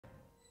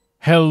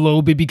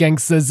Hello baby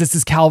gangsters, this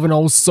is Calvin,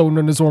 also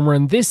known as Ormer,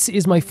 and this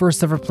is my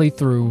first ever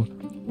playthrough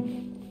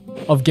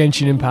of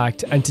Genshin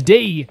Impact, and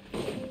today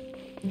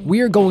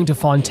we are going to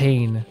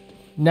Fontaine.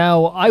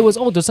 Now,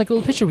 there's like a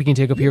little picture we can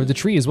take up here of the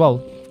tree as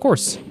well, of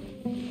course.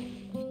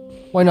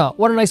 Why not?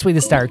 What a nice way to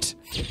start.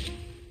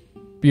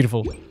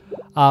 Beautiful.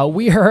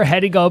 We are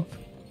heading up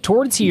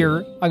towards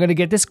here. I'm gonna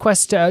get this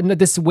quest,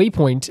 this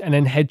waypoint, and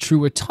then head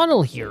through a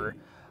tunnel here,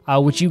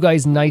 which you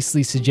guys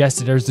nicely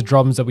suggested. There's the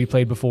drums that we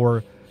played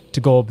before to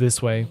go up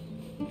this way.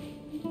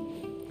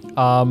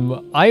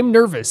 I'm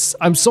nervous.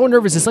 I'm so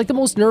nervous. It's like the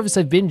most nervous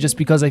I've been just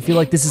because I feel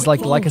like this is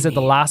like I said,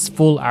 the last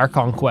full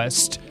Archon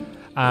quest.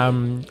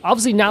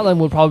 Obviously Natlan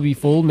will probably be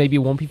full, maybe it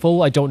won't be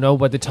full. I don't know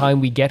by the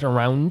time we get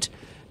around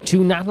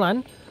to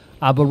Natlan.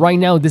 But right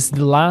now this is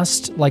the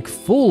last like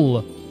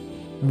full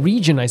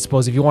region, I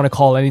suppose, if you want to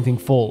call anything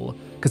full.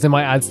 Because they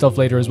might add stuff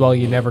later as well,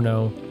 you never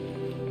know.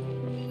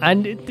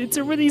 And it's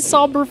a really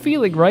somber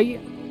feeling,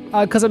 right?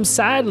 Because I'm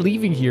sad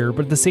leaving here,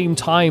 but at the same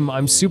time,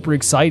 I'm super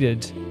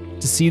excited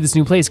to see this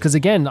new place. Because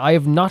again, I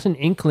have not an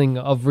inkling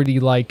of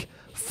really like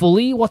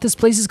fully what this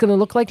place is going to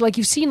look like. Like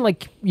you've seen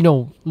like, you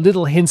know,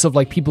 little hints of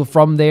like people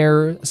from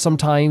there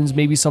sometimes,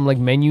 maybe some like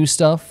menu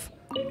stuff.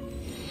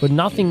 But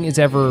nothing is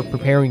ever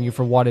preparing you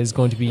for what is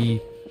going to be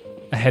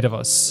ahead of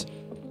us.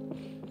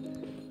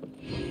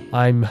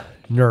 I'm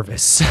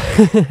nervous.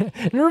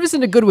 Nervous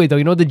in a good way though.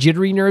 You know the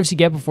jittery nerves you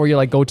get before you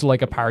like go to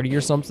like a party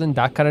or something?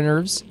 That kind of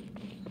nerves.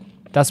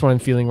 That's what I'm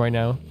feeling right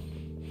now.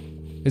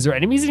 Is there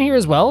enemies in here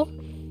as well?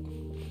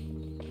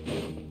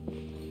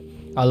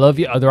 I love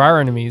you. Oh, there are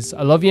enemies.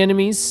 I love you,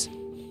 enemies.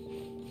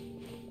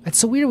 It's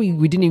so weird we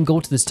didn't even go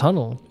to this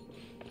tunnel.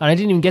 And I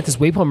didn't even get this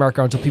waypoint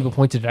marker until people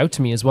pointed it out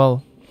to me as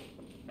well.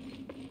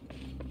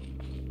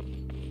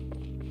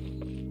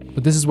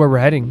 But this is where we're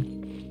heading.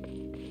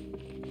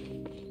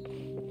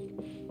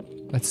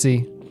 Let's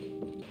see.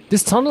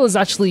 This tunnel is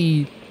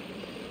actually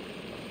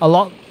a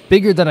lot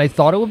bigger than I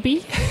thought it would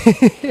be.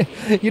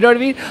 You know what I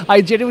mean?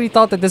 I genuinely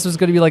thought that this was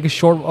going to be like a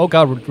short... Oh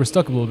god, we're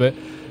stuck a little bit.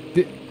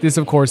 This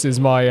of course is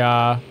my...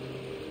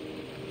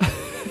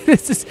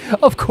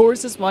 Of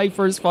course is my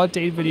first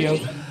Fontaine video.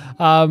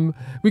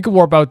 We can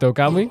warp out though,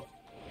 can't we?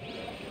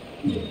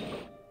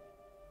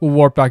 We'll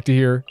warp back to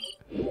here.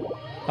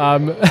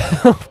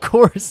 Of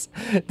course,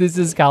 this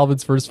is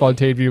Calvin's first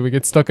Fontaine video. We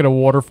get stuck in a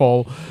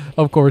waterfall.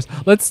 Of course.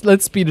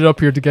 Let's speed it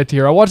up here to get to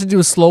here. I want to do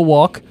a slow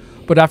walk.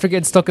 But after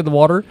getting stuck in the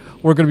water,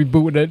 we're going to be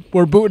booting it.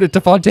 We're booting it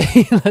to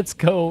Fontaine. Let's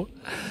go.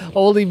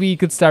 Only me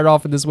could start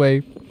off in this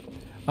way.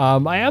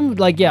 I am,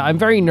 like, yeah, I'm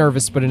very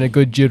nervous, but in a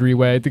good jittery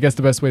way. I think that's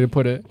the best way to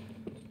put it.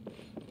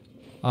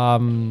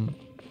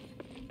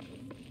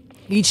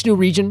 Each new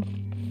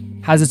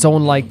region has its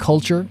own, like,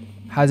 culture,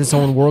 has its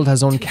own world,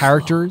 has its own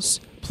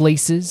characters,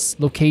 places,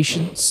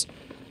 locations.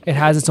 It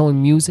has its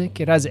own music.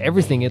 It has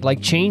everything. It,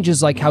 like,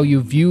 changes, like, how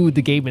you view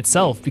the game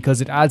itself because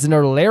it adds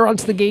another layer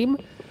onto the game.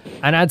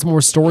 And adds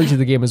more story to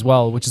the game as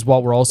well, which is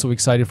what we're also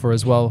excited for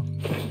as well.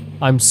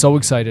 I'm so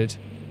excited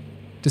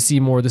to see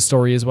more of the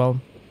story as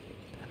well.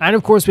 And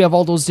of course, we have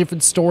all those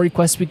different story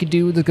quests we could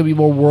do. There's going to be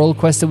more world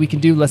quests that we can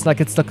do. Let's not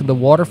get stuck in the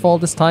waterfall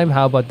this time.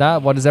 How about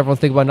that? What does everyone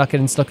think about not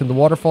getting stuck in the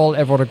waterfall?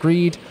 Everyone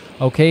agreed.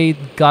 Okay,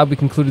 glad we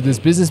concluded this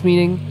business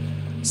meeting.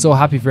 So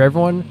happy for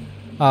everyone.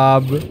 The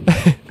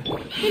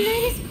night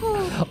is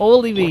cold.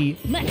 Only me.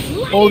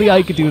 Only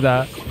I could do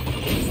that.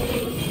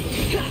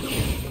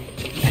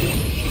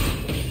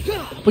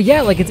 But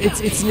yeah, like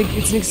it's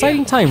an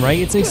exciting time, right?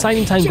 It's an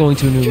exciting time going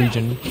to a new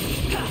region.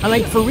 And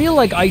like for real,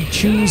 like I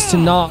choose to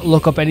not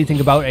look up anything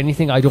about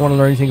anything. I don't want to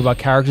learn anything about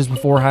characters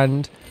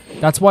beforehand.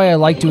 That's why I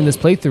like doing this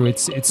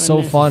playthrough. It's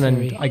so fun,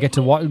 and I get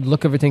to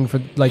look everything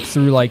for like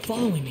through like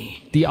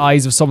the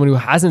eyes of someone who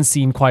hasn't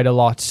seen quite a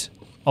lot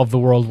of the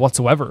world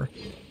whatsoever.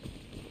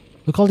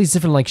 Look all these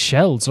different like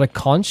shells, like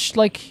conch,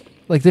 like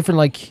different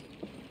like,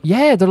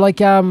 yeah, they're like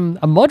a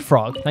mud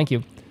frog. Thank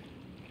you.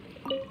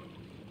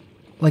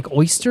 Like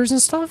oysters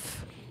and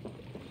stuff?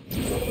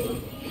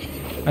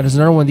 And there's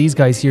another one of these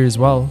guys here as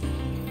well.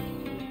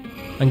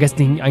 I'm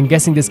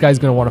guessing this guy's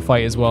gonna want to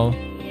fight as well.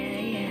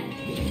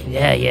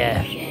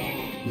 Yeah.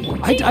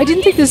 I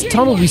didn't think this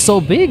tunnel would be so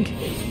big.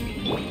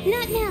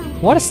 Not now.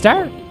 What a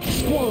start.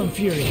 Squall and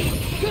fury.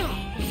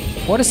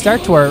 What a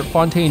start to our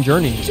Fontaine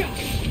journey.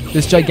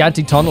 This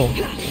gigantic tunnel.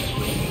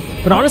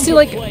 But honestly,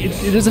 like,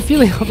 there's a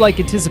feeling of like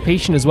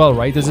anticipation as well,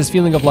 right? There's this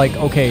feeling of like,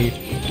 okay,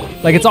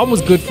 like it's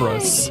almost good for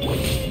us.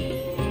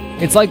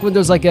 It's like when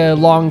there's like a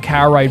long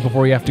car ride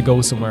before you have to go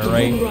somewhere,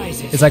 right?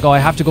 It's like, oh, I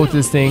have to go to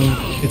this thing.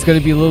 It's going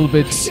to be a little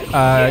bit,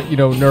 you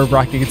know,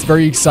 nerve-wracking. It's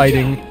very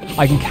exciting.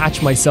 I can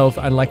catch myself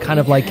and like kind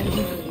of like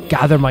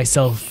gather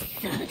myself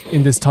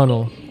in this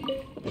tunnel.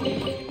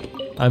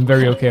 I'm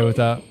very okay with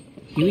that.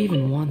 You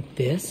even want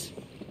this?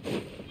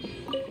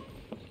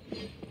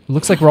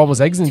 Looks like we're almost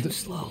exiting. Too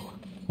slow.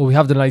 Well, we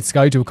have the night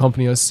sky to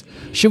accompany us.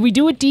 Should we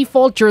do it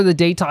default during the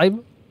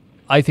daytime?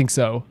 I think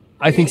so.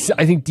 I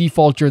think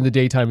default during the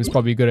daytime is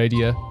probably a good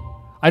idea.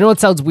 I know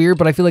it sounds weird,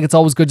 but I feel like it's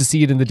always good to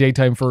see it in the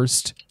daytime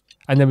first,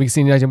 and then we can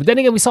see it in the nighttime. But then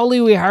again, we saw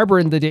Liyue Harbor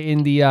in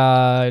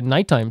the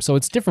nighttime, so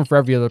it's different for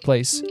every other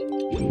place.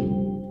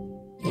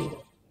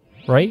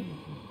 right?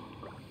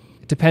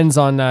 It depends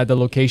on the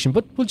location,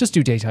 but we'll just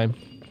do daytime.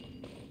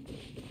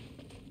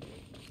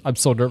 I'm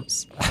so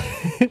nervous.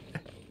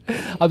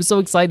 I'm so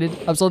excited.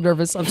 I'm so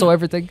nervous. I'm so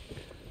everything.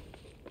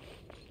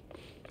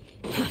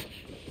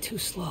 Too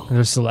slow. And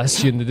there's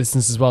Celestia in the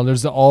distance as well. And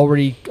there's the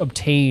already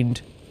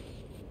obtained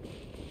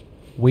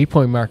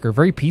waypoint marker.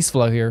 Very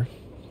peaceful out here.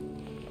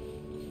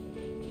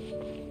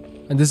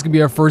 And this is going to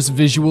be our first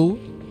visual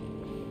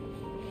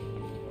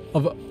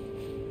of...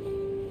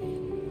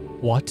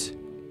 What?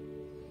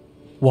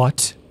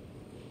 What?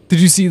 Did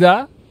you see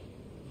that?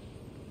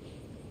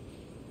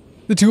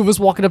 The two of us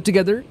walking up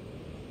together?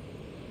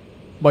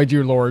 My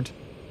dear lord.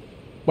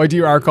 My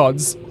dear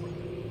Archons.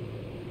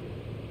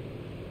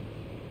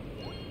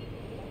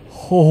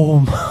 Oh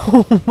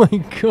my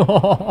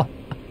god.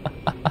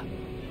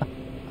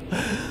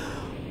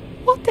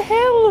 What the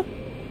hell?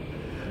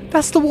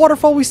 That's the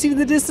waterfall we've seen in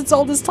the distance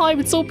all this time.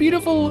 It's so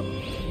beautiful.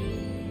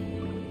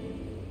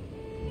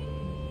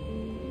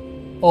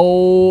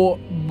 Oh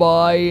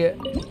my.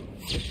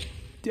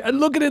 And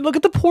look at it. Look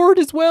at the port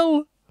as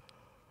well.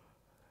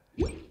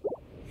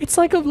 It's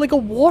like a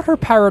water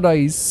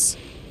paradise.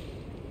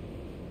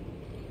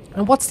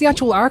 And what's the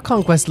actual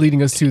Archon quest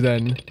leading us to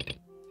then?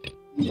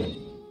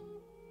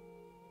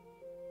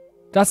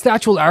 That's the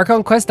actual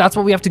Archon quest? That's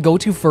what we have to go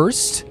to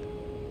first?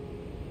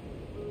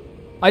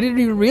 I didn't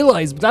even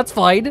realize, but that's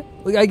fine.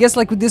 I guess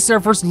like this is our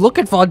first look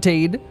at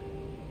Fontaine.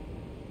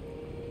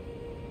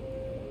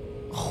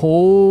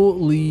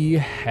 Holy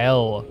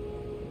hell.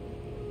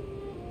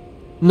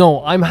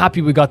 No, I'm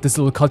happy we got this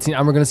little cutscene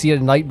and we're gonna see it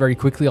at night very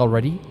quickly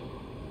already.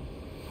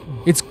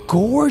 It's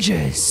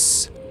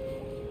gorgeous.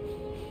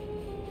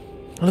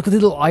 Look at the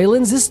little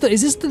islands. Is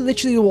this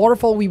literally the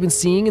waterfall we've been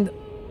seeing? And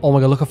oh my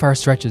god, look how far it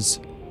stretches.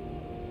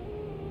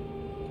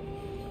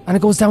 And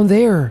it goes down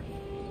there.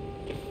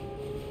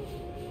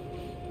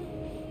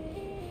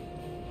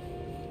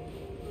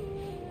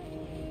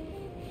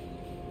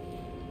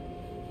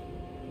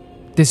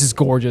 This is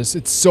gorgeous.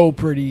 It's so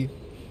pretty.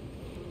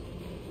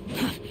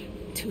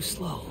 Too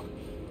slow.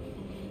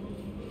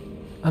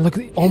 And look at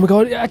the, oh my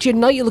god, actually at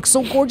night it looks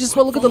so gorgeous.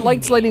 Well, look at the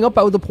lights lighting up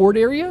out of the port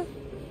area.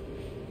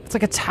 It's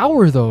like a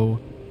tower though.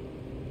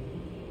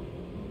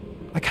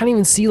 I can't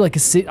even see like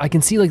I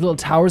can see like little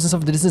towers and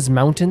stuff in the distance,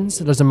 mountains.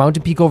 There's a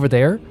mountain peak over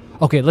there.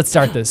 Okay, let's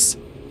start this.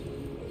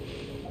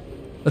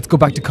 Let's go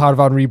back to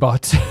Caravan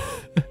Rebot.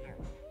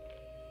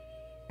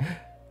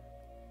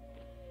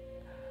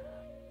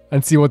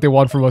 And see what they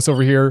want from us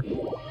over here.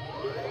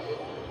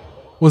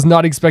 Was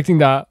not expecting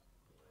that.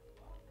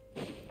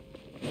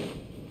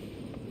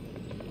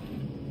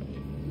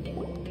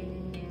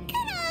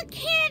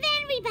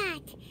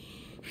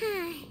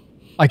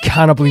 I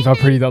cannot believe how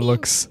pretty that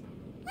looks.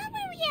 What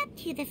were we up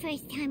to the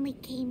first time we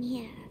came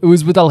here? It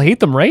was with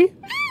Alhaitham, right?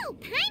 Oh,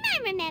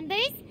 Paimon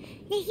remembers.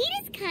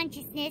 Nahita's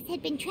consciousness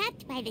had been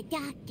trapped by the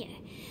doctor,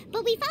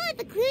 but we followed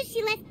the clues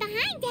she left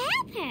behind to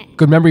help her.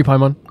 Good memory,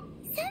 Paimon.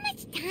 So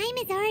much time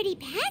has already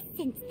passed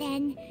since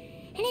then,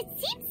 and it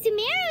seems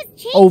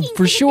Sumeru's changing. Oh,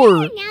 for sure.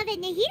 Now that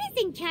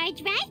Nahita's in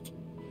charge, right?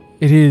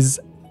 It is.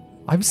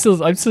 I'm still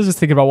just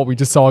thinking about what we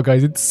just saw,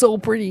 guys. It's so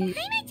pretty.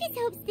 Paimon just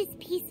hopes this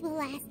peace will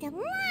last a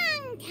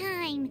long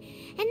time,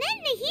 and then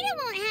Nahita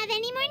won't have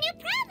any more new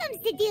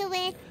problems to deal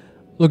with.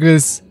 Look at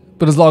this.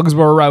 But as long as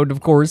we're around,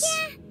 of course.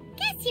 Yeah,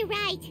 guess you're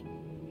right.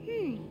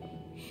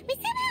 We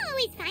somehow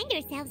always find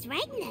ourselves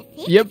right in the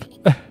thick Yep. of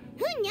it.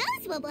 Who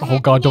knows what will happen Oh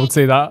god, don't next?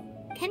 say that.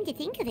 Come to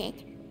think of it,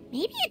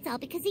 maybe it's all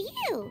because of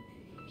you.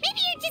 Maybe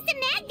you're just a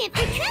magnet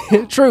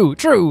for trouble.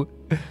 True.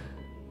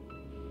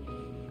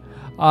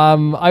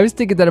 I was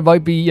thinking that it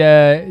might be,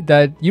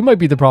 that you might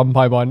be the problem,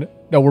 Paimon.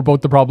 No, we're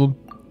both the problem.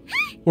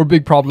 We're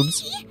big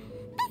problems.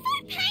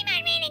 Before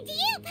Paimon ran into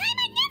you,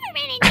 Paimon never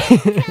ran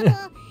into any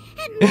trouble.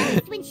 At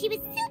most, when she was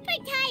super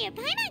tired,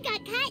 Paimon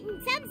got caught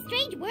in some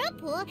strange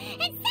whirlpool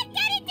and sucked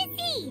out into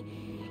sea.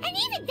 And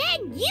even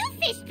then, you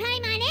fished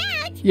Paimon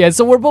out. Yeah,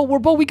 so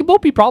we can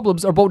both be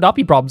problems, or both not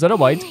be problems, I don't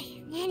mind.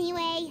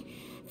 Anyway,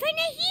 for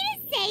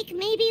Nahita's sake,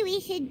 maybe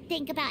we should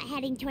think about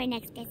heading to our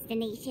next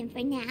destination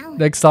for now.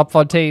 Next stop,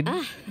 Fontaine.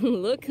 Ah,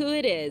 look who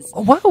it is.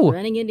 Oh, wow.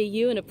 Running into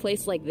you in a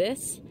place like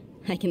this?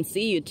 I can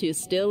see you two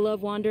still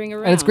love wandering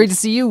around. And it's great to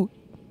see you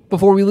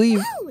before we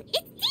leave. Oh, it's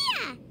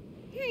Dia!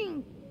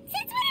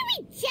 Since when are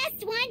we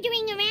just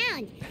wandering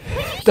around?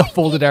 We're usually The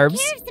folded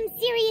arms. taking care of some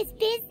serious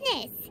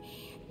business.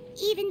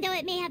 Even though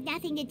it may have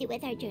nothing to do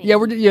with our journey.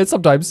 Yeah,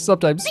 sometimes.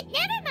 But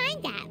never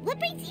mind that. What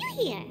brings you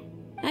here?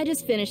 I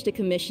just finished a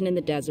commission in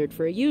the desert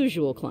for a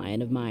usual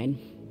client of mine.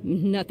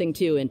 Nothing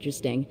too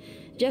interesting.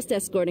 Just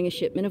escorting a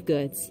shipment of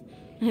goods.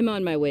 I'm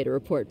on my way to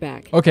report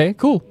back. Okay,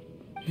 cool.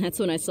 That's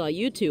when I saw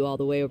you two all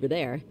the way over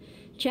there,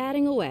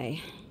 chatting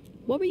away.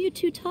 What were you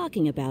two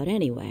talking about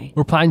anyway?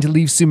 We're planning to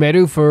leave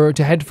Sumeru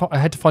to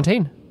head to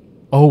Fontaine.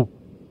 Oh.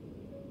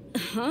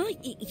 Huh?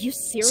 You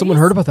serious? Someone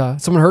heard about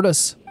that. Someone heard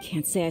us.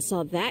 Can't say I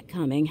saw that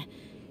coming.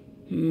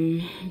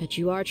 But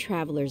you are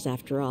travelers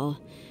after all.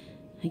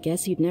 I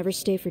guess you'd never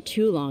stay for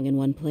too long in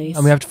one place.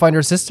 And we have to find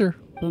our sister.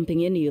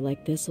 Bumping into you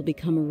like this will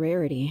become a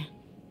rarity.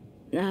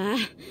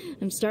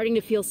 I'm starting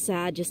to feel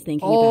sad just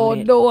thinking Oh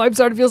about it. no, I'm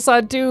starting to feel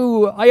sad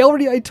too.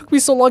 It took me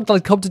so long to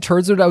like come to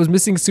terms with it. I was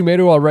missing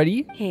Sumeru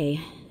already.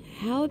 Hey,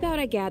 how about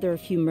I gather a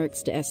few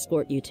mercs to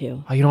escort you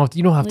two? Oh, you don't have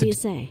What to. do you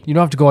say? You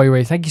don't have to go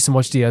away. Thank you so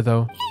much, Dia.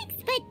 Though.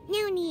 Thanks, but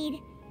no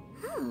need.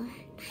 Oh,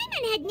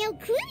 Paimon had no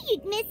clue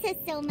you'd miss us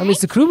so much. I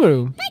missed the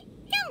Kumaru. But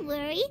don't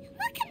worry,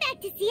 we'll come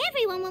back to see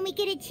everyone when we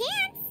get a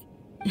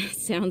chance.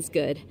 Sounds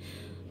good.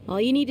 All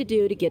you need to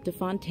do to get to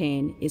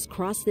Fontaine is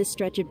cross this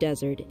stretch of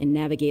desert and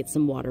navigate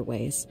some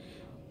waterways.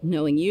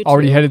 Knowing you two,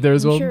 Already headed there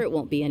as well? I'm sure it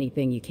won't be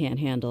anything you can't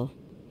handle.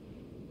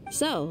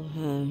 So,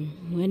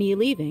 when are you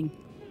leaving?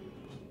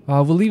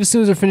 We'll leave as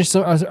soon as we finish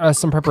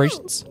some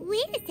preparations. Oh,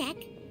 wait a sec.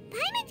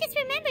 Paimon just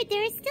remembered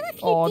there are still a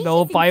few Oh, dishes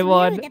no, in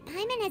Paimon. Sumeru that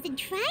Paimon hasn't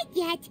tried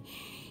yet.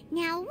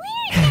 Now,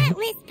 where's that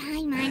list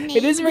Paimon made?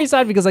 It is very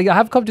sad because like I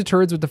have come to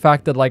terms with the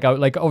fact that like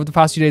over the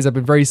past few days I've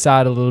been very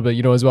sad a little bit,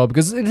 you know, as well.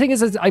 Because the thing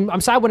is I'm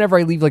sad whenever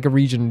I leave like a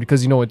region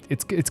because you know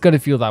it's gonna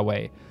feel that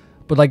way,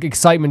 but like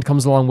excitement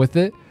comes along with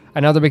it,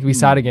 and now they're making me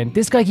sad again.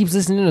 This guy keeps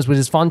listening to us with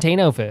his Fontaine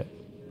outfit.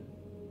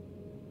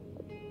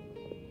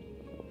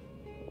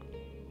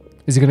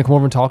 Is he gonna come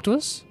over and talk to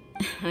us?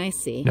 I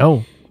see.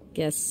 No.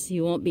 Guess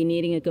you won't be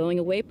needing a going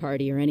away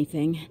party or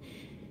anything.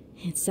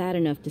 It's sad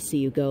enough to see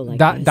you go like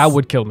this. That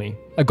would kill me.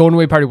 A going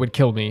away party would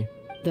kill me.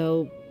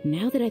 Though,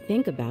 now that I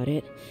think about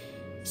it,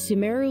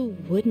 Sumeru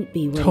wouldn't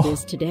be what it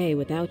is today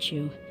without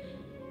you.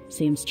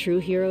 Seems true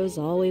heroes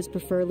always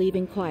prefer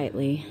leaving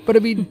quietly. But I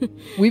mean,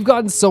 we've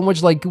gotten so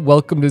much like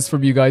welcomeness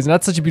from you guys, and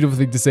that's such a beautiful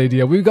thing to say,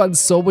 Dia. We've gotten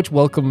so much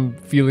welcome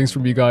feelings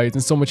from you guys,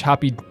 and so much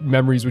happy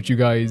memories with you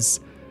guys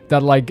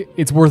that like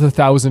it's worth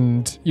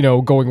 1,000, you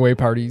know, going away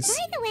parties.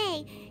 By the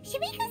way, should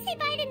we go say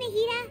bye to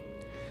Nahida?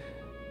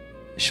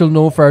 She'll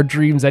know for our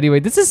dreams anyway.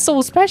 This is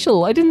so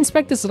special. I didn't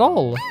expect this at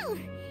all. Oh,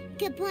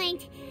 good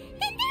point.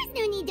 Then there's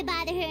no need to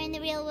bother her in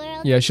the real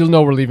world. Yeah, she'll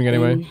know we're leaving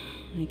anyway. Then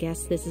I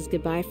guess this is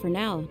goodbye for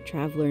now,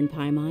 Traveler in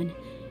Paimon.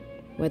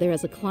 Whether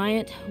as a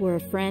client or a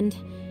friend,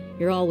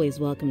 you're always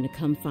welcome to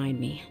come find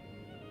me.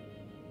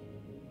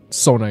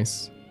 So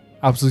nice.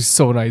 Absolutely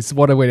so nice.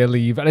 What a way to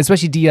leave. And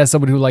especially Dia,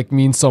 someone who like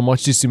means so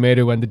much to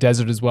Sumeru and the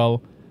desert as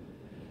well.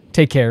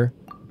 Take care.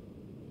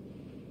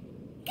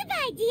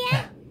 Goodbye,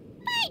 Dia.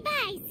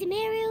 Bye-bye,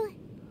 Sumeru.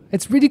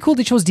 It's really cool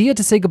they chose Dia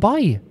to say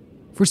goodbye.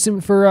 To say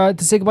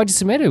goodbye to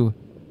Sumeru.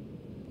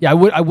 Yeah, I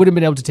would have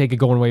been able to take a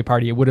going away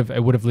party. It would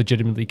have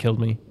legitimately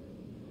killed me.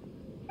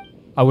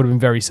 I would have been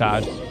very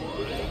sad.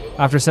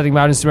 After setting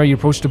out in Sumeru, you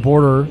approached the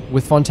border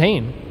with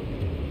Fontaine.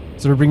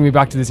 So they're bringing me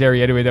back to this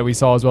area anyway that we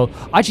saw as well.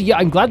 Actually, yeah,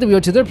 I'm glad that we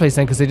went to their place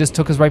then because they just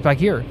took us right back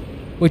here.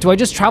 Wait, do I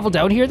just travel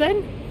down here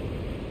then?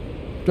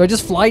 Do I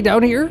just fly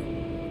down here?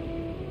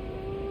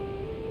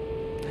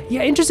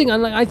 Yeah, interesting.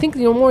 And I think,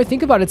 you know, the more I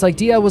think about it, it's like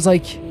Dia was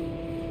like...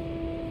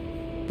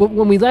 But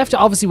when we left,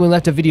 obviously when we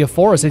left a video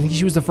for us, I think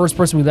she was the first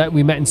person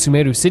we met in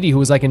Sumeru City who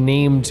was like a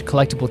named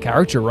collectible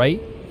character,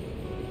 right?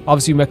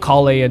 Obviously we met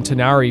Kale and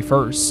Tonari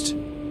first.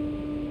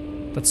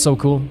 That's so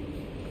cool.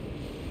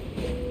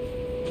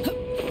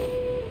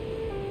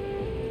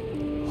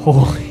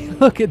 Holy,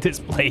 look at this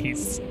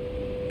place.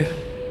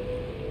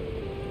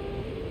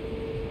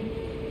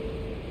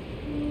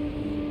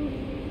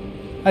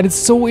 And it's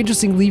so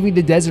interesting leaving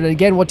the desert. And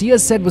again, what Dia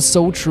said was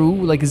so true,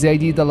 like is the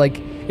idea that like,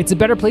 it's a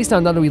better place now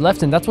that we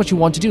left, and that's what you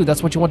want to do.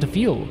 That's what you want to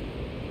feel.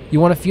 You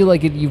want to feel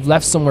like you've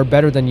left somewhere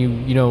better than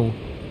you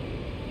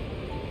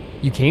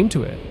came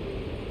to it.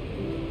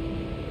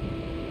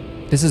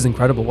 This is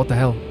incredible. What the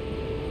hell?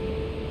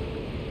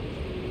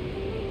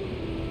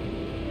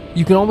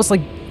 You can almost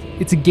like,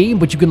 it's a game,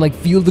 but you can like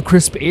feel the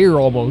crisp air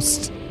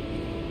almost.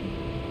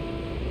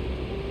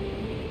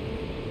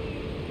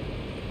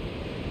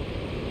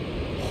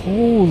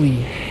 Holy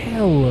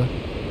hell.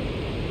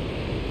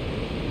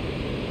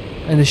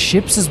 And the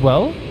ships as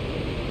well?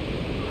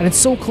 And it's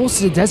so close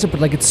to the desert, but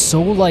like it's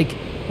so like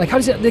how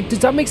does it, like, does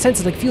that make sense?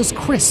 It like feels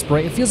crisp,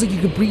 right? It feels like you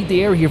could breathe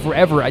the air here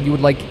forever and you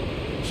would like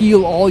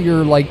heal all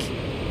your like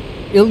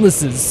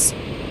illnesses.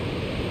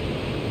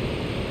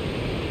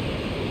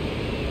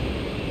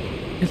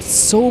 It's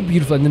so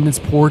beautiful. And then this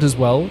port as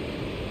well.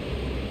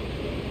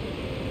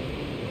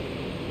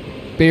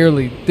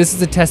 Barely. This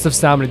is a test of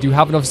stamina. Do you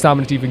have enough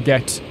stamina to even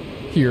get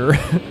here?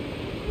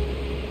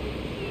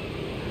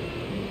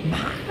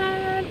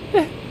 Man.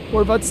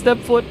 We're about to step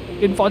foot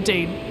in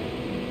Fontaine.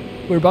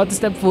 We're about to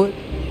step foot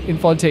in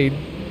Fontaine.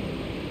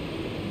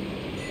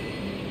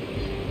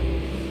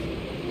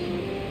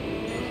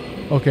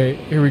 Okay,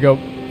 here we go.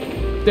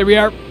 There we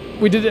are.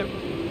 We did it.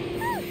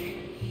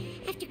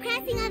 After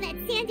crossing all that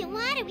sand and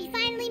water, we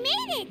finally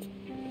made it.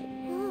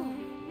 Oh,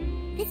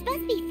 this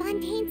must be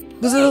Fontaine's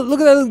port.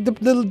 Look at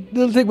that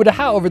little thing with a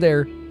hat over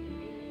there.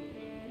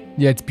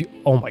 Yeah, it's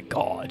oh my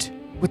god.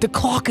 With the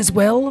clock as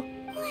well?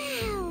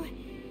 Wow.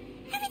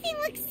 Everything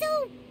looks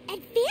so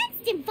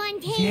advanced in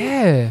Fontaine.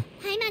 Yeah.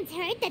 Paimon's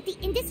heard that the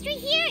industry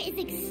here is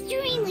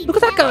extremely Look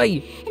at that guy.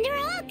 developed, and there are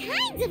all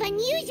kinds of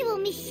unusual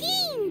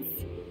machines.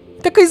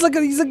 That guy's like,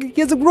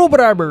 he has a robot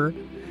armor.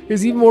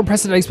 It's even more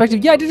impressive than I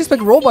expected. Yeah, I didn't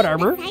expect robot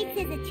armor. The sights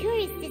as a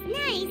tourist is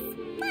nice,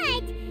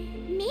 but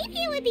maybe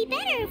it would be be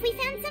better if we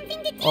found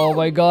something to do. Oh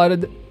my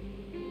god.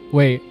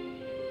 Wait.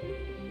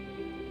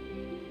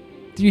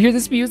 Do you hear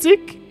this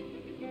music?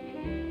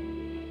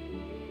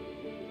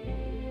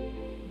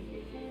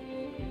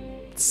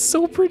 It's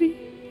so pretty.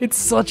 It's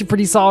such a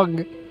pretty song.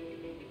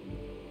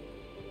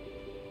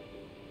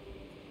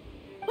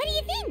 What do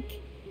you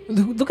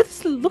think? Look at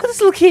this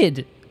little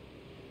kid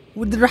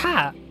with their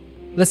hat.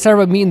 Let's start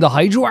with meeting the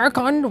Hydro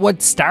Archon.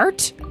 What,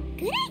 start?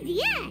 Good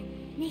idea.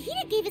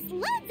 Nahida gave us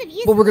loads of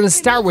useful But we're gonna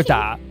start with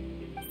that.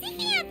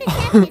 Seeking out the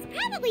seven is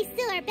probably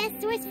still our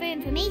best source for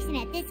information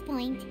at this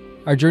point.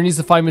 Our journey is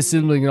to find my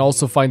sibling and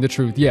also find the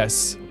truth.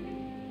 Yes.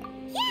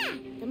 Yeah,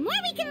 the more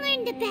we can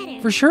learn, the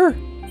better. For sure.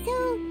 So,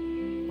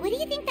 what do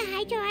you think the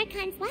Hydro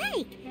Archon's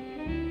like?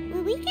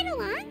 Will we get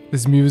along?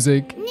 This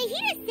music.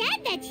 Nahida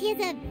said that she has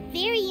a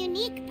very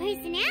unique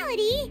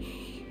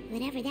personality,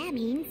 whatever that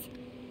means.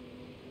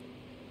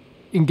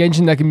 In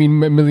Genshin, that can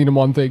mean a million and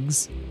one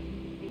things.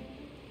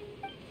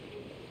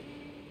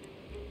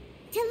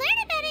 To learn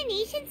about a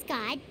nation's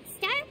god,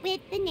 start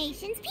with the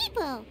nation's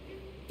people.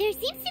 There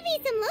seems to be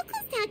some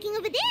locals talking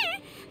over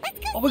there. Let's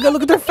go. Oh my god,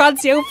 look at their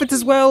fancy outfits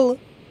as well.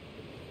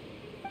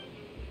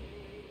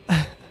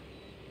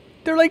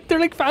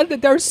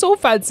 They're so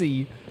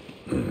fancy.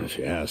 If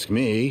you ask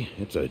me,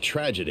 it's a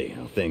tragedy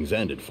how things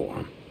ended for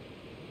him.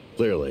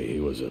 Clearly, he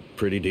was a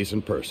pretty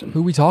decent person. Who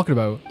are we talking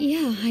about?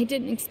 Yeah, I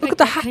didn't expect Look at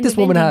the that hat kind this of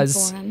woman ending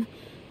has. for him.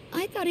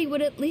 I thought he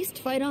would at least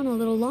fight on a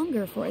little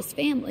longer for his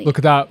family. Look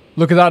at that.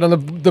 Look at that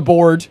on the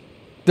board.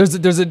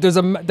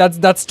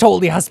 That's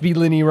totally has to be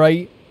Linny,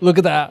 right? Look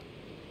at that.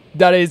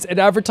 That is an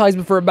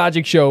advertisement for a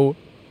magic show.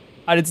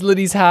 And it's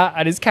Linny's hat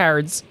and his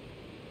cards.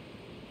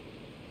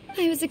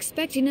 I was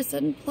expecting a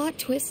sudden plot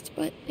twist,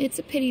 but it's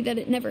a pity that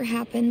it never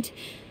happened.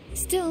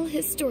 Still,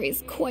 his story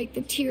is quite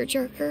the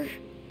tearjerker.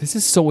 This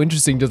is so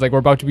interesting. Just like we're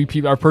about to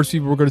be our first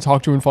people we're going to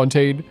talk to in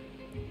Fontaine.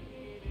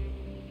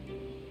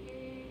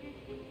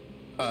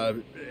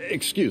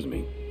 Excuse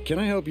me. Can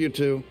I help you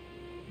too?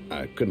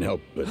 I couldn't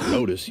help but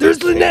notice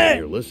There's Lynette!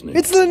 you're listening.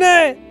 It's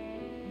Lynette!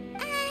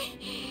 Hi.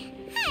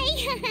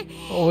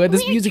 Oh,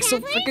 this We're music's so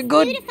travelers freaking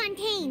good. new to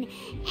Fontaine,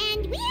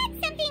 and we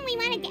had something we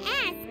wanted to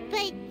ask,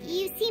 but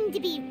you seemed to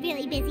be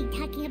really busy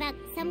talking about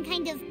some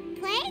kind of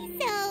play,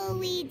 so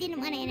we didn't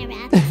want to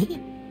interrupt.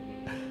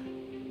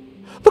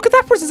 Look at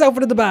that person's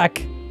outfit in the back.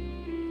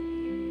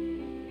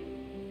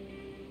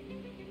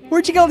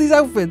 Where'd you get all these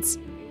outfits?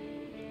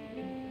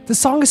 The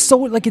song is so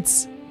like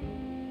it's.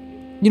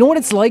 You know what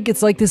it's like?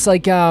 It's like this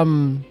like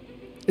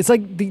it's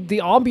like the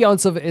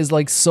ambiance of it is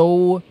like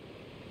so.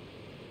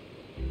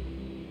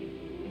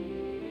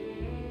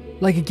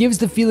 Like it gives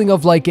the feeling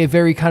of like a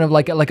very kind of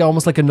like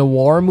almost like a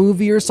noir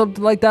movie or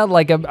something like that.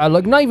 Like a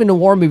like not even a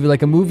noir movie,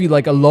 like a movie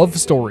like a love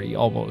story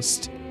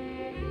almost.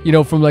 You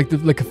know, from like a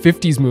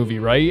 50s movie,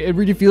 right? It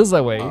really feels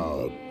that way.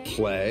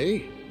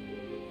 Play?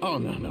 Oh,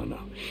 no.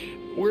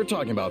 We're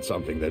talking about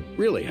something that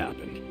really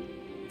happened.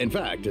 In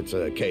fact, it's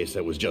a case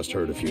that was just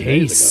heard a few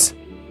days ago.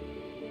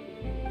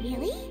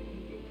 Really?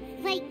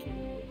 Like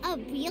a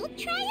real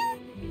trial?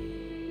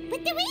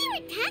 But the way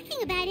you were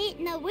talking about it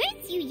and the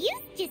words you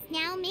used just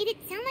now made it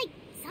sound like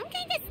some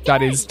kind of story.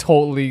 That is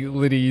totally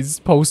Liddy's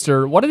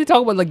poster. What are they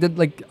talking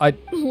about?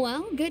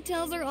 Well, good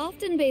tales are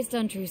often based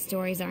on true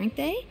stories, aren't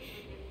they?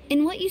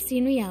 And what you see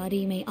in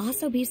reality may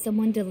also be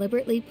someone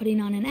deliberately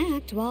putting on an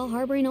act while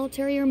harboring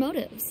ulterior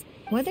motives.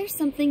 Whether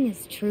something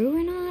is true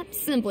or not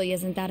simply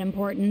isn't that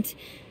important.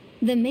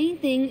 The main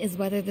thing is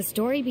whether the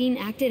story being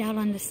acted out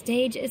on the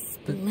stage is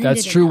splendid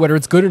That's true, enough. whether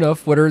it's good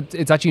enough, whether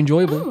it's actually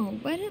enjoyable. Oh,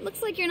 but it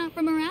looks like you're not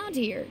from around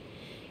here.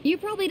 You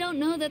probably don't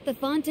know that the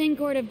Fontaine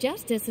Court of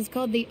Justice is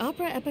called the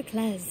Opera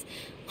Epiclese,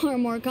 or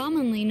more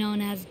commonly known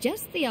as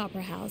just the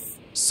Opera House.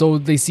 So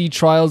they see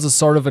trials as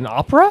sort of an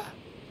opera?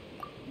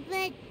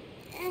 But,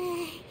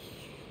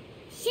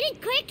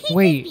 shouldn't court cases be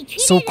Wait, treated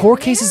so a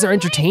court cases little are more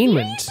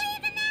entertainment. seriously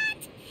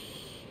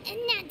than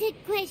that? Not to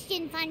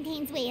question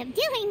Fontaine's way of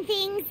doing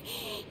things.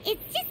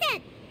 It's just that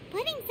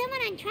putting someone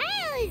on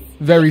trial is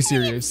Very actually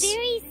serious. a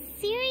very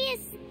serious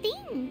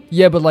thing.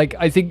 Yeah, but like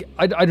I think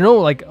I don't know,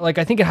 like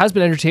I think it has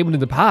been entertainment in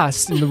the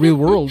past in the real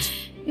world.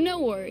 No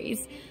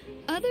worries.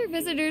 Other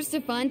visitors to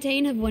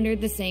Fontaine have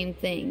wondered the same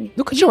thing.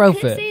 Look at your You could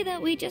outfit. say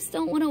that we just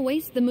don't want to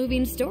waste the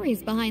moving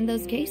stories behind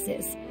those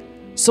cases.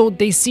 So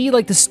they see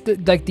like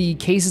the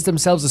cases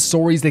themselves as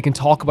stories they can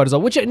talk about as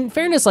well. Which, in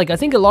fairness, like I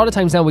think a lot of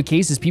times now with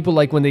cases, people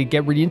like when they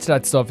get really into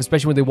that stuff,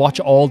 especially when they watch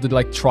all the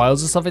like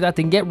trials and stuff like that,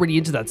 they can get really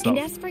into that stuff. And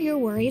as for your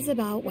worries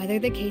about whether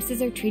the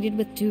cases are treated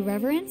with due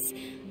reverence,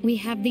 we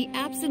have the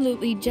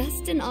absolutely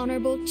just and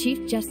honorable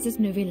Chief Justice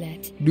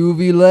Neuvillette,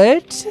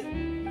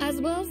 Neuvillette? as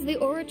well as the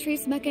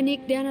Oratrice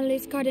Mécanique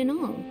d'Analyse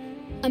Cardinal,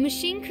 a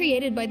machine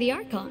created by the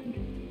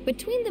Archon.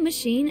 Between the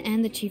machine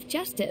and the Chief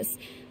Justice,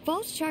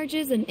 false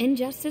charges and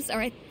injustice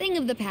are a thing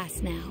of the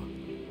past now.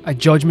 A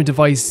judgment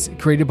device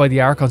created by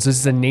the Archon, so this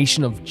is a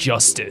nation of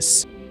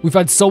justice. We've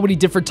had so many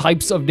different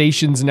types of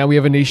nations, and now we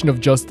have a nation of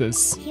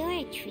justice.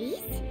 Oratrice?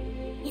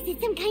 Is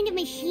it some kind of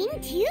machine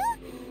too?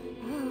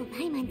 Oh,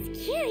 Paimon's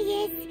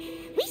curious.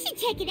 We should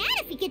check it out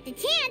if we get the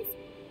chance.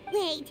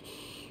 Wait,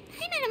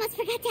 Paimon almost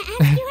forgot to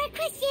ask you our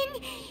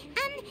question.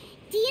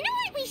 Do you know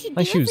what we should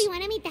do if we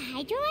want to meet the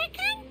Hydro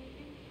Archon?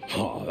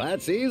 Oh,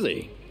 that's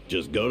easy.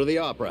 Just go to the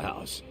Opera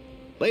House.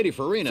 Lady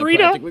Farina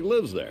practically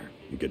lives there.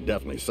 You could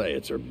definitely say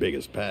it's her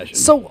biggest passion.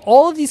 So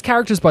all of these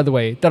characters, by the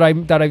way, that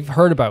I've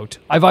heard about,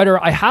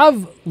 I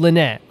have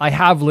Lynette, I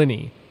have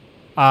Linny.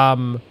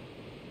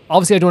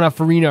 Obviously I don't have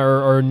Farina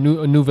or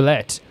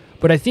Nouvellette,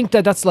 but I think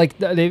that's like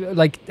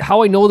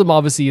how I know them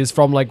obviously is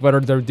from like whether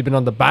they've been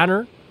on the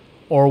banner,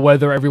 or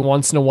whether every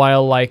once in a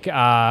while like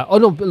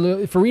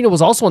Farina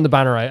was also on the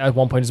banner at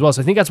one point as well.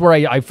 So I think that's where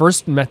I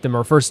first met them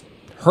or first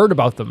heard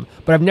about them,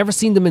 but I've never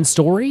seen them in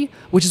story,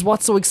 which is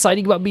what's so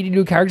exciting about meeting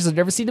new characters. I've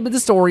never seen them in the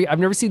story. I've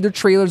never seen their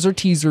trailers or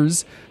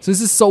teasers. So this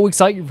is so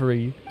exciting for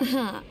me.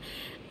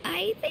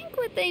 I think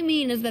what they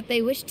mean is that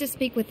they wish to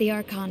speak with the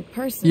Archon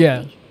personally.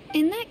 Yeah.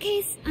 In that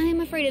case,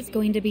 I'm afraid it's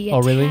going to be a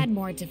tad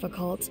more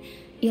difficult.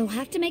 You'll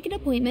have to make an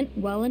appointment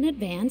well in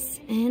advance,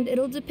 and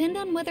it'll depend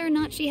on whether or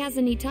not she has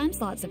any time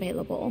slots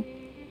available.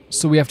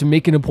 So we have to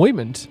make an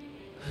appointment.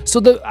 So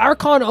the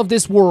Archon of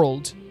this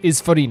world is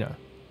Farina.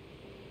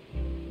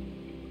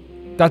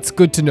 That's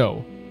good to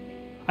know.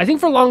 I think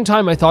for a long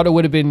time I thought it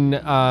would have been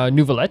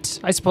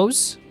Nouvellette, I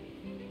suppose.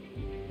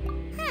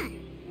 Huh.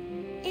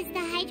 Is the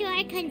Hydro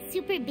Archon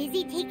super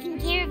busy taking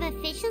care of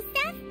official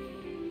stuff?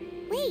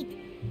 Wait,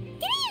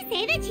 didn't you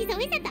say that she's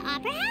always at the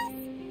Opera House?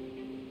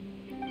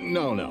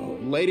 No.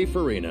 Lady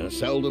Farina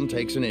seldom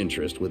takes an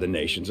interest with the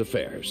nation's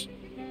affairs.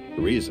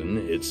 The reason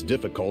it's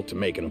difficult to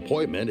make an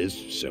appointment is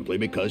simply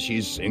because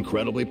she's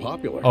incredibly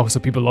popular. Oh, so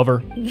people love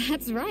her.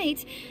 That's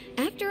right.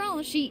 After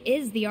all, she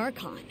is the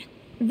Archon.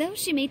 Though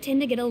she may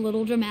tend to get a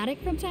little dramatic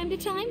from time to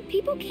time,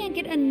 people can't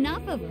get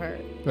enough of her.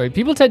 Right,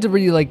 people tend to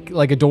really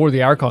like adore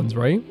the Archons,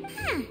 right?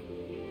 Huh.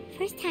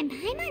 First time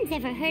Paimon's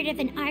ever heard of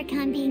an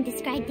Archon being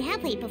described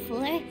that way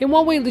before. In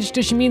what way does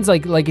she means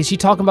like is she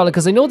talking about, like,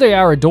 because I know they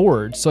are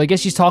adored, so I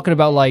guess she's talking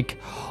about like,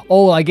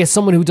 oh, I guess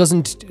someone who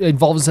doesn't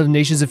involve themselves in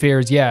nation's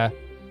affairs, yeah.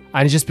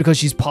 And it's just because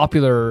she's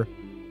popular,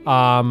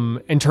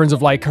 in terms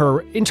of like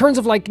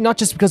not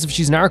just because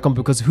she's an Archon,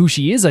 but because of who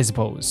she is, I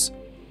suppose.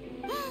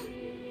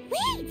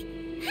 Wait,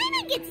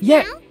 Paimon gets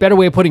Yeah, now? better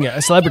way of putting it,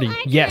 a celebrity.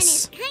 Archon Yes.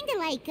 is kind of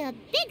like a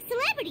big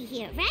celebrity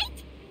here, right?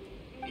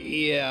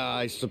 Yeah,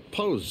 I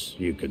suppose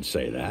you could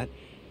say that.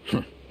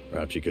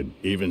 Perhaps you could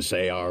even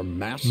say our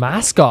mascot.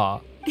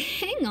 Mascot.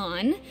 Hang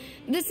on.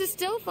 This is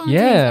still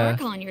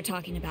Fontaine's Archon you're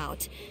talking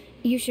about.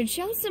 You should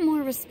show some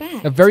more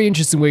respect. A very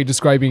interesting way of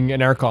describing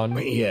an Archon.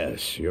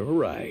 Yes, you're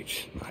right.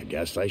 I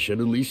guess I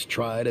should at least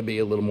try to be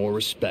a little more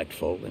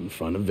respectful in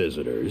front of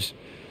visitors.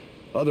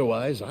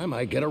 Otherwise, I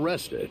might get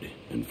arrested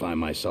and find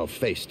myself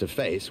face to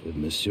face with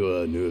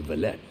Monsieur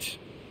Nouvellette.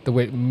 The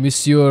way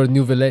Monsieur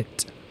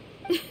Nouvellette.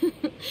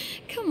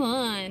 Come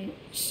on.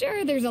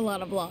 Sure, there's a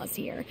lot of laws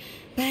here,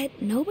 but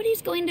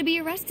nobody's going to be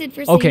arrested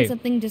for saying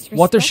something disrespectful.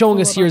 What they're showing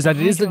us here is that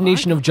it is the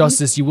nation of Archon.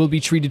 justice. You will be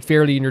treated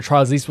fairly in your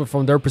trials, at least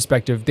from their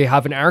perspective. They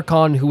have an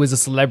Archon who is a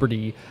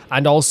celebrity,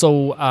 and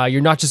also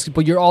you're not just,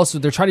 but you're also,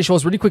 they're trying to show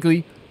us really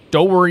quickly,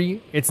 don't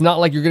worry, it's not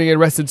like you're going to get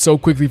arrested so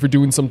quickly for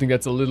doing something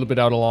that's a little bit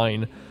out of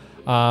line.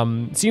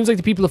 Seems like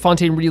the people of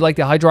Fontaine really like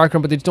the Hydro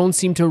Archon, but they don't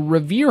seem to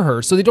revere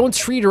her, so they don't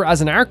treat her as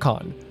an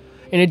Archon.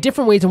 In a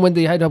different way than when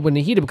they had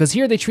Nahida, because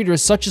here they treat her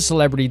as such a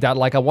celebrity that,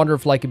 like, I wonder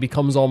if, like, it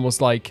becomes almost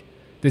like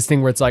this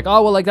thing where it's like,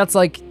 oh, well, like,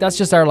 that's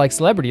just our, like,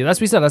 celebrity. That's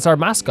what we said, that's our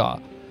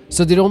mascot.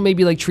 So they don't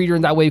maybe, like, treat her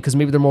in that way because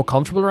maybe they're more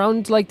comfortable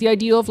around, like, the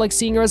idea of, like,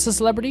 seeing her as a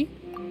celebrity?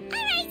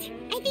 Alright,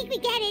 I think we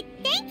get it.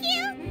 Thank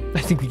you!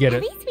 I think we get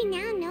it. At least we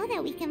now know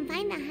that we can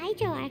find the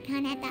Hydro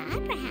Archon at the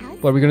Opera House.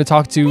 What, are we going to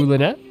talk to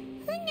Lynette?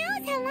 Who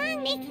knows how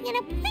long making an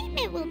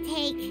appointment will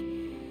take?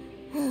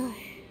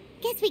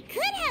 Guess we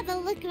could have a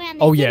look around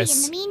the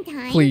city in the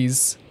meantime.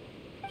 Please.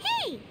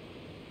 Hey,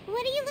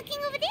 what are you looking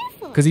over there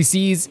for? Because he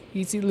sees,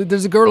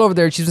 there's a girl over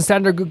there. She's been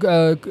standing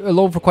there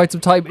alone for quite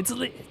some time. It's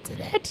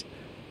Lynette.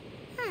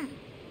 Huh.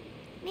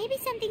 Maybe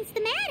something's the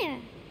matter.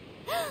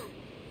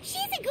 She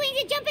isn't going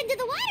to jump into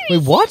the water.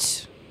 Wait,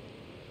 what?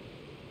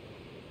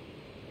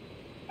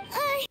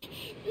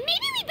 Maybe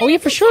we Oh yeah,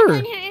 for sure.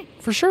 on her.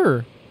 For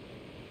sure.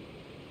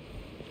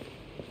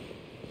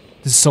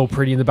 This is so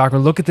pretty in the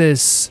background. Look at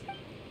this.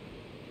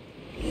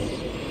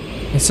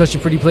 It's such a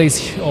pretty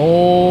place.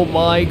 Oh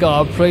my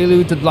god.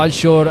 Prelude to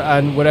Blanchard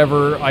and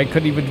whatever. I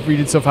couldn't even read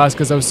it so fast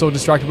because I was so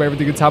distracted by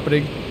everything that's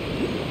happening.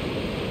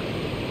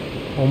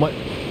 Oh my.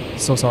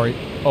 So sorry.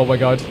 Oh my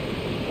god.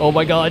 Oh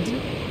my god.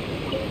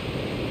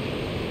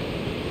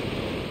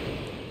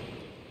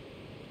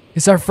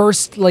 It's our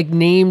first, like,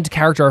 named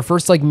character. Our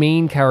first, like,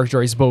 main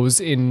character, I suppose,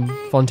 in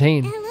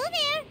Fontaine. Hello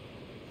there.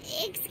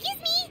 Excuse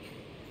me.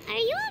 Are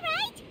you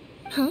alright?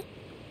 Huh?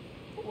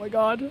 Oh my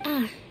god.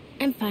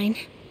 I'm fine.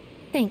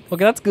 Thanks.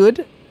 Okay, that's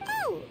good.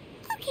 Oh,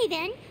 okay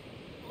then.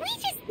 We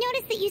just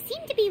noticed that you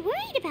seem to be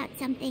worried about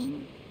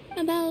something.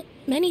 About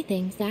many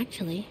things,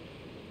 actually.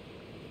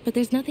 But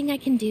there's nothing I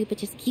can do but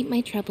just keep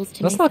my troubles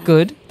to That's myself. not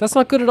good. That's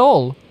not good at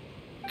all.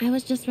 I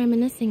was just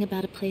reminiscing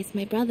about a place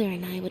my brother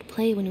and I would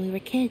play when we were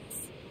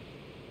kids.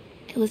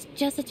 It was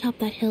just atop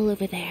that hill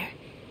over there.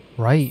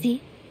 Right.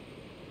 See?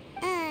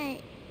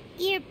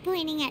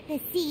 pointing at the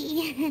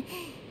sea.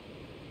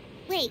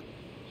 Wait,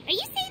 are you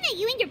saying that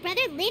you and your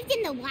brother lived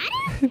in the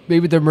water?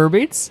 Maybe they're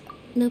mermaids?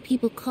 No,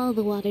 people call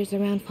the waters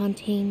around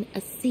Fontaine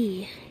a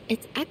sea.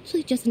 It's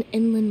actually just an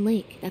inland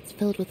lake that's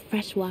filled with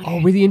fresh water.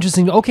 Oh, really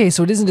interesting. Okay,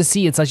 so it isn't a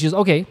sea, it's actually just...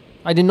 Okay,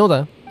 I didn't know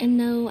that. And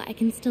no, I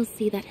can still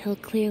see that hill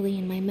clearly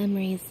in my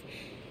memories.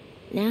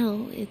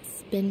 Now,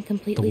 it's been The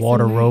completely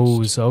water submerged.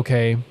 rose,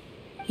 okay.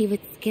 He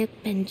would skip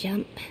and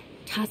jump,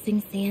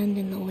 tossing sand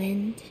in the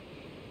wind.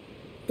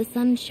 The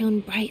sun shone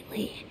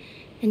brightly,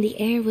 and the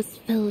air was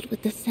filled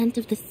with the scent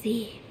of the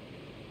sea.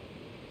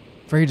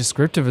 Very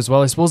descriptive as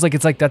well. I suppose like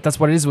it's like that's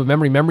what it is with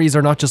memory. Memories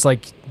are not just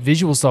like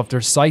visual stuff.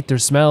 They're sight, they're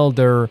smell,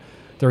 they're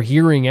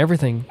hearing,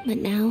 everything. But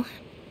now,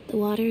 the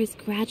water is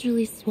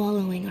gradually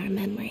swallowing our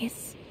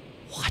memories.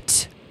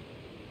 What?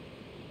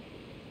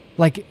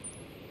 Like,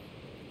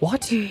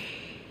 what? It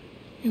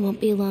won't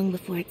be long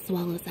before it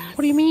swallows us.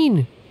 What do you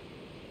mean?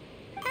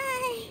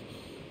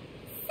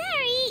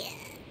 Sorry.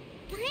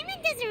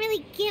 Paimon doesn't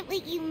really get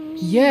what you mean.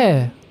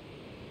 Yeah.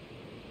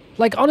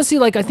 Like, honestly,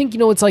 like, I think, you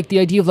know, it's like the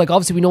idea of, like,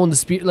 obviously we know in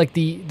the like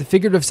the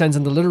figurative sense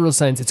and the literal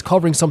sense, it's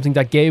covering something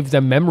that gave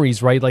them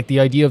memories, right? Like the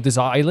idea of this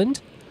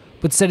island.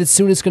 But said as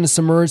soon it's going to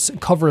submerge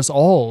and cover us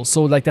all.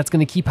 So, like, that's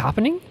going to keep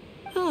happening?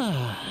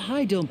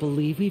 I don't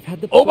believe we've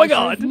had the Oh my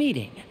pleasure God. of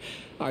meeting.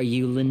 Are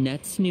you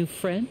Lynette's new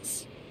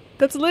friends?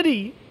 That's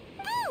Liddy.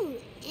 Oh,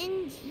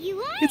 and you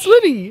are? It's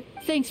Liddy.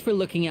 Thanks for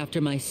looking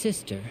after my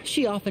sister.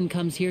 She often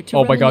comes here to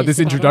Oh my God, reminisce this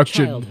about our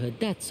introduction. childhood,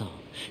 that's all.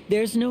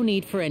 There's no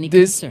need for any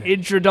This concern.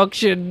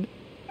 introduction.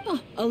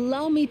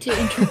 Allow me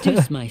to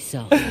introduce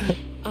myself.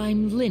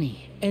 I'm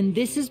Linny, and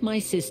this is my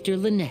sister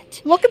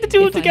Lynette. Look at the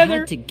two If I together.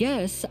 had to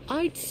guess,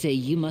 I'd say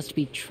you must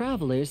be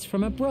travelers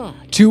from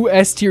abroad. 2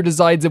 S-tier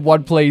designs in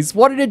one place.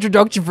 What an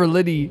introduction for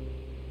Liddy.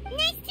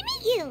 Nice to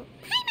meet you.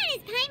 Paimon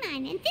is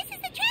Paimon, and this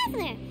is the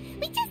Traveler.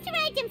 We just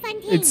arrived in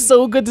Fontaine. It's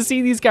so good to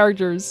see these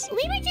characters.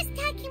 We were just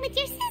talking with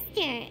your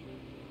sister.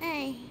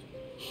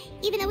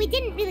 Even though we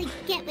didn't really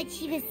get what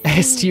she was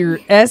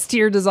saying.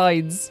 S-tier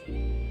designs.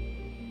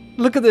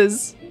 Look at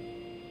this.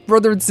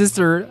 Brother and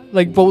sister,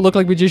 like, both look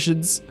like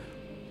magicians.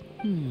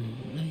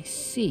 I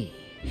see.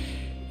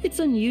 It's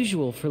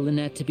unusual for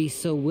Lynette to be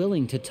so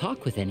willing to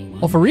talk with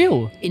anyone. Oh, for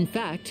real? In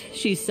fact,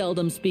 she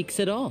seldom speaks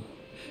at all.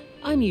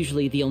 I'm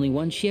usually the only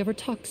one she ever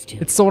talks to.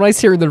 It's so nice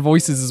hearing their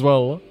voices as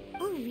well.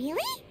 Oh,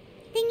 really?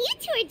 Then you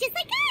two are just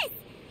like us.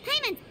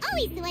 Paimon's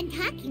always the one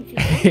talking for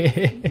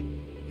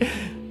us.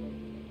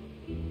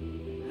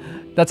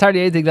 That's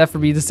hardly anything left for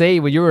me to say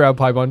when you were around,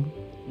 Paimon.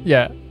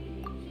 Yeah.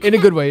 In a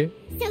good way.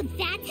 So that's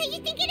how you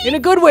think it is? In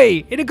a good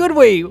way. In a good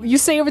way. You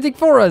say everything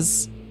for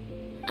us.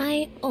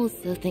 I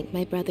also think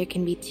my brother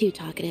can be too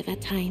talkative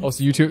at times.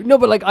 Also, you too. No,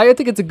 but like, I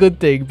think it's a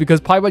good thing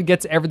because Paimon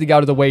gets everything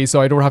out of the way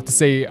so I don't have to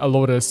say a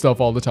load of stuff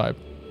all the time.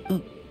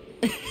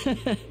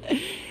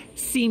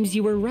 Seems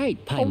you were right,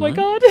 Paimon. Oh my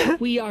God.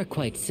 We are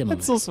quite similar.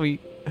 That's so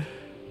sweet.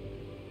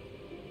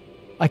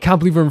 I can't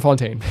believe we're in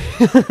Fontaine.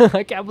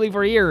 I can't believe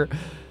we're here.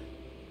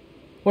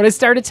 When I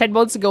started 10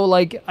 months ago,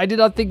 like, I did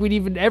not think we'd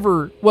even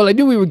ever... Well, I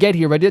knew we would get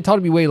here, but I thought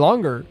it'd be way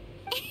longer.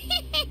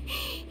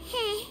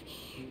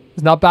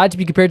 It's not bad to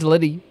be compared to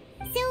Liddy.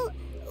 So,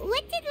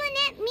 what did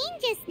Lynette mean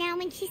just now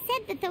when she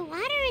said that the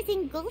water is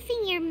engulfing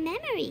your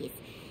memories?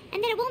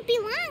 And that it won't be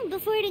long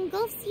before it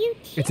engulfs you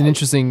too? It's an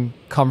interesting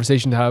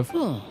conversation to have.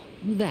 Oh,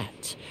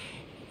 that.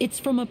 It's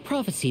from a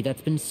prophecy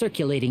that's been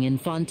circulating in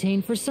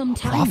Fontaine for some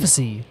time.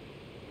 Prophecy.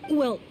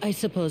 Well, I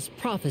suppose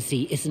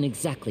prophecy isn't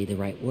exactly the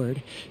right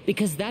word,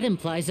 because that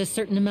implies a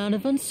certain amount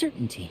of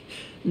uncertainty.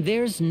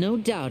 There's no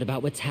doubt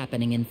about what's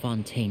happening in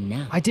Fontaine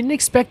now. I didn't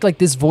expect like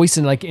this voice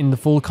in the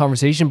full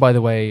conversation, by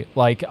the way.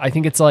 Like, I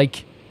think it's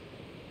like,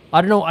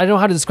 I don't know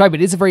how to describe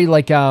it. It's a very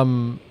like,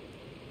 it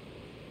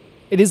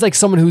is like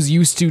someone who's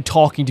used to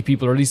talking to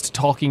people, or at least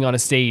talking on a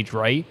stage,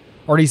 right?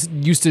 Or at least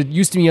used to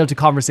being able to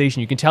conversation.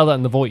 You can tell that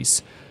in the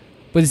voice.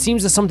 But it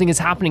seems that something is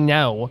happening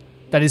now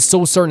that is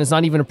so certain it's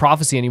not even a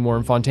prophecy anymore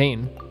in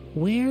Fontaine.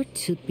 Where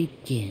to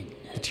begin?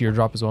 The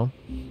teardrop as well.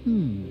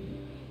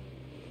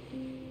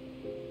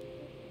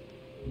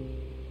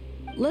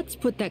 Let's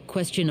put that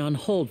question on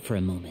hold for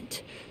a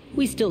moment.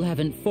 We still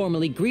haven't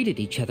formally greeted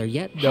each other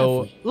yet, have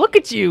No, we? look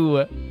at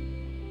you.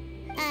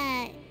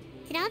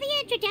 Did all the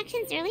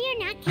introductions earlier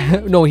not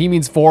count? No, he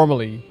means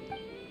formally.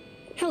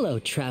 Hello,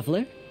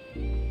 traveler.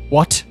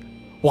 What?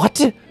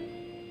 What?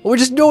 We're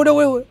just no.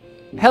 Wait.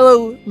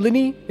 Hello,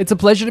 Linny. It's a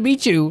pleasure to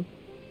meet you.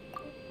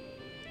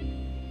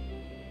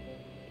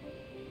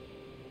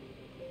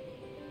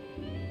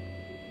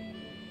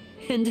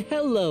 And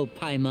hello,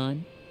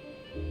 Paimon.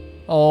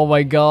 Oh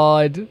my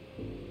God.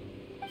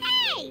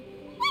 Hey!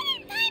 Why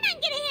didn't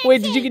Paimon get a handshake?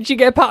 Wait, did you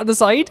get a pat on the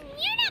side?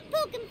 You're not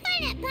poking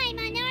fun at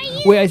Paimon, are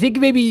you? Wait, I think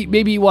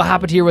maybe what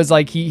happened here was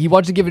like he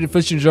wanted to give it a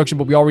official introduction,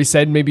 but we already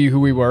said maybe who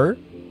we were.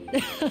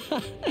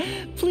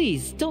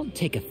 Please, don't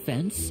take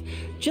offense.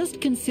 Just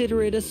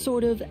consider it a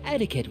sort of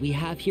etiquette we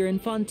have here in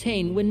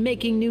Fontaine when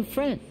making new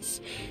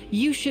friends.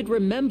 You should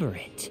remember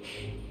it.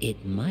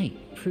 It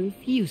might prove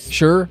useful.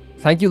 Sure.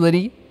 Thank you,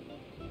 Liddy.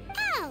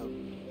 Oh,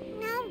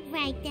 all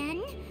right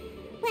then.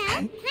 Well,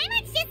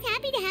 Paimon's just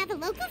happy to have a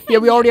local friend. Yeah,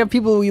 we already have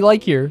people we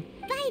like here.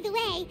 By the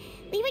way,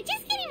 we were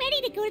just getting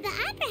ready to go to the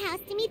Opera House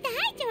to meet the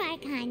Hydro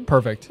Archon.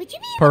 Perfect. Would you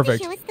be able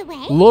Perfect. to show us the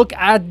way? Look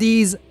at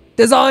these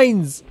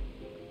designs.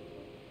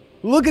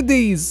 Look at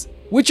these.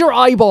 With your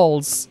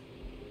eyeballs.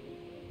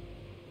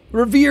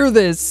 Revere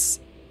this.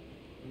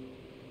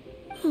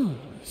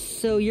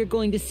 So you're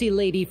going to see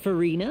Lady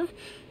Farina?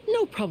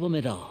 No problem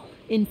at all.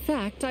 In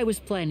fact, I was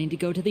planning to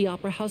go to the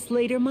Opera House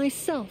later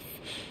myself.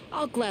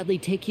 I'll gladly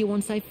take you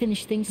once I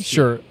finish things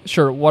here.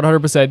 Sure,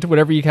 100%,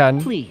 whatever you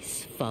can.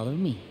 Please, follow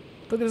me.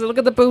 Look at this, look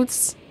at the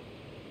boots.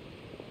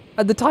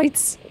 And the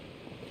tights.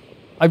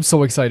 I'm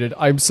so excited.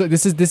 I'm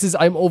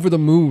over the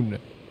moon.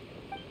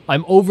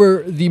 I'm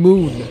over the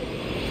moon.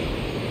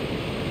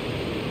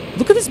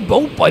 Look at this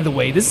boat, by the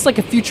way. This is like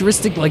a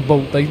futuristic like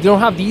boat. Like they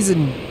don't have these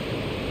in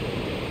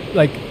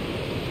like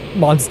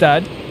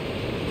Mondstadt.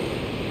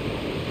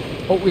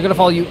 Oh, we're gonna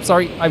follow you.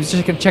 Sorry, I was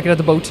just gonna check out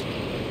the boat.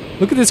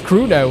 Look at this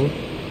crew now.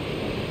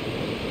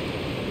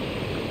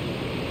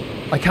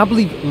 I can't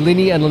believe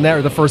Linny and Lynette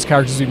are the first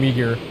characters we meet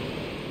here.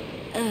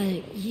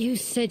 You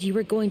said you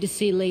were going to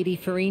see Lady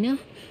Farina?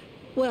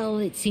 Well,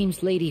 it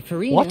seems Lady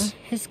Farina What?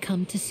 has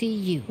come to see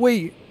you.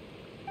 Wait.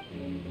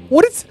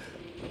 What is...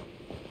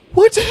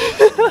 What?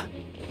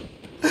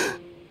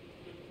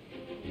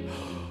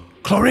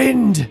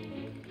 Clorind!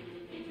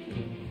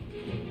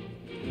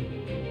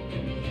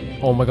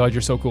 Oh my god,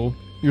 you're so cool.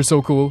 You're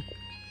so cool.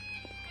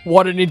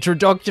 What an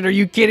introduction, are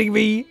you kidding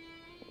me?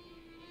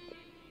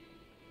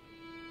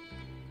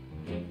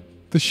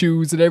 The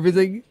shoes and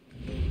everything.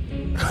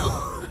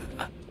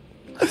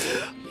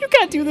 You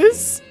can't do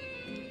this.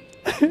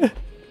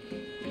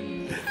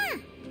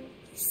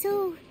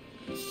 So,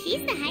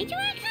 she's the Hydro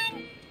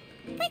Archon?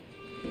 But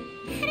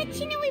how did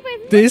she know we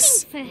were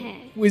This looking for her?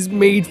 was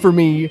made for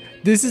me.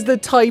 This is the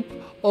type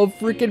of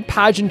freaking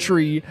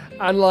pageantry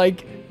and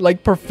like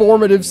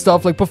performative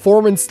stuff, like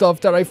performance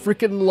stuff that I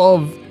freaking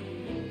love.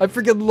 I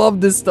freaking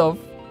love this stuff.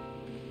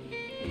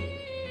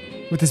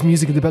 With this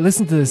music in the back,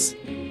 listen to this.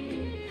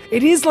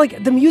 It is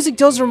like, the music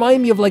does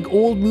remind me of like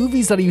old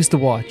movies that I used to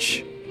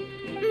watch.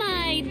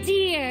 My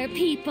dear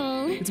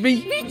people. It's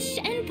me. Rich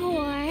and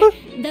poor.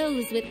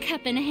 Those with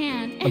cup in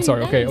hand. And I'm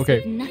sorry, okay, those okay.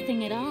 with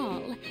nothing at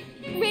all.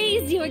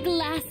 Raise your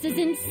glasses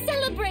in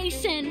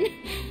celebration.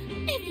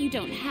 If you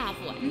don't have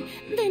one,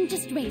 then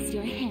just raise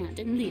your hand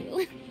in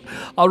lieu.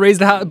 I'll raise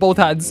the both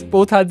hands.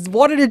 Both hands.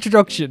 What an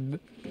introduction.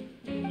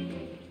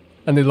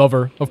 And they love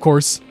her, of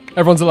course.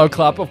 Everyone's allowed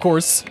clap, of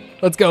course.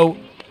 Let's go.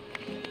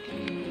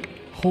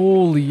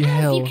 Holy As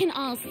hell. you can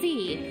all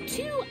see,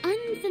 two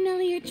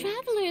unfamiliar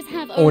travelers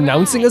have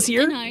announcing us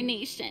here? in our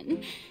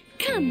nation.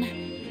 Come,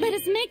 let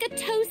us make a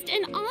toast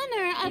in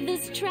honor of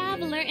this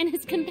traveler and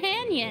his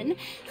companion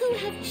who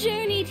have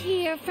journeyed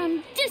here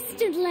from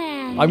distant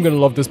lands. I'm gonna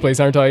love this place,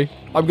 aren't I?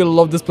 I'm gonna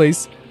love this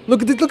place.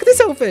 Look at this, look at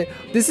this outfit.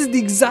 This is the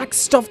exact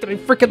stuff that I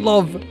freaking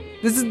love.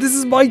 This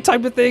is my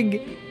type of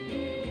thing.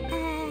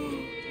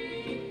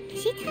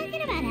 Is she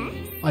talking about us?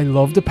 I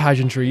love the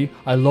pageantry.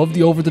 I love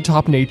the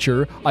over-the-top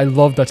nature. I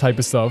love that type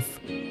of stuff.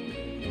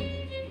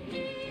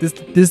 This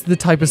is the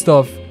type of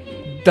stuff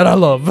that I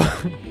love.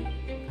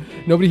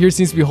 Nobody here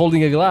seems to be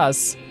holding a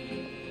glass.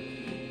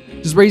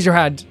 Just raise your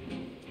hand.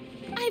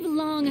 I've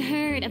long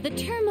heard of the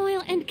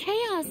turmoil and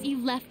chaos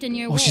you've left in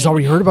your way. Oh, she's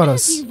already heard about as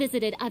us. you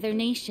visited other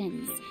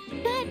nations.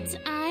 But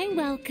I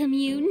welcome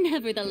you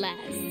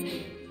nevertheless.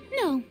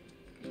 No,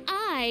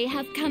 I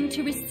have come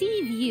to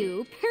receive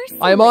you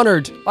personally. I am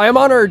honored. I am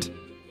honored.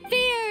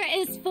 Fear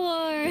is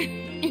for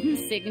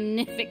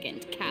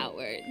insignificant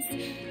cowards.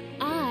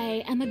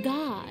 I am a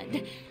god,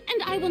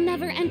 and I will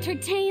never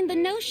entertain the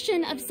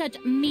notion of such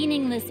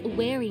meaningless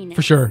wariness.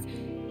 For sure.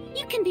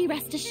 You can be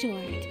rest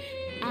assured.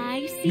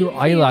 I see Your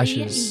clearly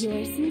eyelashes.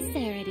 your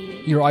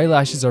sincerity. Your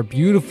eyelashes are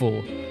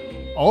beautiful.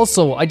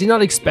 Also, I did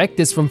not expect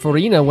this from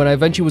Farina when I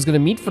eventually was going to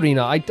meet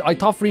Farina. I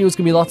thought Farina was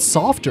going to be a lot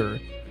softer.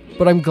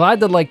 But I'm glad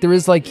that, like, there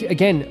is, like,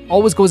 again,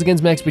 always goes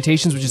against my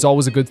expectations, which is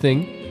always a good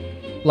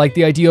thing. Like,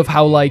 the idea of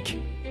how, like,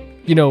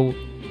 you know,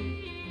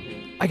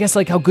 I guess,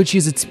 like, how good she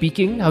is at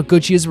speaking, how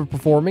good she is at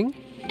performing.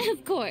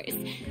 Of course,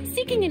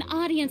 seeking an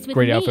audience with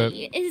Great me outfit.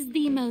 is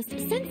the most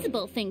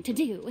sensible thing to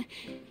do.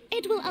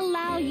 It will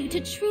allow you to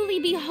truly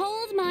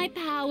behold my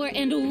power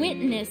and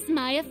witness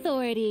my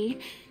authority.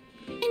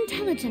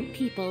 Intelligent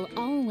people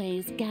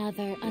always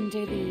gather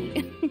under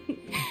the...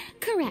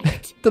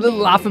 Correct. The little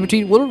laugh in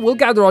between. We'll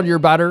gather on your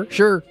batter,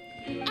 sure.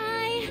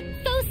 I,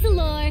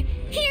 Fosalor,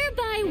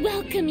 hereby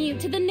welcome you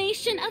to the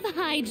nation of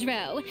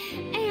Hydro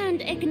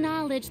and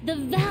acknowledge the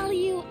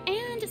value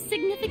and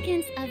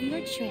significance of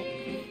your trip.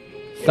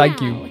 Thank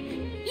Now, you.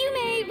 You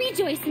may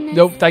rejoice in this.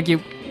 Nope, thank you.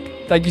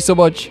 Thank you so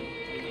much.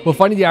 Well,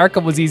 finding the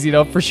Arkham was easy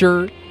enough, for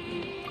sure.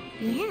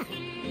 Yeah.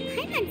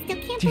 Paimon still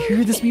can't Do you hear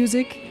believe this it.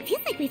 music?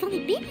 Feels like we've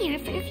only been here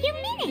for a few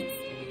minutes.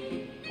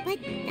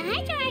 But the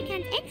Hydro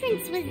Archon's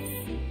entrance was,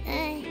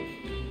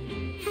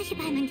 how should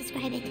Paimon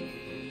describe it?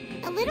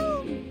 A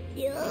little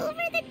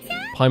over the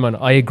top? Paimon,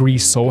 I agree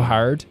so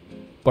hard,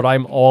 but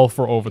I'm all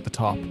for over the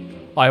top.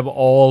 I'm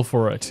all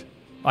for it.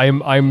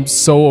 I'm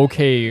so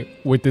okay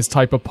with this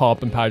type of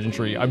pomp and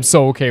pageantry. I'm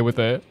so okay with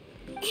it.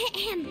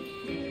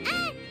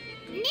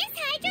 Miss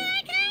Hydro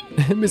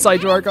Archon? Miss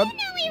Hydro Archon. I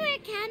know we were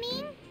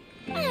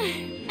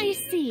coming. I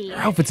see.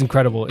 Her outfit's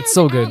incredible. It's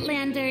so good.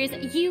 Outlanders,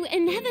 you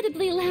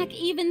inevitably lack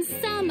even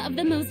some of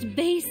the most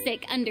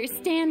basic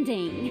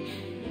understanding.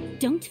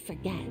 Don't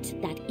forget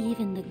that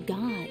even the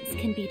gods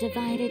can be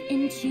divided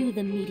into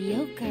the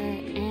mediocre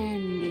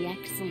and the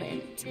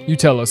excellent. You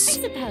tell I us.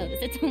 suppose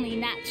it's only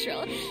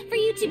natural for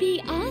you to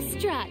be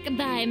awestruck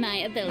by my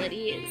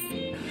abilities.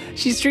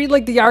 She's treated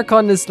like the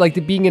Archon is like the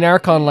being an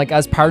Archon like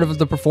as part of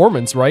the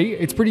performance, right?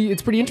 It's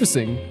pretty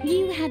interesting.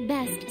 You had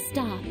best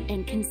stop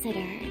and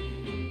consider.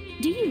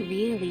 Do you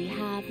really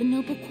have the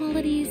noble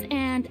qualities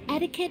and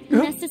etiquette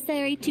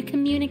necessary to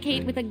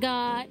communicate with a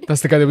god?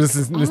 That's the guy that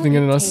was listening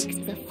in on All it us. takes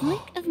is a flick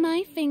of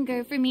my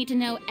finger for me to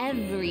know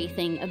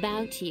everything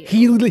about you.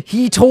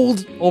 He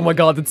told. Oh my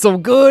god, that's so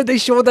good. They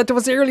showed that to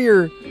us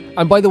earlier.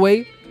 And by the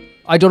way,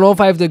 I don't know if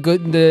I have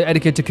the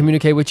etiquette to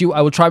communicate with you.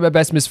 I will try my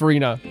best, Miss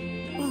Farina.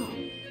 Whoa.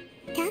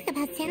 Talk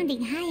about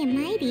sounding high and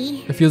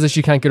mighty. It feels like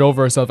she can't get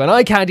over herself, and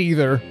I can't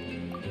either.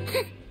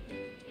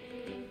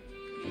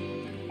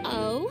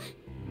 Oh?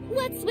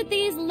 What's with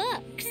these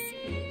looks?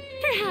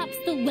 Perhaps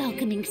the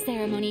welcoming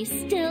ceremony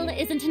still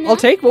isn't enough? I'll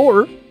take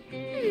more.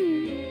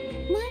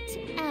 What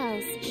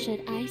else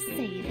should I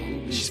say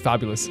then? She's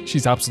fabulous.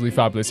 She's absolutely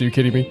fabulous. Are you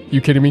kidding me? You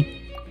kidding me?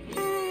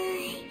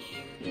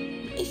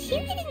 Is she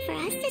waiting for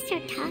us to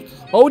start talking?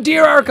 Oh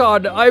dear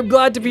Archon, I'm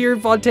glad to be here in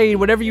Fontaine.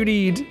 Whatever you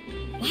need.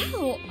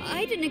 Wow,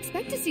 I didn't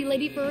expect to see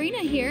Lady Farina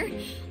here.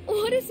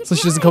 What a surprise! So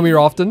she doesn't come here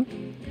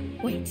often.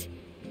 Wait,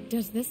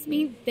 does this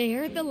mean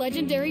they're the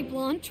legendary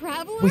blonde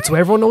traveler? Wait, so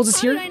everyone knows it's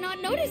How here? did I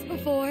not notice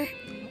before?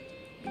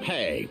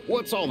 Hey,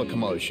 what's all the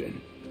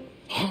commotion?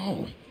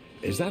 Oh,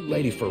 is that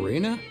Lady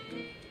Farina?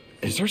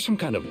 Is there some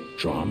kind of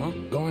drama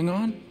going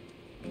on?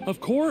 Of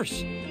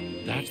course.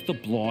 That's the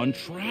blonde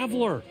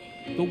traveler.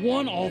 The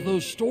one all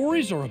those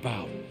stories are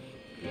about.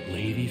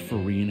 Lady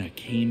Farina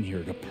came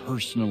here to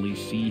personally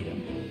see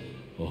him.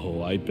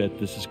 Oh, I bet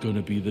this is going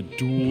to be the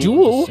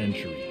duel of the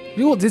century.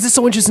 Duel? This is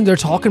so interesting. They're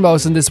talking about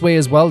us in this way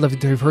as well.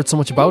 They've heard so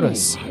much about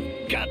us.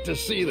 I've got to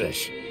see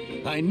this.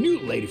 I knew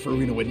Lady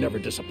Farina would never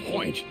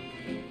disappoint.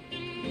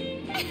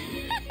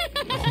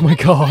 Oh my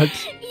god.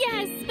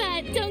 Yes,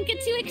 but don't get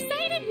too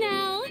excited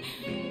now.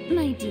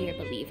 My dear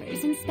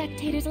believers and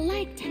spectators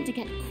alike tend to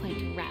get quite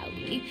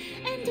rowdy,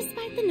 and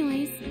despite the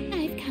noise,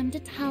 I've come to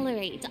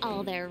tolerate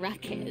all their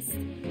ruckus.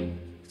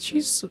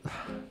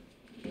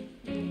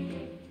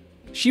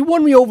 She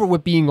won me over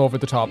with being over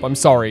the top. I'm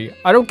sorry.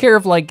 I don't care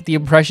if like the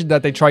impression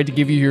that they tried to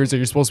give you here is that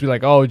you're supposed to be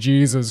like, oh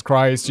Jesus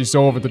Christ, she's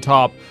so over the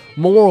top.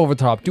 More over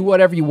the top. Do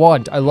whatever you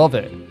want. I love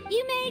it.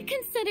 You may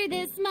consider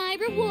this my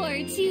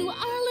reward to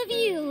all of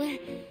you.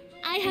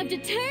 I have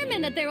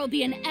determined that there will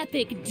be an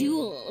epic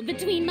duel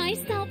between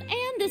myself and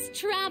this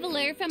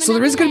traveler from So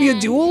there is going to be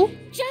a duel?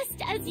 Just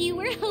as you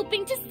were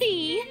hoping to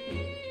see.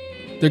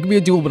 There could be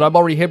a duel, but I'm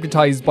already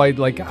hypnotized by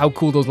like how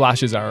cool those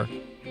lashes are.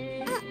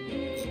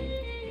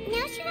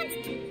 Now she wants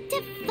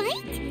to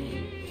fight?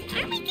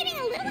 Aren't we getting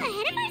a little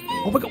ahead of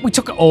ourselves? Oh my god, we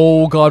took.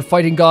 Oh god,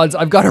 fighting gods.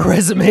 I've got a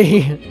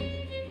resume.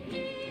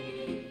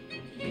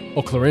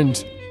 Oh,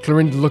 Clorinde.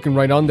 Clorinde looking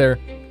right on there.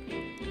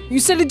 You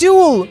said a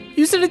duel.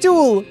 You said a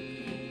duel.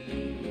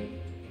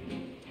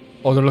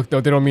 Oh, they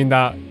don't mean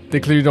that.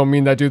 They clearly don't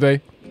mean that, do they?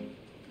 Are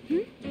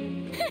you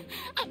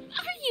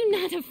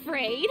not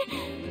afraid?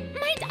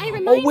 Might I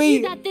remind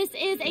you that this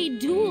is a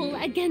duel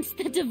against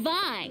the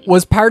divine?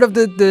 Was part of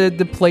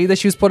the play that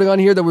she was putting on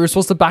here that we were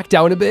supposed to back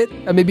down a bit?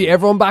 And maybe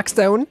everyone backs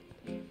down?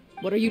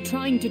 What are you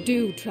trying to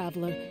do,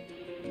 traveler?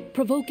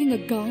 Provoking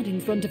a god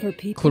in front of her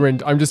people?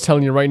 Clorinde, I'm just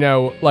telling you right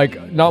now,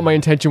 like, not my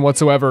intention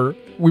whatsoever.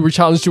 We were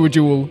challenged to a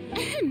duel.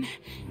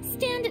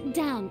 Stand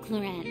down,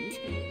 Clorinde.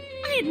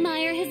 I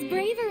admire his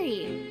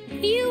bravery.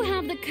 Few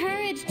have the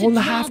courage to On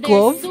the draw half their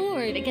glove?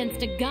 sword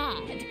against a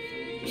god.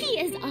 He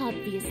is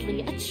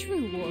obviously a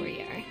true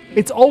warrior.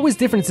 It's always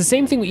different. It's the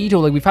same thing with Ito.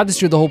 Like, we've had this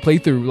through the whole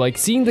playthrough. Like,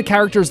 seeing the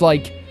characters,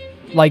 like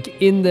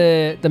in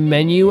the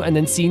menu and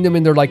then seeing them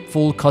in their, like,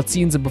 full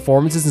cutscenes and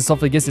performances and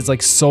stuff like this, it's,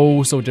 like,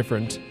 so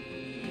different.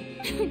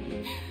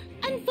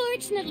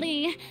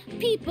 Unfortunately,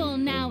 people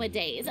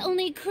nowadays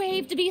only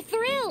crave to be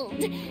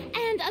thrilled,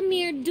 and a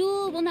mere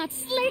duel will not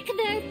slake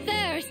their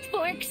thirst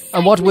for excitement.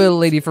 And what will,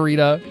 Lady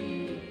Farina?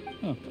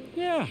 Oh,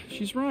 yeah,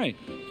 she's right.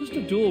 Just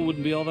a duel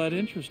wouldn't be all that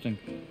interesting.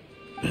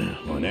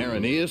 On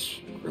Araneus,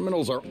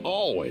 criminals are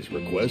always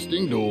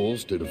requesting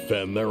duels to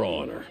defend their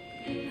honor.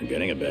 I'm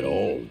getting a bit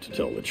old, to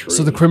tell the truth.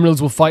 So the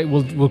criminals will fight,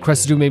 will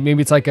request to do,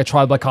 maybe it's like a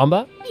trial by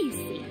combat? You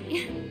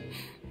see,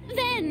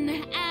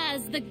 then,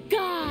 as the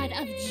god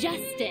of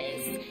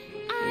justice,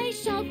 I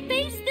shall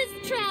face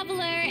this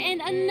traveler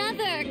in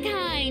another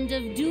kind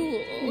of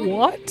duel.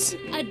 What?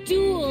 A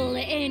duel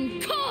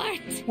in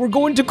court! We're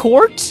going to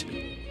court?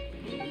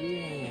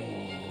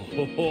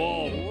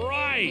 All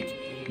right.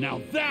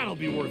 Now that'll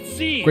be worth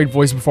seeing. Great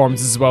voice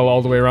performances as well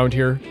all the way around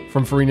here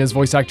from Farina's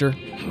voice actor.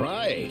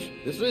 Right.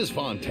 This is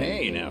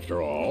Fontaine,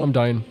 after all. I'm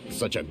dying.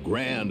 Such a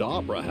grand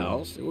opera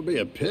house. It would be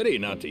a pity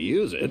not to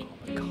use it. Oh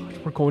my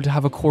god, we're going to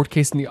have a court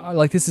case in the...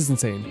 Like, this is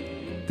insane.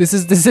 This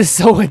is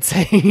so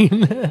insane.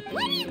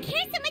 Why do you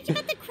care so much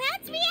about the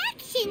crowd's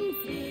reactions?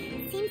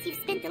 Seems you've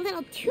spent a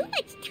little too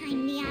much time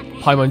in the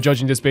opera. Paimon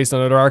judging this based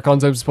on other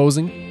archons, I'm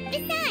supposing.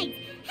 Besides,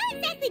 how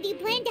exactly do you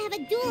plan to have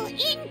a duel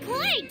in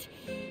court?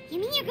 You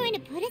mean you're going to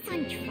put us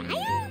on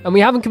trial? And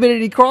we haven't committed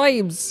any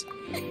crimes.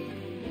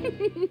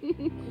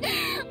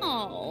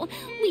 Oh,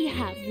 we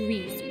have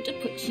reason to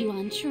put you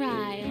on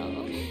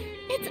trial.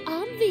 It's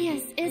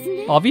obvious, isn't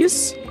it?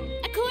 Obvious?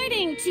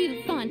 According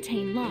to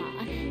Fontaine law,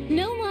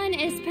 no one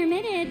is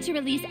permitted to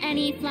release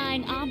any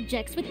flying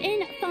objects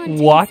within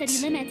Fontaine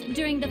city limits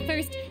during the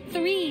first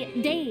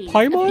 3 days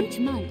Paimon? of each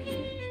month.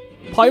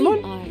 Paimon?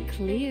 You are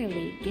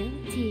clearly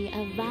guilty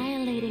of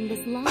violating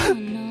this law,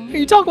 no? Are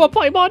you talking about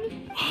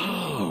Paimon?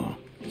 Oh,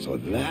 so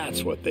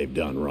that's what they've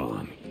done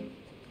wrong.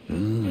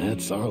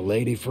 That's Our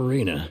Lady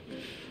Farina.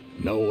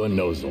 No one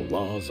knows the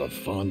laws of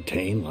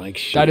Fontaine like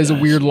she That is a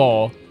does. weird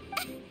law.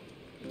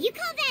 You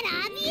call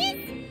that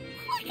obvious?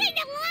 What kind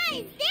of law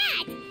is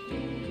that?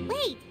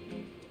 Wait,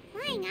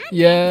 flying object?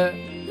 Yeah.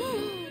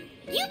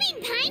 You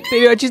mean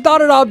Paimon? She's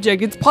not an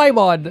object, it's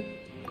Paimon.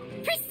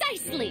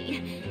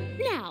 Precisely.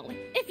 Now,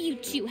 if you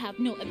two have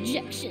no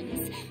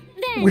objections,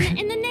 then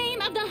in the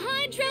name of the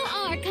Hydro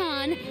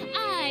Archon,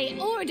 I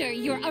order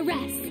your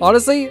arrest.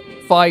 Honestly,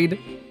 fine.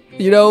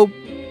 You know,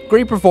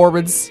 great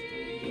performance.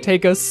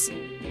 Take us.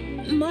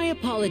 My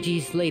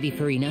apologies, Lady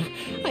Farina.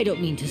 I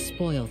don't mean to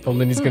spoil things. Oh,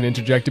 Linny's gonna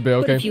interject a bit,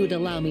 But if okay. you would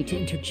allow me to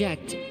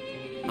interject,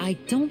 I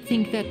don't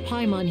think that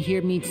Paimon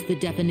here meets the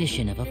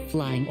definition of a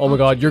flying Oh my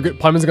god, you're good.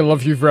 Paimon's gonna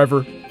love you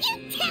forever.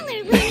 You tell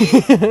her,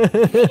 Lily.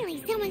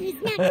 Finally, someone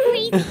who's not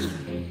crazy.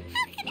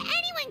 How could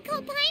anyone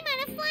call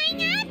Paimon a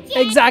flying object?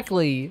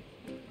 Exactly.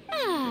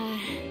 Ah,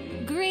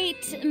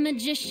 great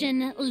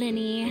magician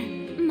Linny,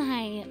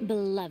 my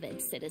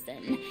beloved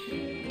citizen.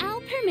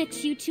 I'll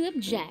permit you to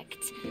object,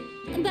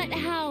 but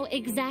how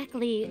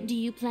exactly do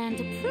you plan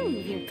to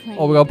prove your claim?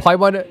 Oh my god,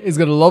 Paimon is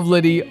gonna love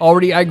Liddy.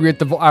 Already angry at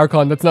the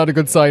Archon. That's not a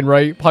good sign,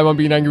 right? Paimon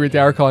being angry at the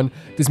Archon.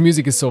 This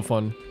music is so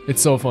fun.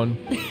 It's so fun.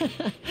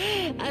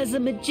 As a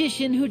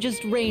magician who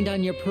just rained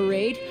on your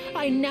parade,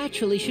 I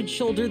naturally should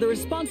shoulder the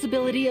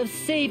responsibility of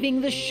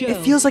saving the show. It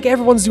feels like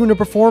everyone's doing a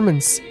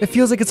performance. It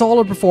feels like it's all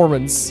a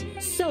performance.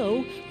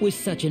 So, with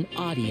such an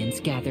audience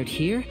gathered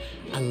here,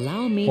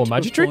 allow me Oh, to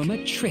magic perform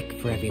trick? a trick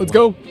for everyone. Let's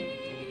go.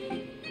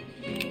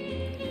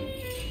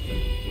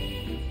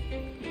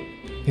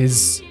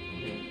 His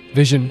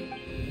vision.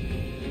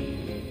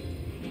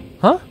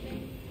 Huh?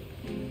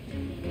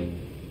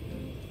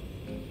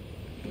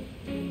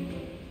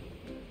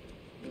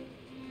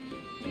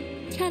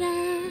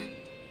 Ta-da!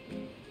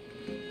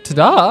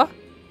 Ta-da!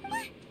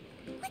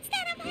 What's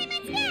that on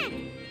Paimon's back?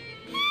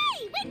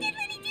 Hey, when did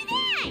Linny do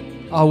that?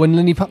 Oh, when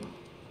Linny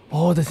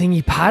oh, the thing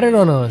he patted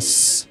on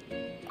us.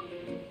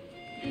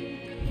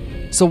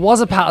 So it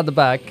was a pat on the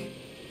back,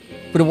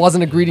 but it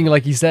wasn't a greeting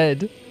like he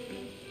said.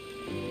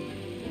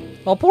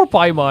 Oh, poor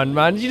Paimon,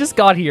 man. You just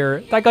got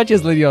here. That got you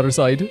his Linny on her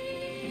side.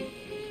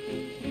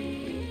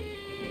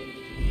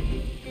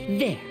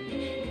 There.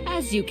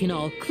 As you can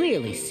all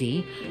clearly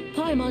see,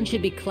 Paimon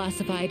should be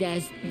classified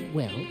as,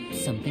 well,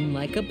 something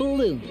like a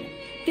balloon.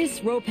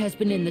 This rope has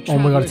been in the Oh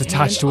my god, it's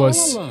traveler's attached hand to all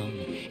us. along.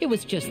 It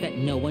was just that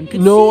no one could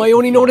No, see I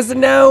only noticed it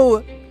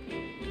now.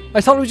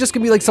 I thought it was just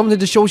gonna be like something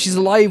to show she's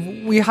alive.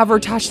 We have her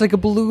attached like a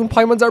balloon.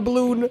 Paimon's our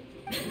balloon.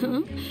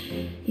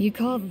 You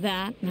call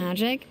that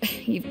magic?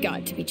 You've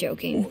got to be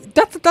joking.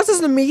 That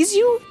doesn't amaze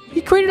you?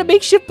 He created a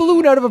makeshift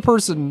balloon out of a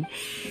person.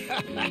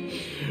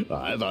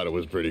 I thought it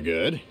was pretty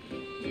good.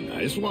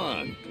 Nice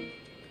one.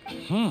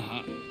 Huh.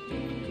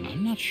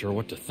 I'm not sure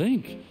what to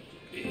think.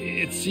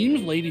 It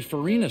seems Lady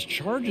Farina's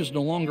charges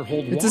no longer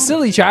hold water. It's a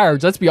silly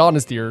charge, let's be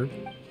honest here.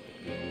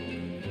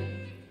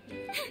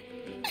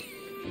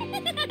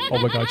 Oh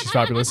my god, she's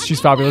fabulous.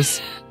 She's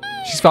fabulous.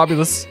 She's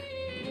fabulous.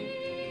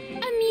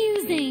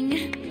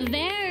 Amusing.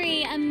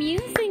 Very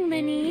amusing,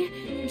 Linny.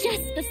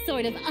 Just the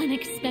sort of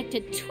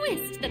unexpected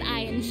twist that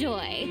I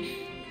enjoy.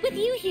 With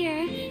you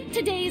here,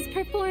 today's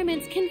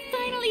performance can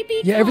finally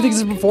be Yeah,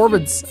 everything's a called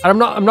performance.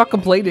 And I'm not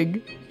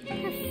complaining.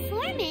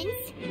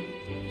 Performance?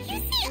 You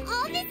see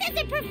all this as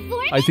a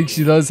performance? I think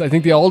she does. I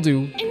think they all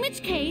do. In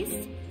which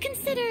case,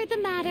 consider the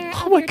matter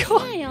Oh of my your God.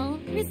 trial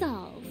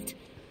resolved.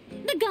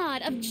 The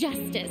god of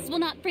justice will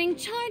not bring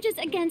charges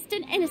against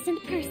an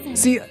innocent person.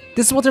 See,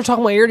 this is what they're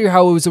talking about earlier,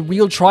 how it was a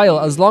real trial.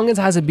 As long as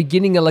it has a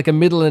beginning and like a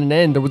middle and an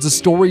end. There was a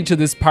story to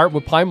this part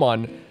with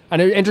Paimon.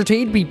 And it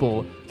entertained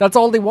people. That's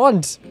all they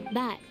want.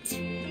 But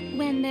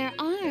when there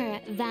are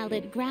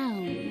valid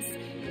grounds,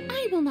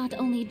 I will not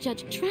only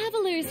judge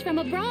travelers from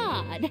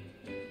abroad,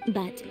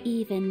 but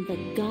even the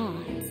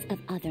gods of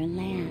other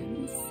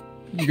lands.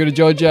 You're gonna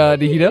judge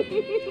Nahida?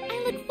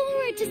 I look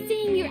forward to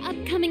seeing your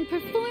upcoming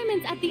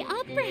performance at the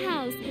Opera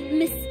House,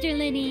 Mr.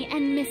 Linny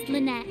and Miss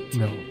Lynette.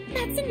 No.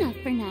 That's enough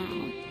for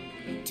now.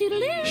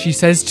 Toodaloo! She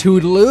says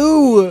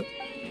toodaloo.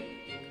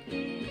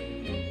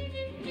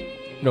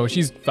 No,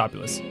 she's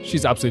fabulous.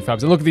 She's absolutely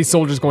fabulous. And look at these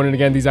soldiers going in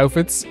again, these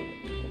outfits.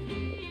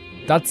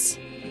 That's...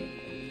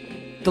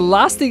 The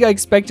last thing I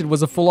expected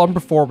was a full-on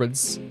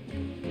performance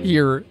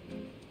here.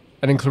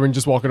 And then Clarin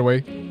just walking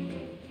away.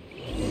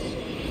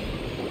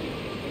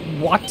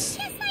 What? Just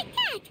like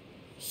that,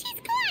 she's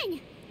gone.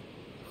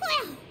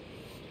 Well,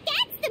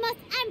 that's the most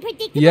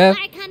unpredictable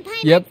Archon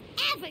Paimon's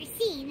ever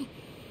seen.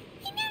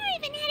 He never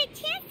even had a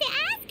chance to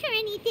ask her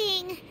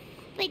anything.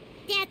 But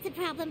that's a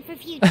problem for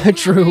future.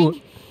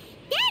 True.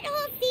 That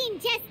whole scene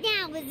just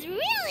now was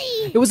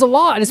really... It was a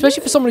lot, and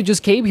especially for someone who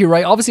just came here,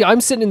 right? Obviously, I'm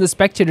sitting in the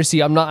spectator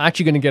seat. I'm not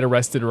actually going to get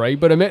arrested, right?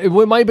 But it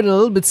might have been a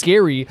little bit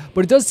scary,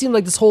 but it does seem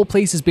like this whole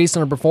place is based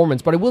on a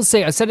performance. But I will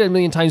say, I've said it a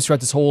million times throughout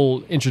this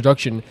whole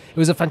introduction, it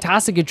was a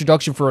fantastic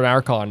introduction for an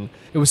Archon.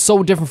 It was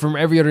so different from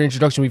every other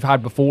introduction we've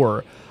had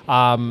before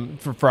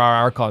for our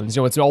Archons.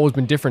 You know, it's always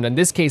been different. In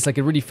this case, like,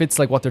 it really fits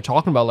like what they're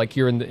talking about, like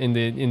here in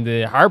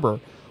the harbor.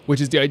 Which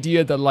is the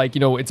idea that, like,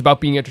 you know, it's about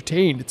being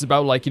entertained. It's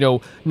about, like, you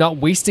know, not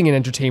wasting an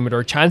entertainment or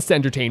a chance to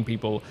entertain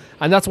people.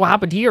 And that's what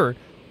happened here.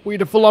 We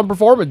had a full-on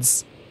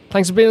performance.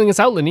 Thanks for bailing us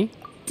out, Linny.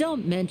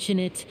 Don't mention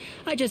it.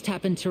 I just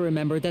happened to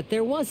remember that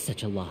there was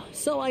such a law,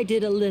 so I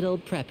did a little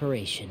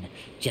preparation,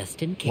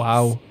 just in case.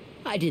 Wow.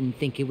 I didn't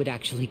think it would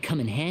actually come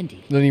in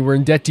handy. Linny, we're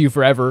in debt to you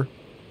forever.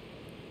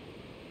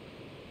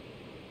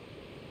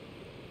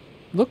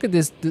 Look at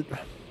this.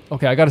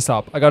 Okay, I gotta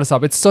stop.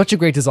 It's such a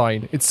great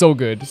design. It's so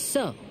good.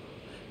 So...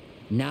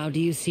 now do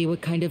you see what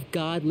kind of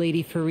god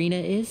Lady Farina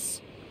is?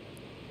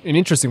 An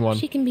interesting one.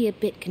 She can be a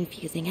bit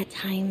confusing at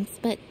times,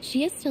 but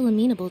she is still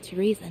amenable to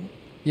reason.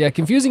 Yeah,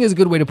 confusing is a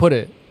good way to put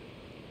it.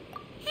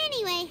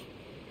 Anyway,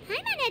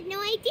 Paimon had no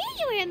idea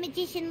you were a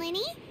magician,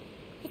 Linny.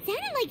 It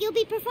sounded like you'll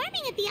be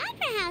performing at the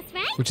Opera House,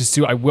 right? Which is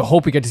too... I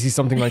hope we get to see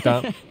something like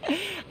that.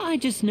 I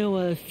just know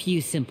a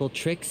few simple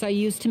tricks I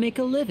use to make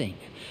a living.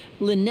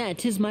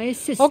 Lynette is my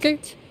assistant. Okay.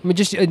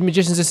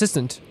 Magician's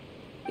assistant.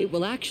 It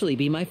will actually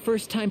be my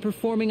first time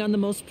performing on the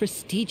most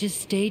prestigious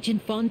stage in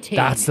Fontaine.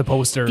 That's the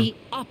poster. The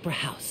Opera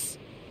House.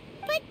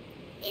 But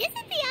isn't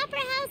the Opera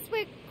House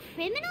where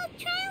criminal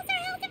trials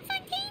are held in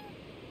Fontaine?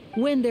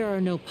 When there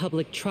are no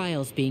public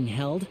trials being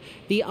held,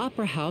 the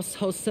Opera House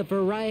hosts a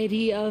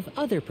variety of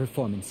other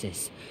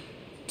performances.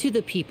 To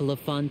the people of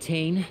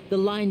Fontaine, the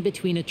line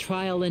between a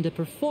trial and a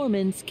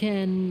performance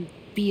can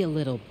be a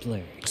little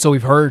blurred. So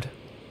we've heard.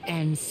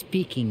 And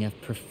speaking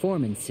of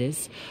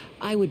performances,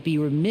 I would be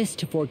remiss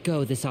to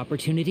forego this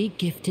opportunity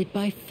gifted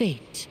by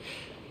fate.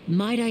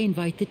 Might I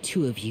invite the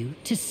two of you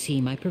to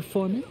see my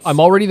performance? I'm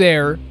already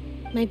there.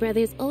 My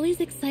brother's always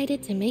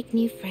excited to make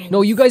new friends.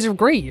 No, you guys are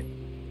great.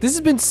 This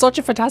has been such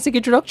a fantastic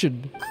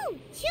introduction. Oh,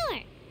 sure.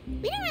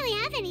 We don't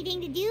really have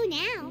anything to do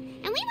now,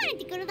 and we wanted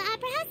to go to the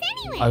Opera House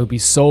anyway. I would be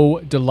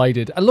so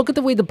delighted. And look at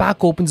the way the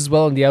back opens as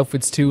well, and the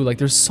outfits too. Like,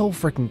 they're so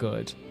freaking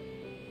good.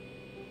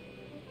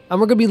 And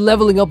we're going to be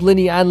leveling up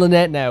Linny and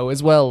Lynette now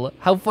as well.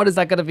 How fun is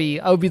that going to be?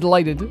 I would be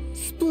delighted.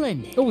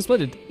 Splendid. Oh,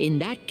 splendid. In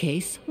that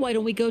case, why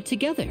don't we go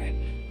together?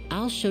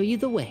 I'll show you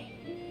the way.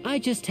 I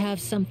just have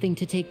something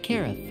to take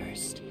care of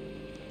first.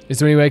 Is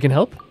there any way I can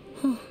help?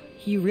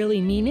 You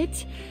really mean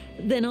it?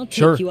 Then I'll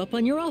take you up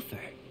on your offer.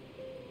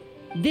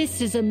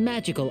 This is a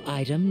magical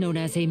item known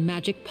as a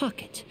magic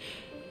pocket.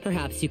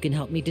 Perhaps you can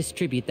help me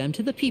distribute them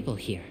to the people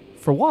here.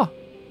 For what?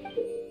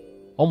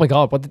 Oh my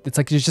god, what? It's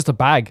like it's just a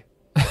bag.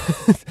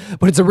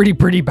 But it's a really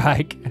pretty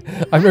bag.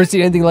 I've never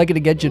seen anything like it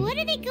in Genshin. What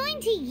are they going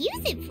to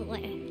use it for?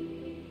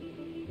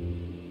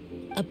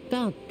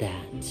 About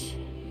that...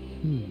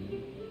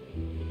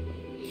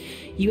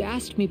 You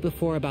asked me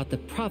before about the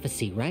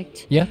prophecy,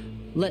 right? Yeah.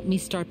 Let me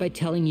start by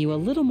telling you a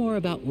little more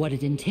about what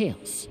it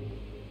entails.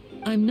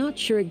 I'm not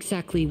sure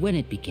exactly when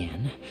it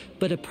began,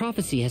 but a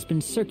prophecy has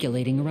been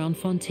circulating around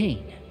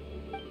Fontaine.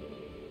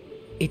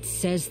 It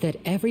says that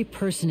every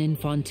person in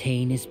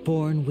Fontaine is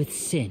born with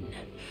sin.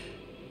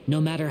 No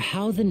matter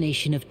how the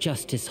nation of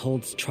justice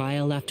holds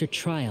trial after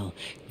trial,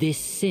 this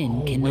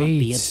sin cannot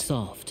be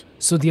absolved.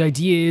 So the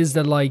idea is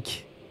that,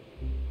 like,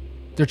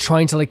 they're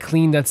trying to, like,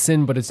 clean that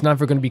sin, but it's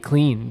never going to be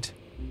cleaned.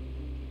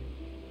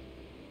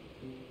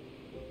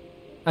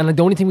 And like,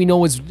 the only thing we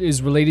know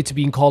is related to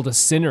being called a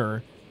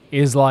sinner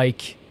is,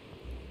 like,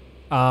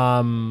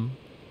 the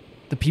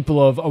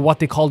people of, or what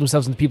they call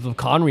themselves in the people of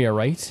Conria,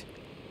 right?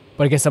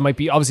 But I guess that might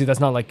be, obviously that's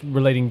not, like,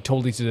 relating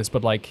totally to this,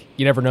 but, like,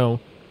 you never know.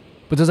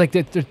 But there's like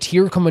the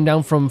tear coming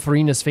down from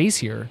Farina's face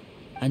here.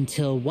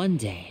 Until one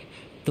day,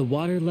 the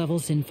water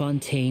levels in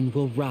Fontaine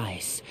will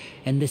rise,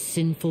 and the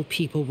sinful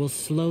people will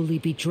slowly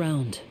be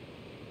drowned.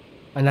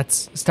 And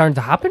that's starting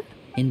to happen?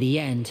 In the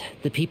end,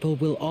 the people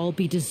will all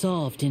be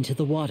dissolved into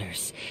the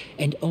waters,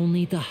 and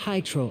only the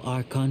Hydro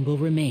Archon will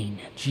remain,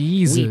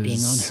 weeping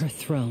on her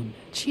throne.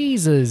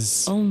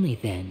 Jesus. Only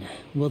then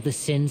will the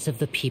sins of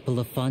the people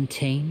of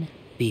Fontaine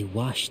be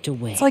washed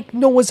away. It's like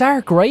Noah's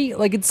Ark, right?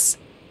 Like, it's...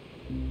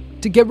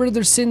 To get rid of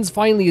their sins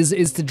finally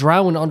is to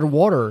drown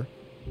underwater.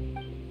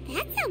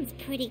 That sounds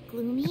pretty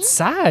gloomy. It's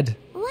sad.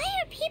 Why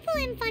are people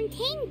in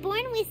Fontaine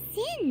born with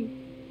sin?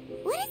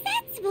 What is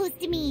that supposed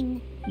to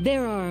mean?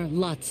 There are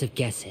lots of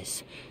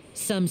guesses.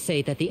 Some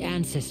say that the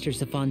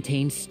ancestors of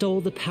Fontaine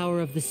stole the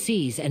power of the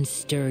seas and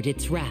stirred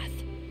its wrath.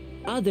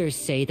 Others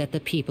say that the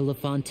people of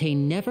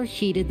Fontaine never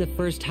heeded the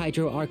first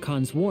Hydro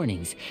Archon's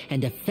warnings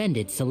and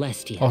offended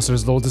Celestia. Also,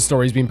 there's loads of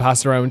stories being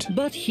passed around.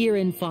 But here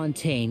in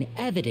Fontaine,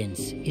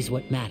 evidence is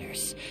what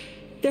matters.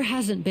 There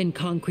hasn't been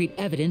concrete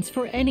evidence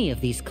for any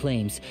of these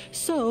claims,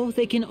 so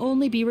they can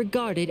only be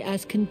regarded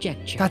as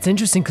conjecture. That's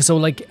interesting, because so,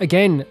 like,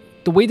 again,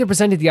 the way they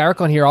presented the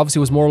Archon here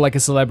obviously was more like a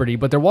celebrity,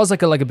 but there was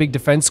like a big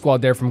defense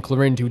squad there from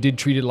Clorinde who did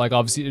treat it like,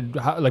 obviously,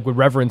 like with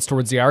reverence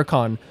towards the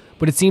Archon.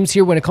 But it seems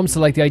here when it comes to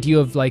like the idea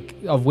of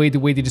like the way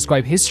they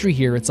describe history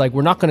here, it's like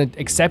we're not going to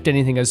accept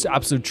anything as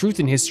absolute truth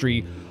in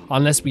history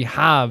unless we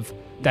have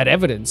that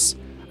evidence.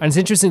 And it's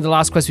interesting, the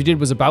last quest we did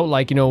was about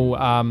like, you know,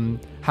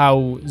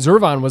 how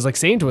Zurvan was like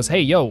saying to us,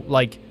 hey, yo,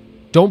 like,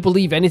 don't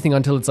believe anything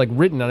until it's like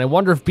written. And I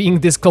wonder if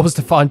being this close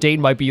to Fontaine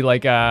might be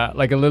like a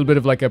little bit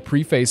of like a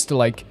preface to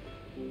like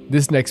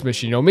this next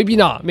mission, you know, maybe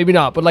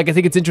not, but like I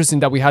think it's interesting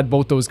that we had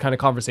both those kind of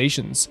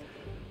conversations.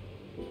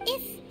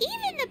 If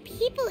even the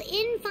people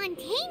in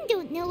Fontaine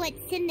don't know what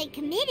sin they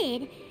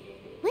committed,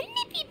 wouldn't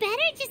it be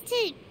better just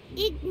to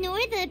ignore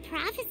the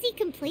prophecy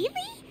completely?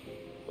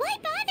 Why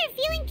bother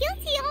feeling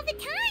guilty all the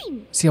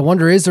time? See, I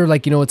wonder, is there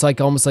like, you know, it's like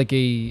almost like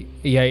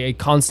a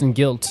constant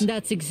guilt.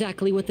 That's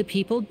exactly what the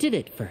people did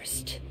at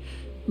first.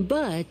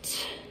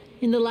 But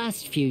in the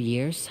last few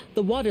years,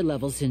 the water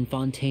levels in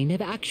Fontaine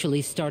have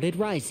actually started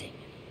rising.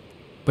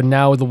 But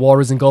now the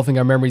water is engulfing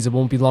our memories. It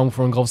won't be long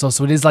before it engulfs us.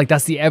 So it is like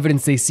that's the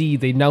evidence they see.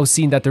 They've now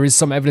seen that there is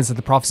some evidence that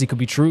the prophecy could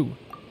be true.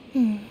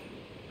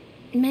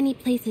 Many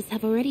places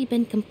have already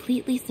been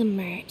completely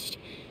submerged,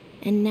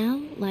 and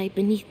now lie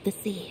beneath the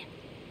sea.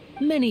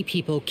 Many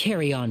people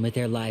carry on with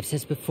their lives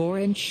as before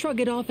and shrug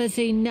it off as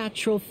a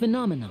natural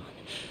phenomenon.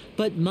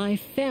 But my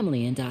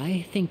family and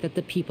I think that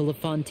the people of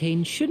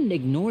Fontaine shouldn't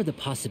ignore the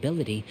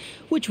possibility,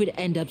 which would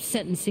end up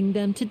sentencing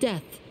them to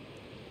death.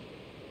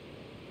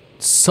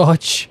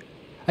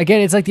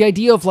 Again, it's like the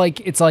idea of like,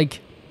 it's like,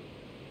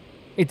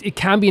 it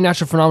can be a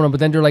natural phenomenon, but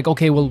then they're like,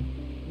 okay, well,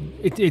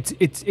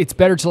 it's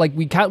better to like,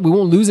 we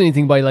won't lose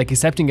anything by like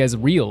accepting it as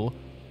real.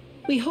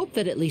 We hope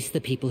that at least the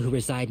people who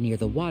reside near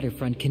the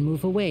waterfront can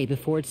move away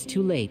before it's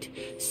too late.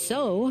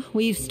 So,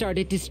 we've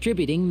started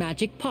distributing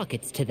magic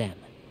pockets to them.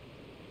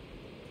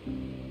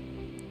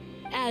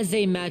 As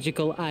a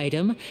magical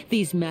item,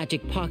 these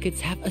magic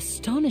pockets have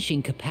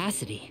astonishing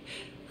capacity.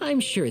 I'm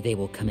sure they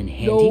will come in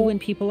handy when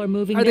people are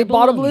moving their belongings.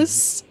 Are they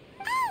bottomless?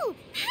 Oh,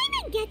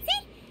 Paimon gets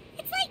it!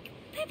 It's like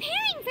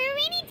preparing for a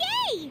rainy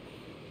day!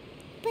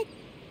 But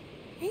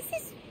this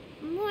is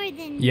more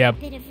than a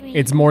bit of rain.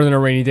 It's more than a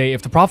rainy day.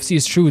 If the prophecy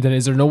is true, then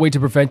is there no way to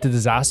prevent the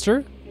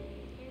disaster?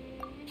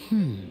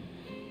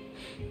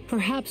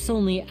 Perhaps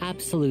only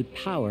absolute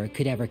power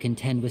could ever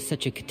contend with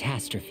such a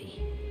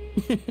catastrophe.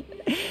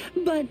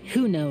 But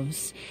who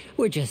knows?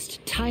 We're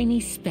just tiny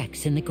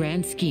specks in the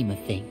grand scheme of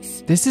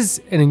things. This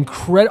is an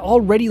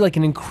already like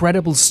an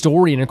incredible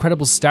story, an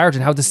incredible start,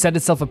 and how to set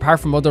itself apart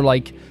from other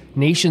like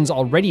nations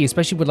already,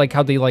 especially with like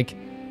how they like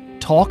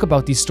talk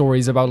about these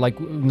stories about like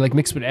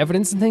mixed with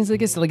evidence and things like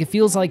this. Like it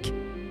feels like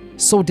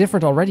so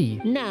different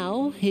already.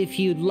 Now, if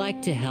you'd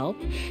like to help,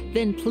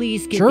 then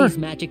please give these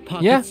magic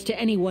pockets to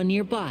anyone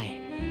nearby.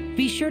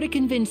 Be sure to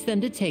convince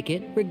them to take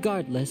it,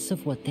 regardless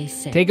of what they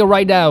say. Take it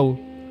right now.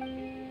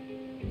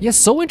 Yes,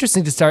 so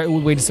interesting to start.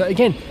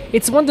 Again,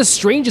 it's one of the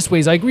strangest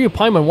ways. I agree with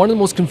Paimon. One of the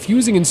most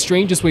confusing and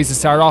strangest ways to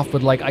start off.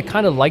 But like, I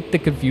kind of like the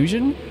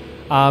confusion.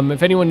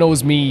 If anyone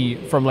knows me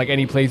from like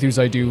any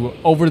playthroughs I do,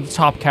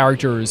 over-the-top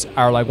characters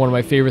are like one of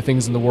my favorite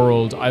things in the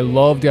world. I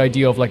love the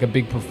idea of like a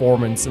big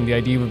performance and the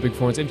idea of a big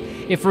performance.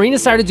 If Farina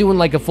started doing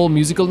like a full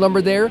musical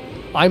number there,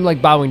 I'm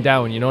like bowing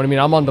down. You know what I mean?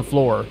 I'm on the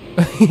floor.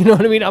 You know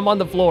what I mean? I'm on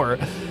the floor.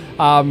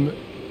 And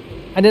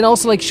then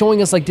also like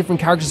showing us like different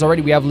characters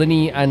already. We have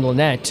Linny and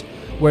Lynette,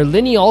 where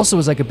Linny also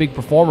is like a big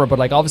performer, but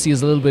like obviously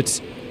is a little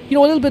bit, you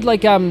know, a little bit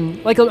like a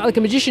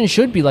magician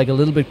should be, like a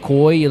little bit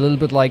coy, a little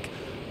bit like,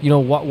 you know,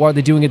 what are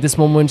they doing at this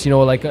moment? You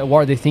know, like what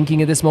are they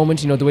thinking at this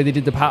moment? You know, the way they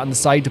did the pat on the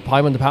side to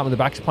Paimon, the pat on the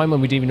back to Paimon,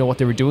 we didn't even know what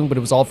they were doing, but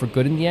it was all for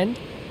good in the end.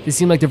 They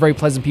seem like they're very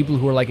pleasant people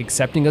who are like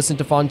accepting us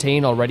into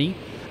Fontaine already.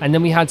 And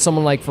then we had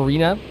someone like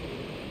Farina,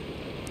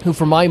 who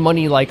for my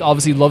money, like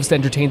obviously loves to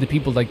entertain the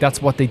people. Like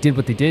that's what they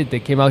did. They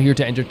came out here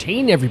to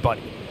entertain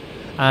everybody.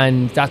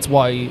 And that's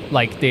why,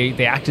 like,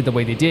 they acted the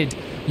way they did.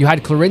 You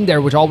had Clorinde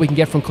there, which all we can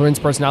get from Clorinde's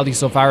personality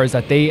so far is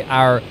that they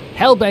are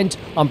hell-bent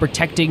on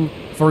protecting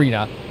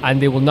Farina,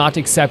 and they will not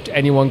accept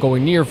anyone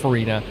going near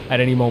Farina at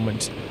any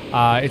moment.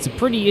 It's a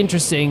pretty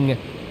interesting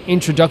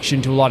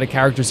introduction to a lot of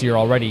characters here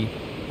already.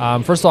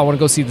 First of all, I want to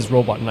go see this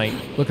robot knight.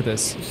 Look at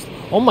this.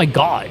 Oh my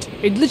god.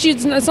 It literally,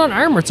 it's not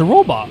armor, it's a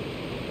robot.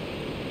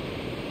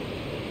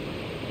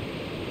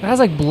 It has,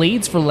 like,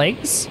 blades for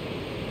legs.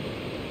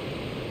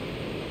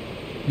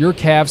 Your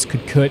calves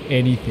could cut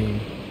anything.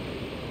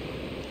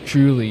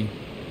 Truly.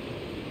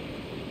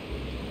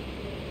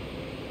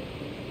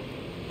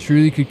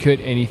 Truly could cut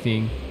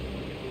anything.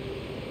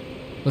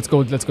 Let's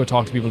go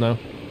talk to people now.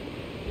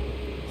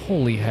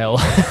 Holy hell.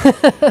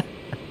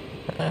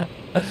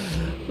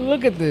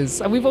 Look at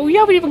this. And we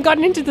haven't even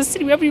gotten into the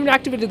city. We haven't even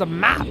activated the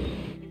map.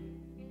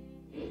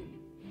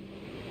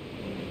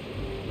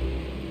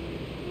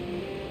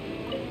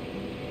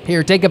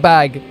 Here, take a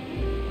bag.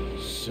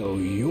 So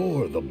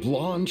you're the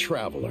blonde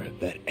traveler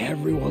that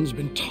everyone's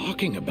been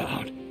talking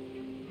about.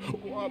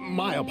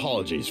 My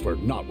apologies for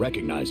not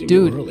recognizing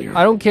you earlier. Dude,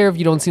 I don't care if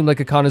you don't seem like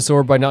a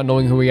connoisseur by not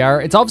knowing who we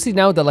are. It's obviously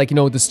now that, like, you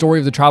know, the story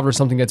of the traveler is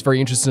something that's very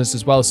interesting to us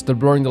as well. So they're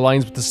blurring the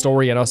lines with the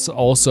story and us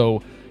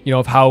also, you know,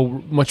 of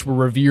how much we're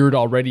revered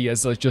already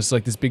as like, just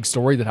like this big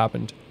story that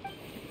happened.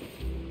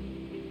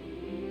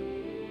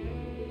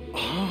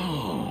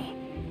 Oh,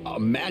 a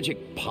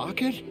magic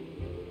pocket?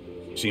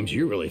 Seems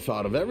you really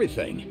thought of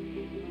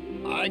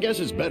everything. I guess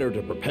it's better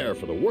to prepare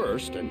for the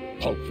worst and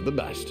hope for the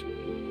best.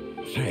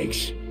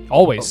 Thanks.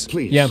 Always.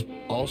 Please, yeah.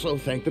 Also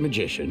thank the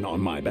magician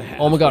on my behalf.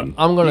 Oh my god,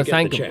 I'm gonna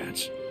thank him.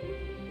 Chance.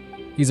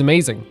 He's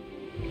amazing.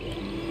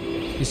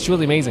 He's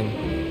truly amazing.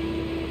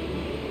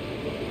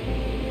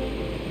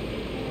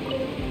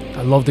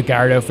 I love the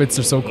guard outfits,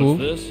 they're so cool.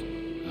 What's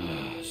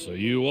this? So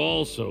you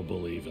also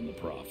believe in the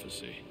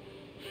prophecy.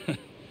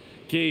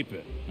 Keep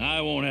it. I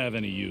won't have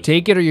any use.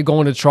 Take it or you're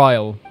going to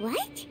trial.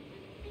 What?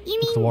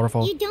 You The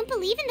waterfall. mean you don't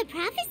believe in the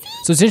prophecy?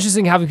 So it's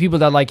interesting having people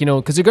that, like, you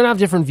know, because you're going to have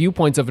different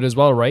viewpoints of it as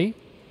well, right?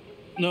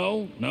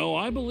 No,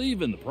 I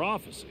believe in the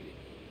prophecy.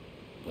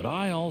 But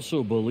I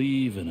also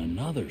believe in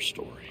another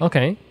story.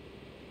 Okay.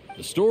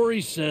 The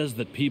story says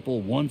that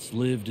people once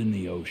lived in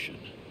the ocean.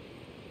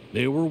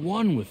 They were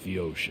one with the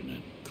ocean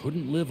and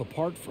couldn't live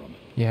apart from it.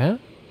 Yeah?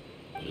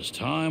 But as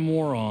time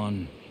wore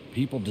on,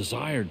 people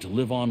desired to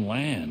live on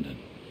land and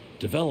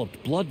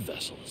developed blood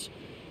vessels,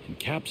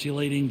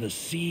 encapsulating the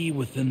sea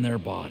within their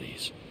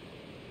bodies.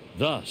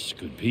 Thus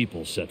could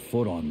people set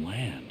foot on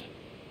land.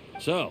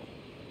 So,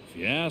 if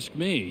you ask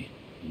me,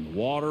 when the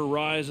water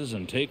rises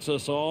and takes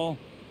us all,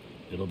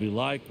 it'll be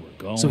like we're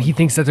going... So he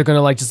thinks that they're going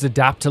to, like, just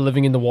adapt to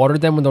living in the water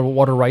then when the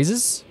water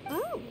rises?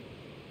 Oh,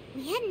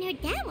 we hadn't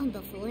heard that one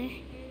before.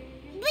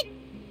 But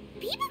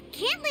people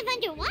can't live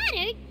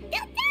underwater.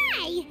 They'll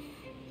die.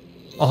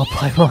 Oh,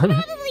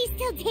 Paimon. Probably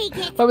still take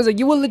it. I was like,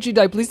 you will literally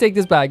die. Please take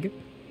this bag.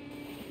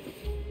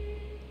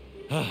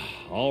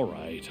 All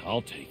right,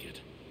 I'll take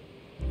it.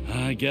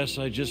 I guess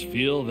I just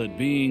feel that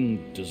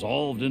being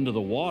dissolved into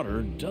the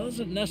water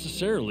doesn't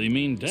necessarily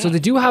mean death. So they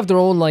do have their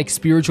own, like,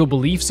 spiritual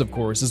beliefs, of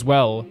course, as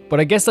well. But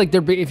I guess, like,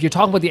 if you're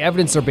talking about the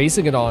evidence they're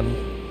basing it on,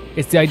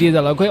 it's the idea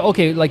that, like,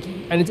 okay, like,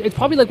 and it's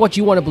probably like what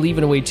you want to believe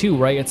in a way too,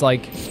 right? It's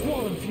like,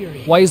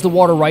 why is the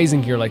water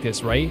rising here like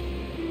this, right?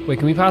 Wait,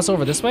 can we pass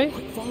over this way?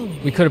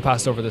 We could have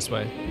passed over this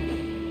way.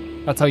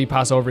 That's how you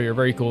pass over here.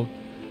 Very cool.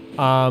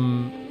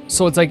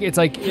 So it's like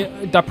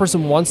that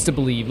person wants to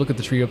believe. Look at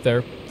the tree up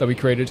there that we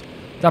created.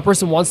 That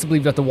person wants to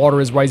believe that the water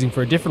is rising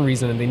for a different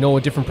reason, and they know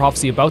a different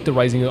prophecy about the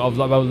rising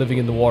about living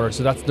in the water.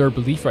 So that's their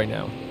belief right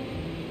now.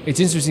 It's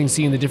interesting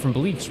seeing the different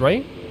beliefs,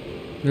 right?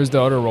 There's the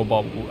other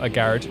robot, a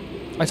guard.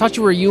 I thought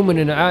you were a human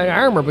in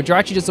armor, but you're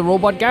actually just a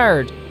robot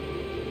guard.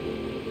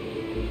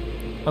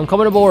 I'm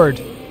coming aboard.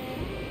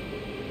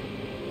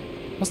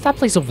 What's that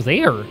place over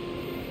there?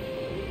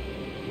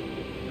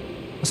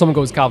 Someone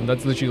goes, Calvin,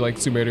 that's literally like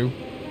Sumeru.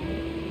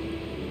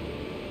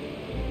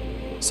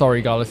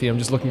 Sorry, Galathi, I'm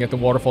just looking at the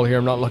waterfall here.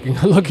 I'm not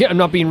I'm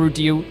not being rude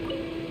to you.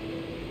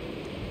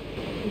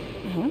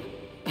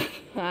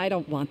 I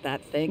don't want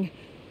that thing.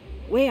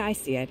 Way I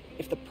see it,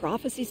 if the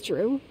prophecy's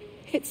true,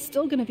 it's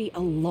still gonna be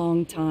a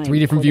long time. 3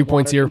 different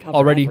viewpoints here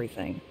already.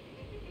 Everything.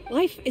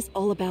 Life is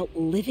all about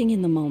living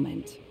in the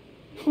moment.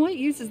 What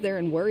use is there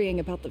in worrying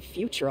about the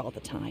future all the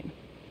time?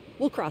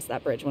 We'll cross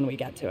that bridge when we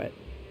get to it.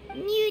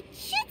 You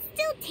should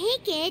still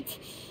take it.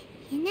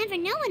 You never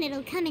know when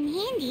it'll come in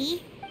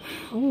handy.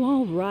 Oh,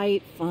 all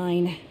right,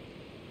 fine.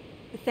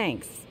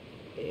 Thanks.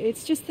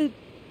 It's just that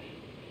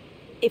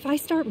if I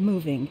start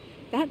moving,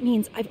 that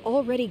means I've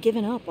already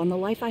given up on the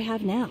life I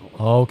have now.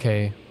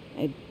 Okay.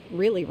 I'd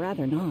really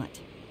rather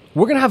not.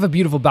 We're gonna have a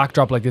beautiful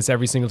backdrop like this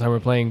every single time we're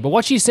playing. But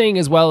what she's saying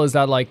as well is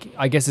that, like,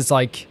 I guess it's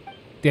like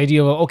the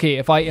idea of, okay,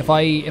 if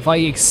I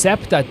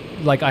accept that,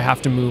 like, I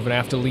have to move and I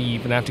have to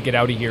leave and I have to get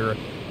out of here,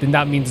 then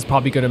that means it's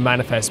probably going to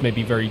manifest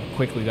maybe very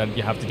quickly that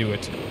you have to do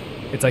it.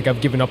 It's like I've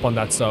given up on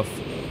that stuff.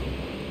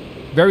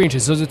 Very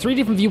interesting. So the 3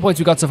 different viewpoints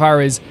we got so far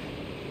is,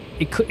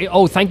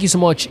 oh, thank you so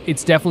much.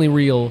 It's definitely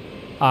real.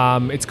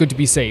 It's good to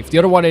be safe. The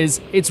other one is,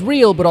 it's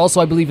real, but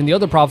also I believe in the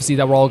other prophecy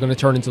that we're all going to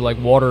turn into, like,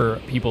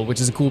 water people, which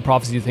is a cool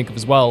prophecy to think of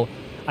as well.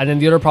 And then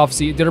the other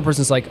prophecy, the other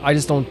person's like, I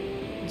just don't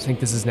think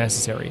this is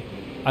necessary.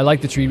 I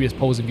like the 3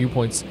 opposing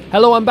viewpoints.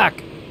 Hello, I'm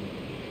back.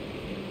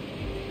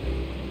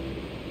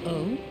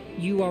 Oh,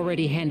 you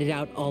already handed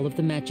out all of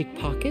the magic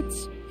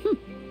pockets?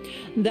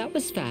 That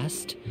was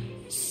fast.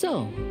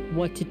 So,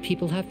 what did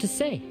people have to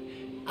say?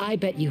 I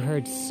bet you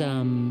heard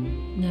some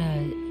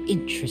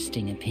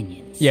interesting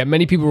opinions. Yeah,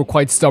 many people were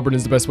quite stubborn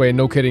is the best way, and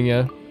no kidding,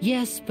 yeah.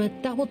 Yes,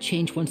 but that will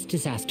change once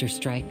disaster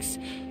strikes.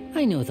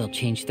 I know they'll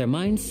change their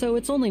minds, so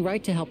it's only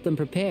right to help them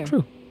prepare.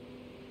 True.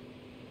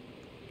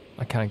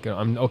 I can't go.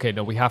 Okay.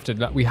 No, we have to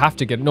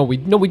get. No, we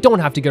don't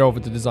have to get over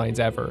the designs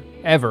ever.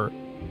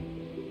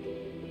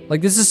 Like,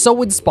 this is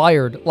so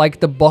inspired. Like,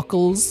 the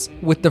buckles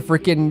with the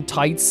freaking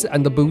tights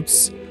and the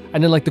boots,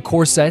 and then, like, the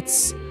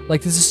corsets.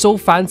 Like, this is so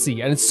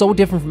fancy, and it's so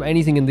different from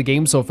anything in the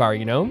game so far,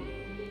 you know?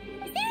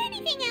 Is there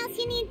anything else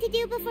you need to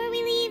do before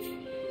we leave?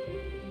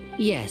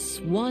 Yes,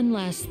 one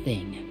last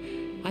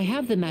thing. I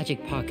have the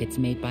magic pockets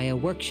made by a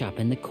workshop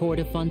in the court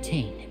of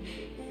Fontaine.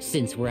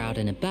 Since we're out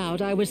and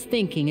about, I was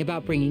thinking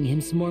about bringing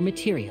him some more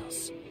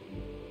materials.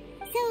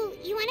 So,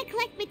 you want to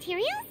collect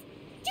materials?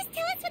 Just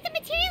tell us what the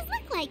materials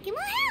look like, and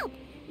we'll help.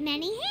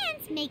 Many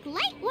hands make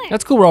light work.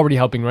 That's cool, we're already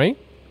helping, right?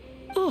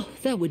 Oh,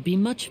 that would be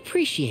much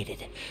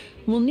appreciated.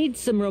 We'll need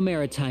some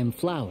Romaritime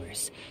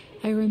flowers.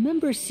 I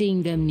remember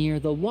seeing them near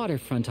the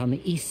waterfront on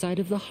the east side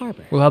of the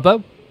harbor. We'll help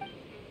out.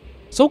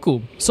 So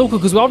cool,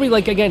 because we already,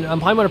 like, again,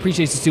 Paimon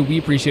appreciates this too. We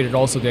appreciated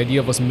also the idea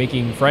of us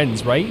making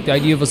friends, right? The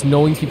idea of us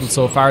knowing people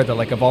so far that,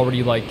 like, have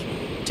already, like,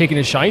 taken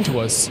a shine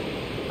to us.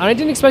 And I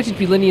didn't expect it to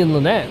be Linny and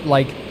Lynette.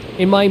 Like,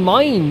 in my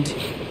mind,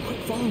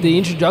 the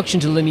introduction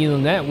to Linny and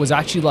Lynette was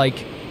actually,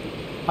 like,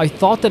 I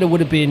thought that it would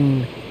have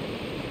been,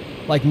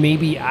 like,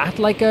 maybe at,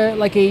 like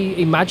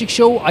a magic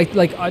show.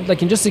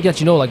 And just to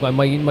get you know, like,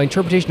 my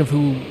interpretation of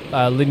who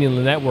Linny and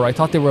Lynette were, I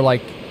thought they were,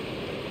 like,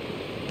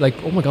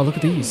 oh my god, look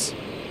at these.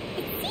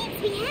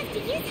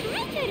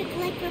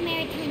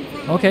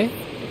 Okay.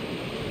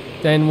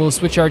 Then we'll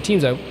switch our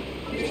teams out.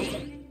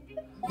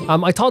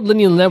 I thought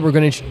Linny and Lynette were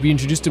going to be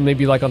introduced to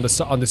maybe like on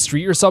the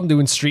street or something,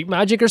 doing street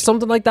magic or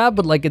something like that.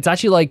 But like, it's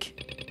actually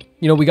like,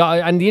 you know, we got,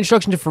 and the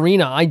introduction to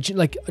Farina,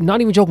 like, not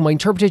even joking, my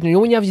interpretation, you know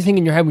when you have your thing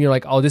in your head when you're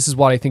like, oh, this is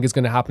what I think is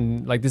going to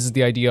happen. Like, this is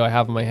the idea I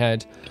have in my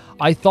head.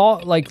 I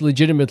thought, like,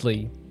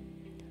 legitimately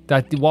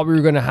that what we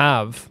were going to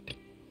have.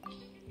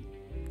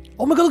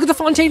 Oh my god, look at the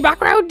Fontaine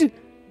background.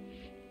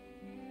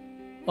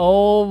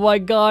 Oh my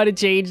god, it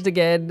changed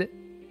again.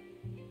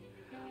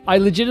 I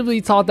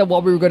legitimately thought that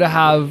what we were going to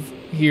have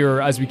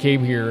here as we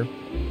came here.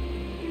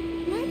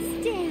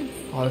 Let's dance.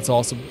 Oh, that's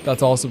awesome.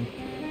 That's awesome.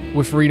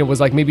 With Farina was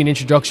like maybe an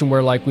introduction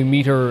where like we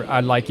meet her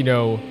at like, you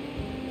know,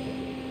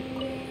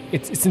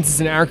 since it's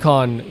an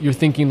Archon, you're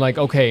thinking like,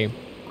 okay,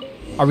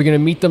 are we going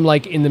to meet them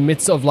like in the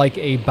midst of like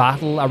a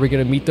battle? Are we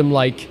going to meet them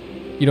like,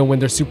 you know, when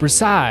they're super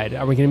sad?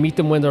 Are we going to meet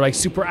them when they're like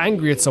super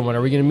angry at someone?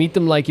 Are we going to meet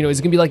them like, you know, is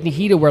it going to be like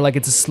Nihida where like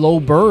it's a slow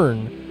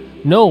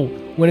burn? No,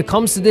 when it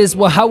comes to this,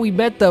 well, how we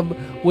met them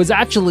was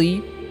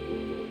actually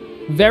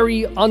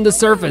very on the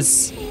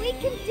surface. We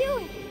can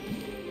do it.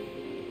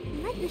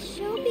 Let the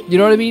show begin. You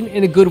know what I mean?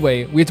 In a good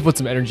way. We have to put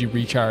some energy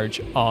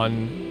recharge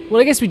on. Well,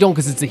 I guess we don't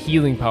because it's a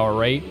healing power,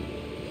 right?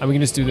 And we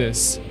can just do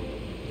this.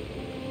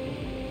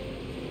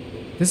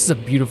 This is a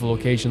beautiful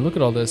location. Look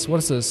at all this. What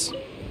is this?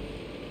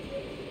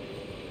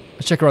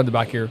 Let's check around the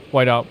back here.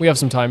 Why not? We have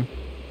some time.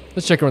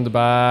 Let's check around the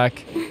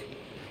back.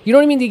 You know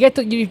what I mean? You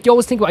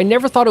always think about, I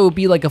never thought it would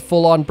be like a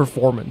full-on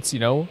performance, you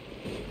know?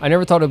 I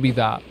never thought it would be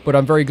that, but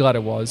I'm very glad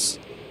it was.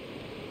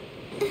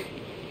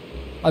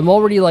 I'm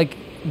already like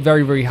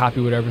very, very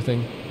happy with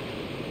everything.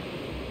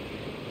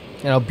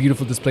 And how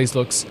beautiful this place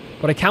looks.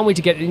 But I can't wait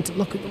to get into,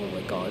 look at, oh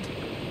my god.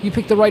 You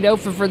picked the right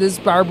outfit for this,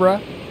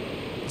 Barbara.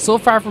 So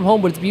far from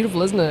home, but it's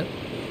beautiful, isn't it?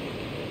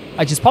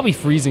 It's probably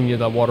freezing near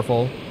that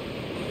waterfall.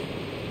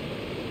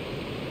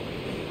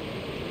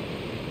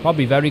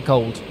 Probably very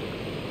cold.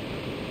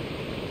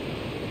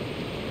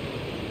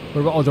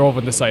 Oh, they're over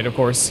on this side, of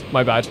course.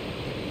 My bad.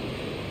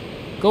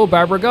 Go,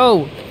 Barbara,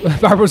 go!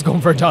 Barbara's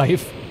going for a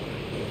dive.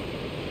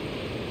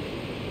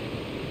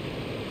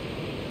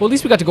 Well, at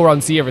least we got to go around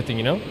and see everything,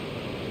 you know?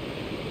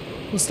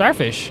 Well,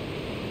 starfish.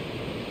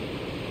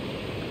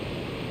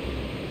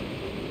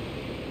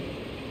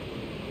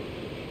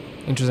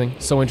 Interesting.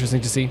 So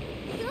interesting to see.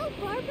 Go,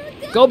 Barbara,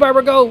 go! Go,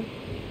 Barbara, go!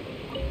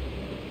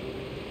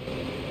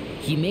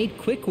 You made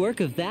quick work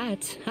of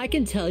that. I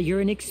can tell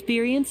you're an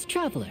experienced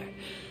traveler.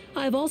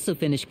 I've also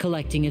finished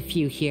collecting a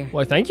few here.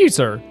 Why, thank you,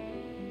 sir.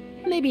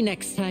 Maybe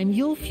next time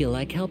you'll feel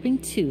like helping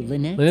too,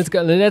 Lynette.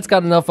 Lynette's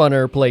got enough on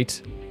her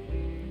plate.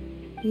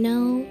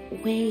 No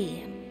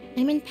way.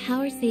 I'm in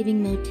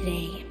power-saving mode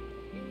today.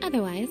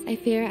 Otherwise, I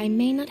fear I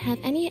may not have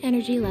any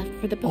energy left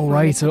for the performance. Oh,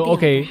 right. So,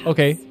 of the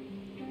okay.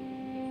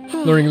 opera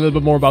house. Learning a little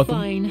bit more about them.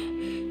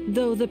 Fine.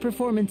 Though the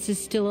performance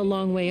is still a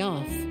long way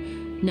off.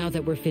 Now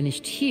that we're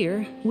finished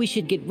here, we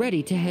should get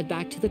ready to head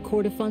back to the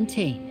court of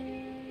Fontaine.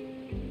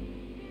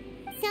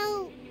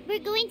 So, we're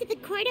going to the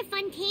court of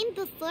Fontaine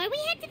before we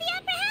head to the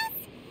opera house?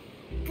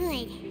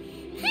 Good.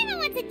 Paimon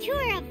wants a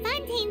tour of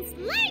Fontaine's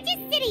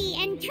largest city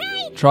and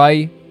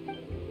Try.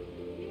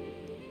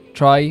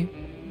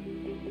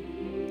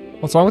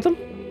 What's wrong with them?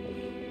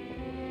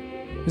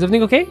 Is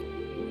everything okay?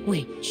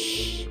 Wait,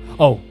 shh.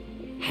 Oh.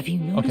 Have you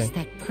noticed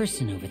that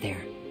person over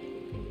there?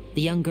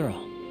 The young girl.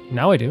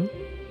 Now I do.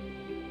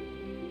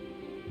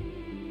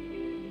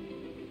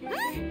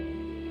 Huh?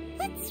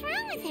 What's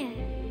wrong with her?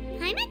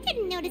 Paimon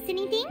didn't notice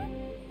anything.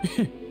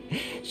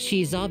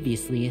 She's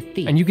obviously a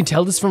thief. And you can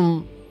tell this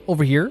from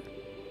over here?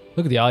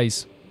 Look at the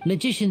eyes.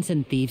 Magicians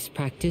and thieves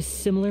practice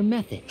similar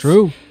methods.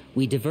 True.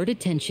 We divert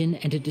attention,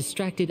 and a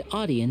distracted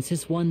audience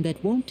is one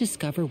that won't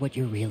discover what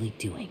you're really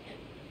doing.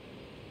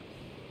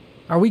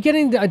 Are we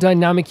getting a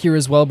dynamic here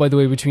as well, by the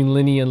way, between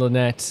Linny and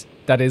Lynette?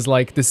 That is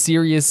like the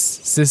serious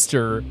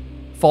sister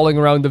falling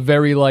around the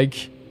very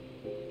like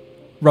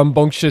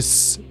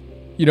rambunctious,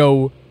 you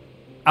know,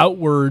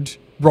 outward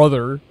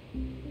brother.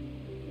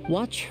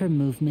 Watch her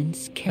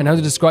movements carefully. And how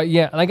to describe,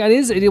 yeah, like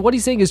what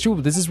he's saying is true,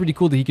 but this is really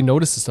cool that he can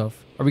notice the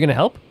stuff. Are we gonna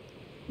help?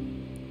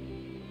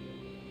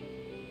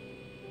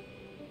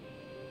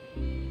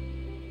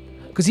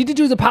 Because he did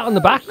do the pat on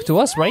the back to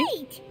us,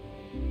 right?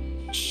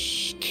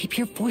 Shh, keep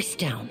your voice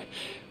down.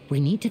 We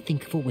need to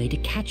think of a way to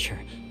catch her,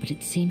 but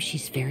it seems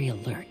she's very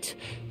alert.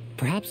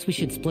 Perhaps we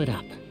should split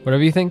up.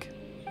 Whatever you think.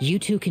 You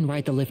two can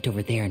ride the lift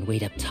over there and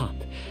wait up top.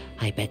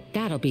 I bet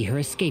that'll be her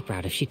escape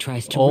route if she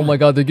tries to Oh run. my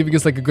god, they're giving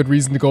us like a good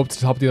reason to go up to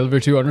the top of the elevator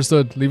too.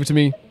 Understood. Leave it to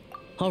me.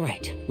 All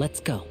right, let's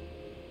go.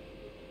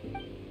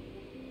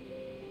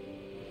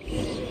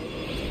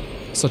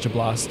 Such a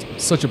blast.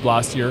 Such a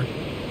blast here.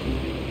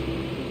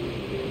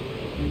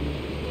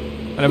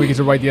 And then we get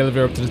to ride the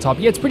elevator up to the top.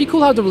 Yeah, it's pretty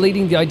cool how they're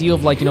relating the idea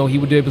of like, you know, he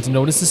would be able to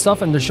notice this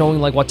stuff, and they're showing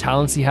like what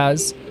talents he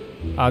has.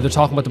 They're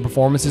talking about the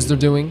performances they're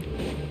doing.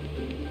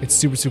 It's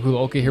super, super cool.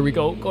 Okay, here we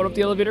go. Going up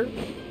the elevator.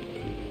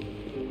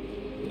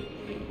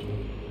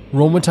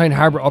 Romantine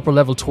Harbor upper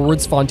level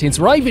towards Fontaine.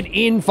 So we're not even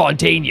in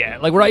Fontaine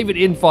yet. Like, we're not even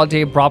in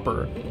Fontaine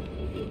proper.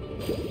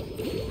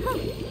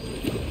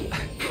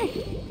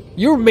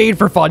 You're made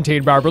for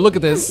Fontaine, Barbara. Look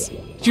at this.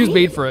 She was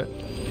made for it.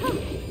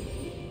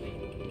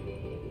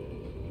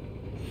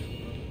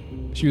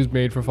 She was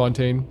made for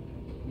Fontaine.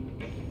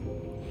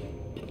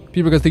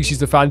 People are gonna think she's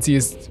the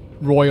fanciest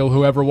royal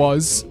who ever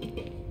was.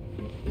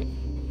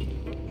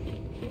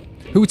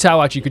 Hu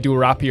Tao actually could do a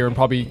rap here and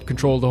probably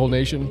control the whole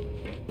nation.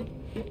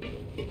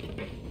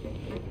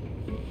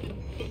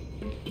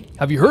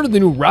 Have you heard of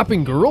the new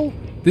rapping girl?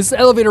 This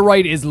elevator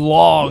ride is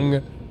long.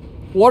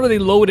 What are they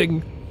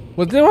loading?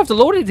 Well, they don't have to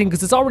load anything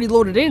because it's already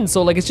loaded in.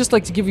 So like, it's just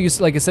like to give you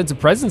like a sense of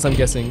presence, I'm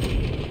guessing.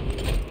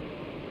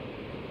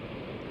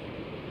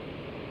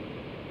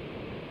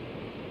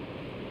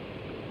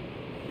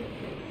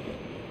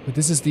 But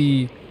this is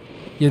the...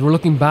 Yeah, we're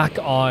looking back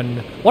on...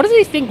 What do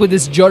they think when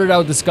this jutted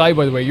out of the sky,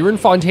 by the way? You're in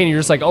Fontaine, you're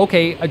just like,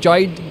 okay, a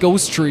giant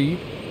ghost tree.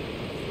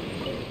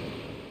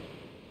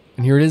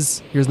 And here it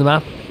is. Here's the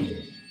map.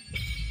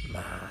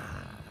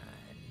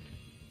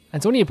 And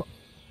it's only a...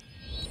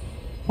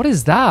 What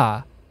is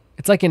that?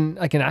 It's like an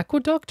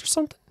aqueduct or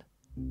something?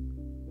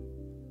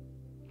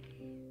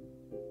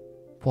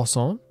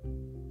 Poisson?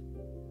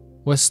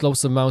 West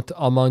slopes of Mount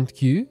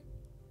Amontque.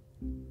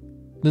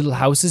 Little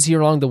houses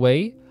here along the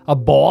way. A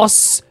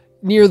boss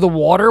near the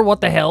water?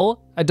 What the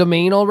hell? A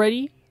domain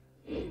already?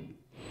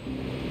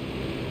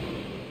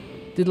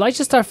 Did lights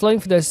just start flowing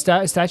for the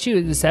statue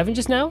of the Seven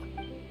just now?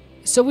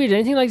 It's so weird. Did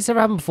anything like this ever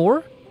happen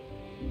before?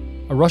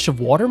 A rush of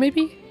water,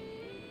 maybe?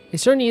 It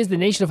certainly is the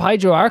nation of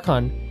Hydro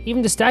Archon.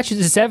 Even the statues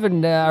of the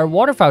Seven are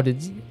water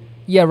fountains.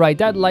 Yeah, right.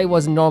 That light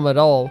wasn't normal at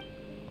all.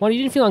 Well,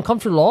 you didn't feel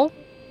uncomfortable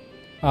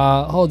at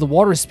all? Oh, the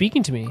water is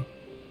speaking to me.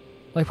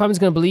 Like, Prime's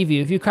gonna believe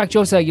you. If you crack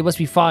jokes like you must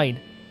be fine.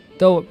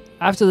 Though,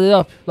 after lit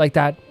up like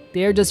that,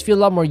 the air does feel a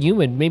lot more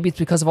humid. Maybe it's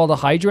because of all the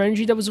hydro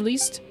energy that was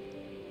released?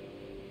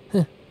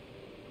 Huh.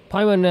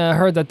 Paimon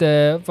heard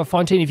that for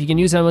Fontaine, if you can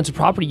use elemental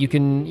property, you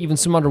can even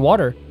swim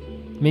underwater.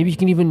 Maybe you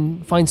can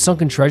even find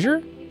sunken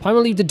treasure? Paimon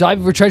will leave the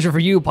dive for treasure for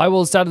you. Paimon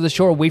will stand at the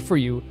shore and wait for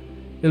you.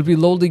 It'll be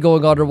lonely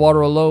going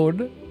underwater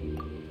alone.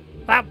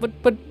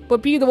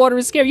 But being in the water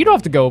is scary. You don't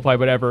have to go,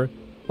 Paimon, ever.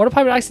 What if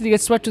Paimon accidentally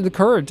gets swept to the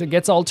current and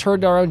gets all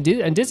turned around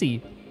and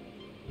dizzy?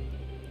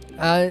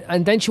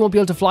 And then she won't be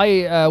able to fly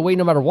away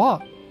no matter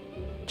what.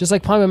 Just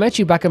like Paimon met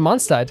you back in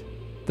Mondstadt.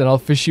 Then I'll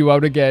fish you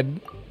out again.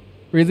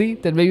 Really?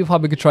 Then maybe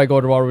Paimon could try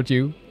going to water with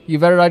you. You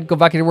better not go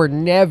back into work.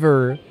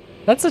 Never.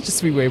 That's such a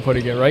sweet way of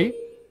putting it, right?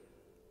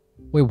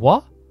 Wait,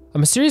 what? A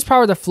mysterious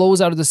power that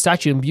flows out of the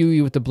statue and imbue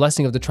you with the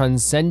blessing of the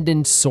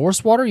transcendent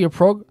source water? Your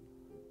will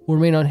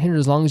remain unhindered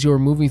as long as you are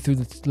moving through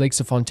the lakes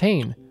of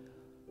Fontaine.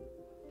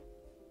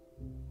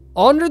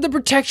 Under the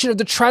protection of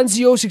the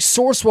transoceanic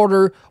source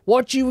water,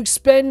 what you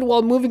expend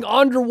while moving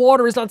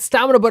underwater is not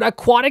stamina, but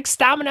aquatic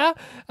stamina.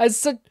 As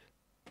such...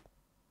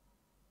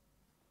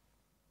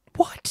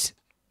 What?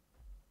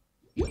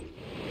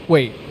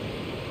 Wait.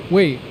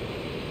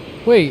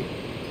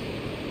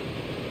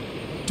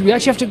 Do we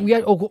actually have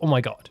to... Oh my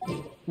god.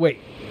 Wait.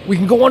 We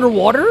can go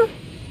underwater?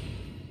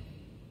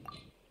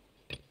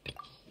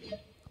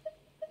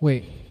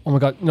 Wait. Oh my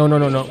god.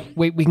 No.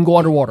 Wait, we can go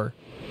underwater.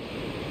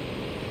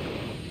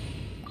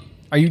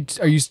 Are you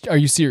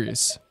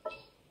serious?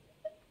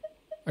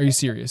 Are you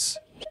serious?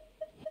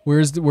 Where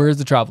is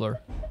the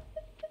traveler?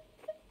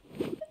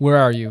 Where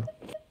are you?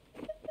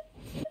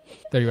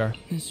 There you are.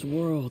 This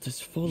world is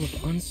full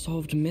of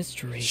unsolved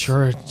mysteries.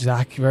 Sure,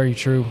 Zach, very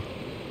true.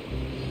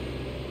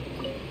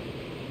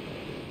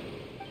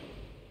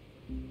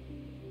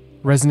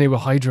 Resonate with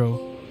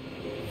Hydro.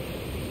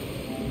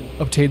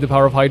 Obtain the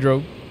power of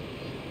Hydro.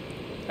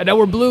 And now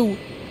we're blue.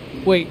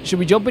 Wait, should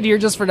we jump in here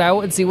just for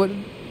now and see what...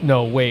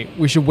 No, wait.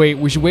 We should wait.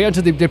 We should wait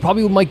until they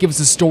probably might give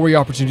us a story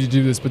opportunity to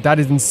do this, but that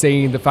is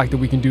insane, the fact that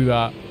we can do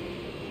that.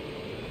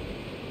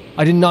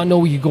 I did not know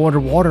we could go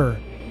underwater.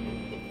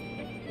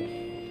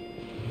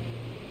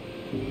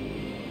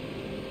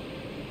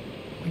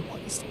 Wait,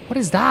 what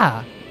is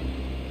that?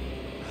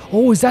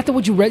 Oh, is that the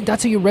what you read?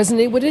 That's how you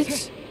resonate with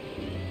it?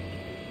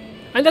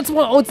 And that's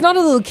one. Oh, it's not a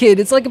little kid.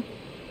 It's like a.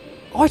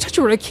 Oh, I thought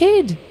you were a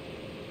kid.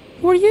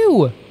 Who are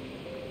you?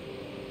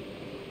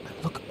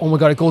 Look. Oh my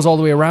god, it goes all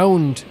the way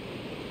around.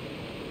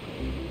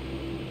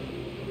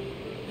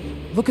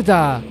 Look at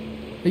that.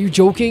 Are you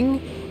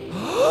joking?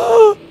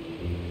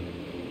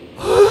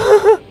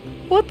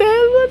 What the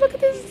hell? Look at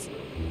this.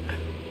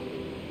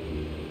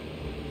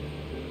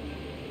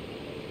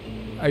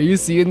 Are you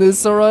seeing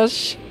this,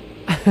 Sorash?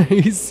 Are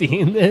you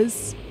seeing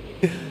this?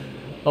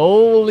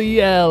 Holy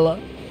hell.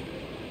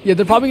 Yeah,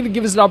 they're probably going to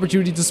give us an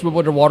opportunity to swim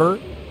underwater.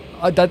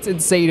 That's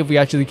insane if we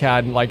actually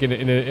can, like, in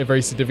a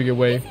very significant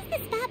way. This is the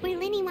spot where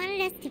Lenny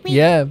wanted us to wait.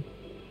 Yeah.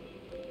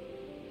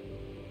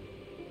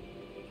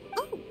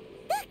 Oh,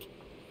 look!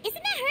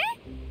 Isn't that her?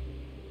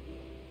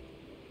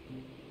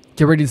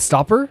 Get ready to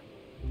stop her?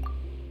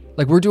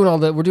 Like, we're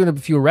doing a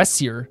few arrests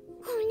here.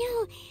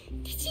 Oh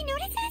no! Did she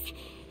notice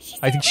us?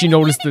 I think she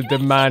noticed the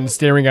man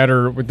staring at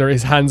her with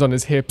his hands on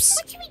his hips.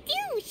 What should we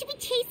do? Should we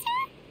chase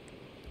her?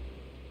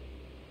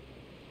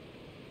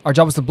 Our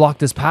job is to block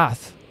this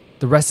path.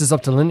 The rest is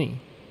up to Linny.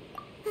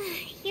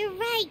 You're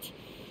right.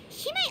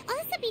 She might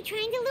also be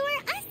trying to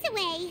lure us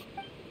away.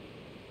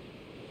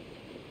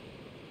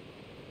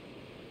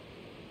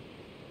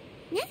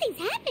 Nothing's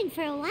happened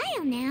for a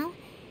while now.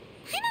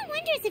 Paimon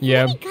wonders if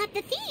Lenny caught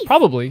the thief.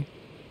 Probably.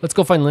 Let's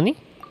go find Linny.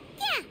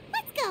 Yeah,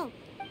 let's go.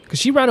 Cause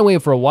she ran away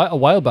for a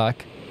while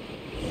back.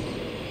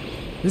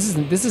 This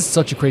is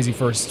such a crazy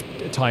first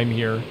time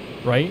here,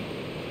 right?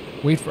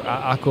 Wait for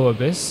Aqua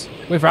Abyss.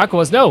 Wait for Aqua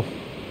Bus. No.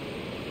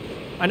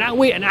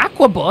 Wait, an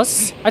Aqua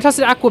Bus? I thought it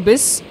said Aqua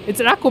Abyss. It's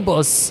an Aqua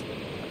Bus.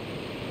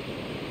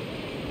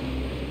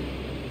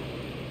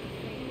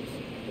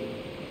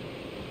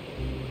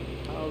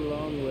 How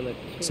long will it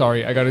take?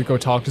 Sorry, I gotta go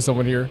talk to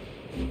someone here.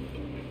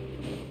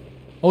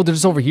 Oh, they're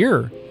just over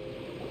here.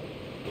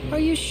 Are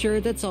you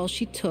sure that's all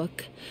she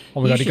took?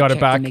 Oh my god, he got it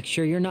back. To make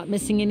sure you're not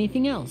missing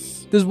anything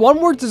else. There's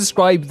one word to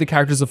describe the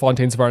characters of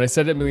Fontaine so far, and I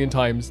said it a million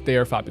times. They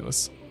are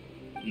fabulous.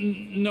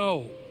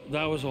 No,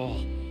 that was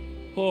all.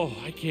 Oh,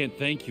 I can't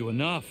thank you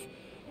enough.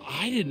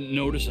 I didn't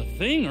notice a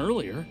thing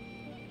earlier.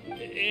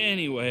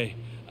 Anyway,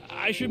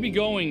 I should be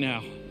going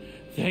now.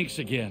 Thanks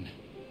again.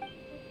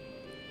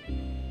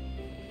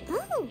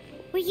 Oh,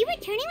 were you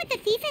returning what the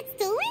thief had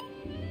stolen?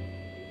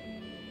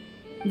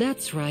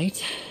 That's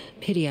right.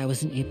 Pity I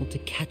wasn't able to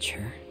catch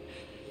her.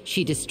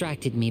 She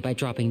distracted me by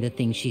dropping the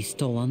thing she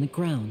stole on the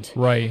ground.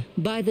 Right.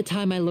 By the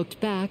time I looked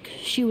back,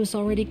 she was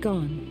already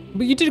gone.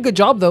 But you did a good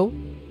job, though.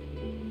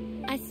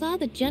 I saw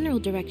the general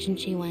direction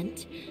she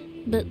went,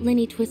 but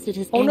Lenny twisted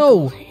his Oh,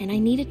 ankle, no. and I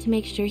needed to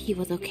make sure he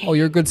was okay. Oh,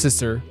 you're a good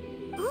sister.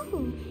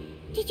 Oh,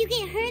 did you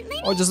get hurt,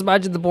 Lenny? Oh, just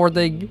imagine the poor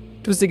thing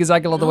twisting his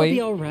ankle all the I'll way.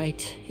 be all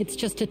right. It's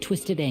just a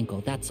twisted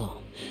ankle, that's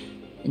all.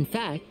 In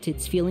fact,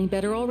 it's feeling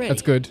better already.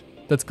 That's good.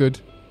 That's good.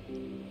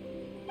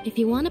 If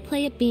you want to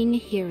play at being a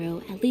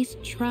hero, at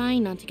least try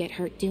not to get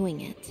hurt doing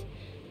it.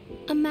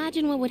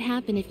 Imagine what would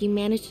happen if you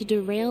managed to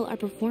derail our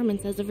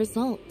performance as a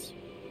result.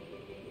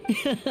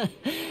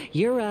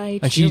 You're right.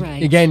 And she, you're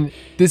right. again,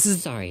 this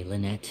is... Sorry,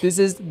 Lynette. This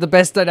is the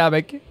best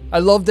dynamic. I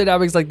love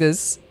dynamics like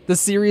this. The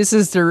serious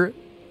sister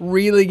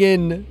reeling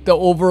in the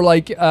over,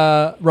 like,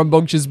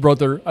 rambunctious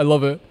brother. I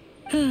love it.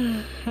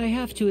 I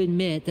have to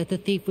admit that the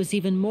thief was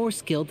even more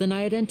skilled than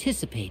I had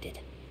anticipated.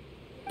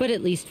 But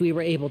at least we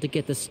were able to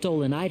get the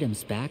stolen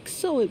items back,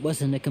 so it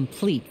wasn't a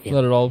complete failure.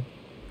 Not at all.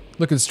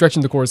 Look at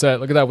stretching the corset.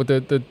 Look at that with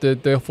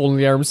the folding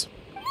the arms.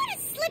 What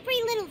a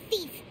slippery little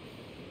thief.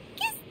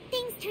 Guess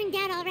things turned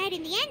out all right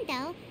in the end,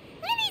 though.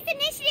 Lenny's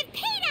initiative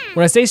paid off.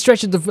 When I say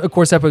stretching the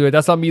corset, by the way,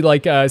 that's not me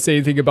like saying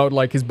anything about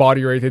like his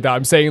body or anything like that.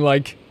 I'm saying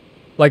like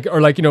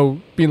you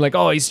know, being like,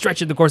 oh, he's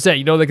stretching the corset,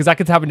 you know, like, because that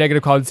could have a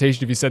negative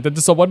connotation if you said that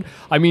to someone.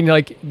 I mean,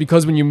 like,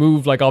 because when you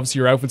move, like, obviously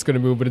your outfit's going to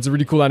move, but it's a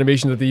really cool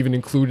animation that they even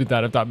included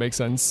that, if that makes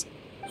sense.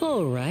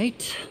 All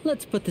right,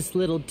 let's put this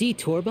little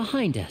detour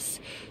behind us.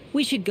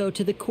 We should go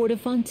to the Court of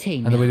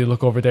Fontaine. And the way they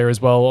look over there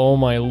as well. Oh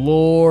my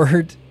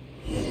lord.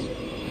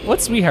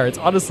 What sweethearts,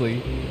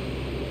 honestly.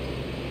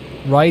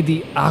 Ride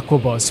the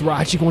Aquabus. We're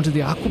actually going to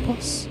the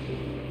Aquabus?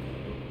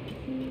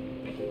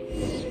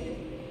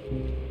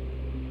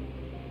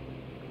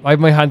 I have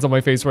my hands on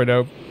my face right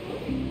now.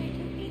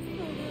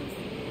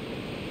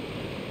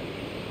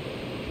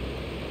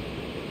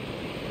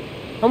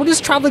 And we're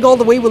just traveling all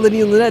the way with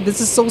Lenny and Lynette.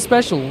 This is so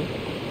special.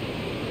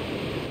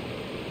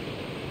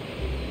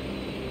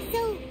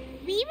 So,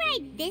 we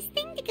ride this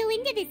thing to go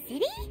into the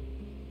city?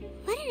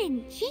 What an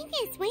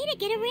ingenious way to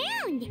get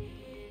around.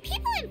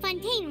 People in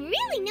Fontaine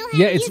really know how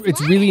to use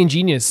it's water. really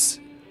ingenious.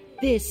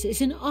 This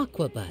is an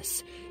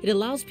aquabus. It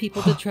allows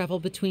people to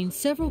travel between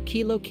several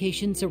key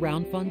locations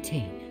around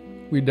Fontaine.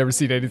 We've never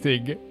seen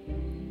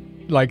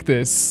anything like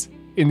this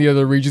in the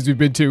other regions we've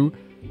been to.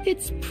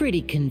 It's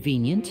pretty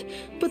convenient,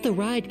 but the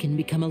ride can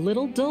become a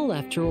little dull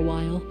after a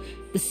while.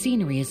 The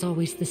scenery is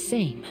always the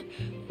same.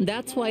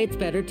 That's why it's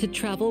better to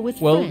travel with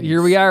Well, friends.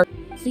 here we are.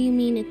 So you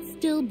mean it's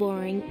still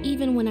boring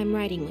even when I'm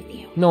riding with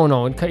you?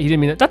 No, he didn't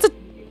mean that. That's a...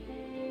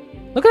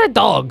 Look at that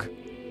dog.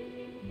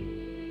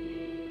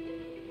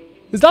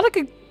 Is that like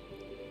a...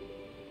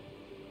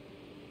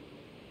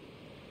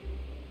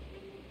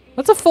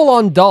 That's a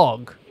full-on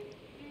dog.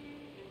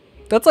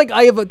 That's like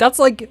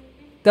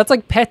that's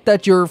like pet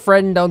that your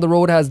friend down the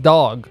road has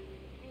dog.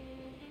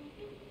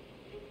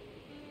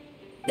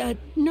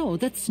 No,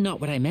 that's not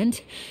what I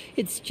meant.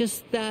 It's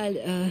just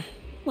that,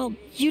 well,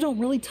 you don't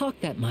really talk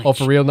that much. Oh,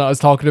 for real? Not as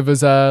talkative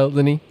as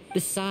Linny?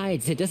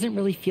 Besides, it doesn't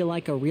really feel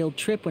like a real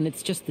trip when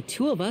it's just the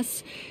two of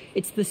us.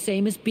 It's the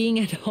same as being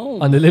at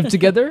home. And they live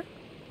together?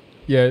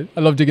 Yeah, I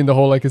love digging the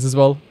hole like this as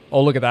well.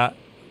 Oh, look at that.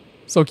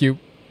 So cute.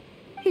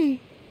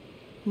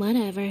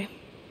 Whatever.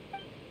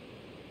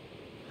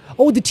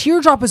 Oh, the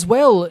teardrop as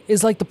well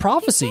is like the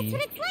prophecy That's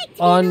what it's like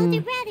to on be an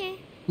older brother.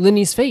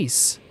 Linny's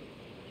face.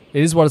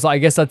 It is what it's like. I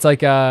guess that's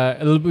like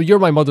you're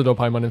my mother though,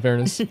 Paimon, in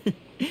fairness.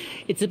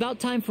 It's about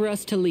time for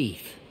us to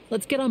leave.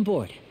 Let's get on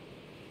board.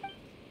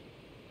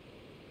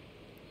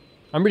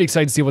 I'm really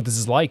excited to see what this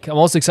is like. I'm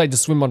also excited to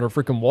swim under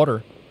freaking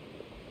water.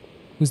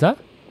 Who's that?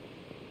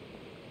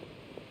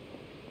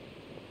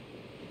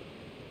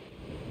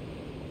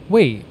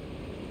 Wait.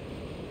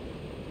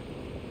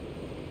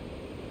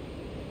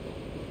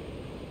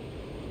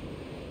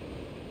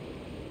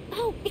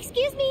 Oh,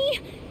 excuse me.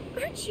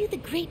 Aren't you the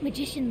great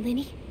magician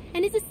Linny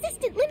and his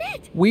assistant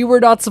Lynette? We were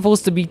not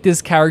supposed to meet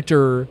this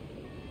character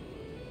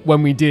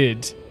when we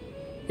did.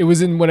 It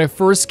was when I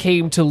first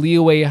came to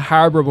Liyue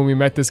Harbor when we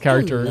met this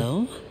character.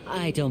 Hello?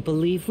 I don't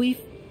believe we've...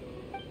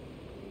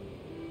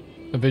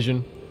 A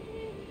vision.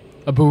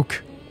 A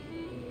book.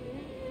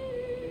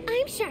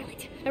 I'm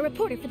Charlotte, a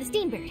reporter for the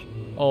Steambird.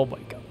 Oh my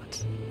god.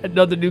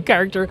 Another new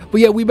character.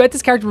 But yeah, we met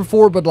this character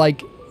before, but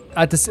like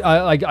at this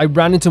I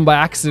ran into him by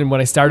accident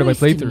when I started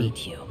Nice my to playthrough.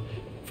 meet you.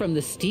 From the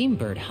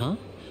Steambird, huh?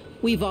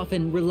 We've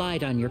often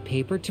relied on your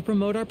paper to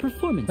promote our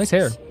performances. Nice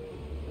hair.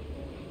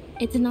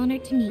 It's an honor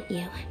to meet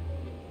you.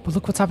 But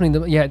look what's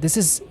happening. Yeah, this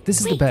is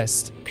the Wait.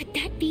 best. Could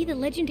that be the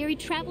legendary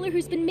traveler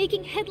who's been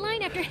making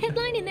headline after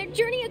headline in their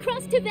journey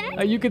across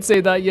Tibet? You could say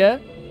that, yeah.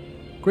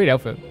 Great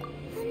outfit.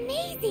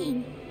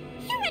 Amazing.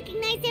 You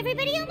recognize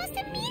everybody almost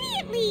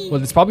immediately.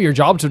 Well, it's probably your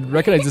job to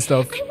recognize this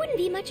stuff. I wouldn't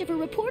be much of a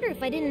reporter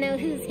if I didn't know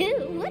who's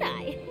who, would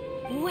I?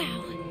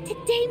 Wow,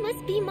 today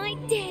must be my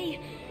day.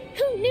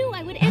 Who knew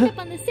I would end up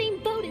on the same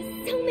boat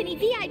as so many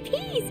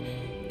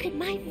VIPs? Could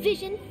my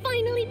vision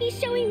finally be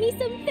showing me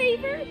some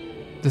favor?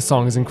 This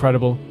song is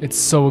incredible. It's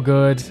so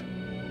good.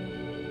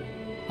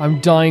 I'm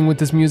dying with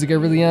this music, I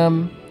really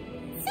am.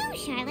 So,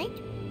 Charlotte,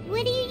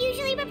 what do you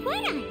usually report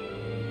on?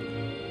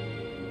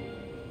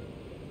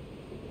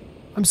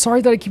 I'm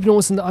sorry that I keep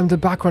noticing on the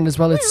background as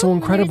well. It's so Well, when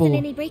there incredible. isn't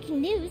any breaking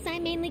news, I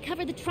mainly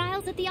cover the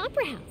trials at the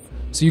Opera House.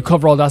 So you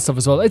cover all that stuff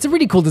as well. It's a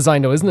really cool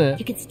design though, isn't You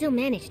it? can still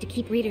manage to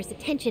keep readers'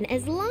 attention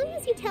as long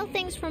as you tell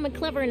things from a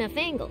clever enough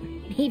angle,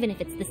 even if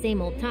it's the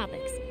same old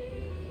topics.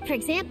 For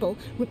example,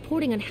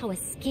 reporting on how a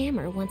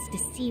scammer once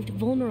deceived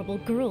vulnerable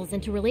girls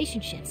into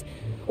relationships,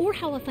 or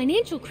how a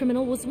financial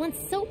criminal was once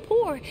so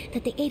poor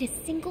that they ate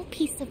a single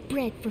piece of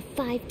bread for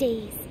 5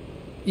 days.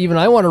 Even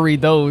I want to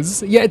read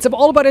those. Yeah, it's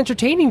all about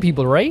entertaining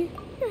people, right?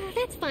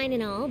 That's fine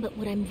and all, but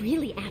what I'm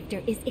really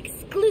after is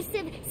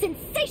exclusive,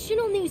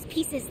 sensational news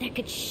pieces that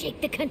could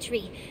shake the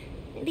country.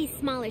 These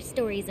smaller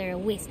stories are a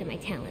waste of my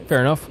talents.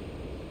 Fair enough.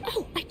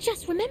 Oh, I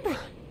just remembered.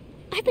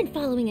 I've been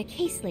following a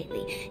case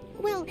lately.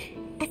 Well,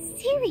 a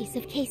series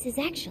of cases,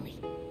 actually.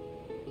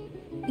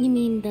 You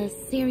mean the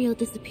serial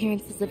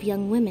disappearances of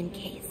young women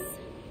case?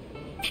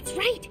 That's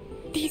right.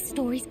 These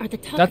stories are the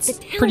talk That's of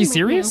the town pretty right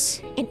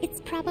serious. now, and it's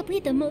probably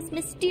the most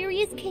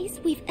mysterious case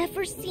we've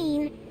ever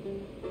seen.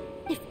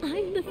 If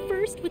I'm the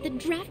first with a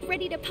draft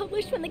ready to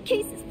publish when the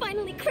case is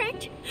finally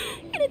cracked,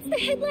 and it's the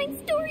headline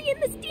story in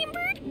the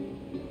Steambird,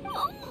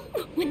 oh,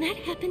 when that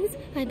happens,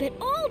 I bet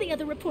all the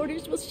other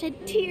reporters will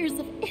shed tears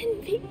of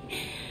envy.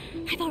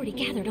 I've already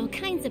gathered all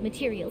kinds of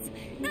materials.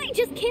 I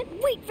just can't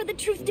wait for the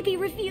truth to be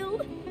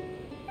revealed.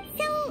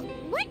 So,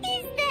 what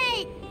is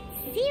the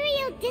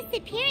serial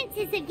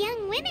disappearances of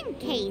young women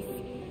case?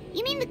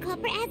 You mean the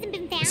culprit hasn't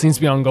been found? It seems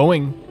to be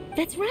ongoing.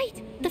 That's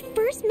right. The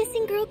first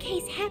missing girl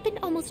case happened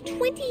almost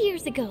 20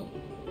 years ago.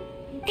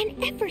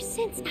 And ever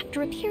since,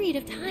 after a period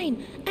of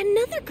time,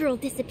 another girl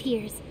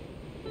disappears.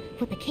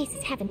 What the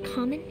cases have in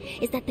common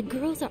is that the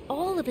girls are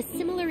all of a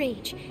similar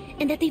age,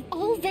 and that they've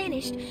all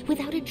vanished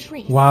without a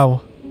trace.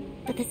 Wow.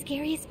 But the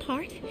scariest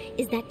part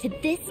is that to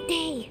this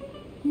day,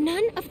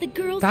 none of the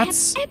girls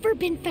That's- have ever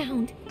been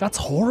found. That's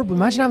horrible.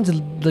 Imagine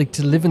having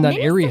to live in that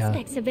Many area.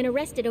 suspects have been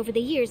arrested over the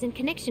years in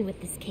connection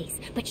with this case,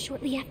 but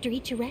shortly after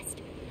each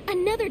arrest,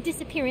 another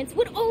disappearance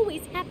would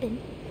always happen.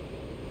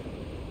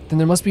 Then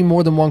there must be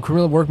more than one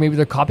criminal work. Maybe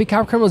they're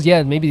copycat criminals?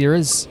 Yeah, maybe there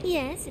is.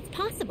 Yes, it's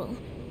possible.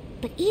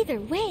 But either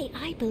way,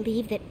 I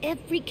believe that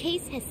every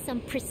case has some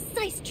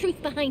precise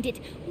truth behind it,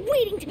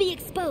 waiting to be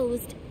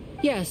exposed.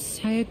 Yes,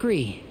 I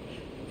agree.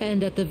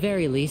 And at the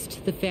very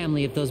least, the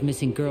family of those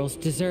missing girls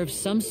deserves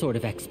some sort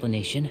of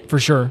explanation. For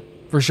sure.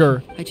 For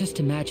sure. I just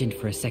imagined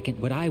for a second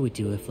what I would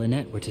do if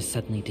Lynette were to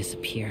suddenly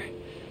disappear.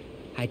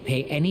 I'd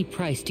pay any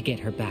price to get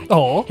her back.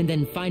 Oh. And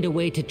then find a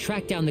way to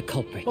track down the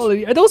culprit. Oh,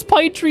 are those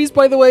pine trees,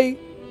 by the way?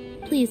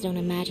 Please don't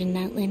imagine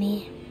that,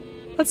 Lenny.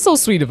 That's so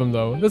sweet of him,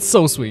 though. That's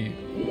so sweet.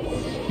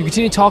 You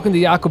continue talking to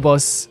the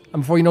Aquabus,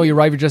 and before you know, you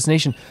arrive at your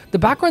destination. The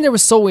background there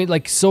was so,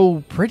 like,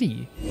 so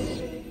pretty.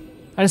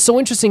 And it's so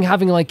interesting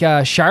having, like,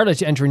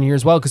 Charlotte enter in here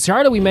as well, because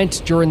Charlotte we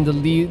met during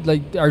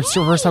the, our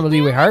first time at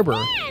Leeway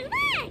Harbor.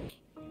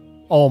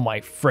 Oh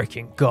my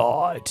freaking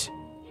god.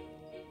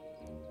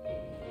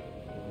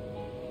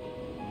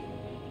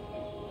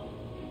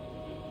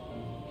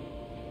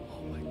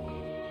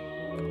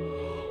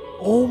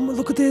 Oh,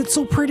 look at this, it's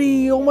so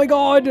pretty. Oh my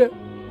god.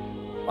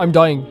 I'm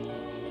dying.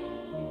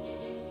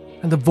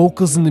 And the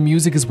vocals and the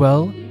music as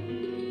well.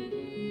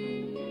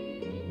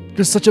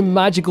 There's such a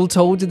magical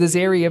tone to this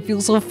area. It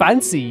feels so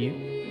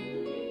fancy.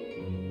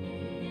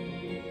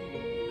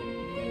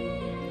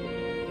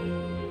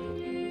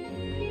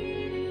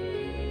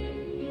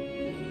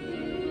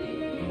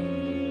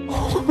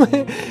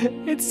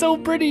 It's so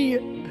pretty.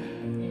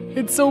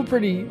 It's so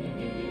pretty.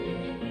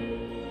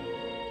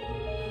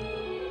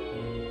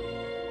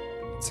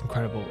 It's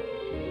incredible.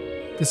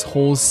 This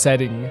whole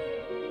setting.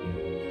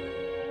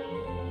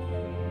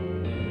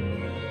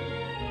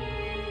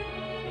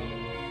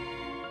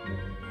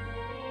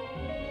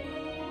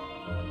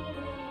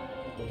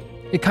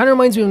 It kind of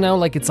reminds me of now,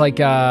 like it's like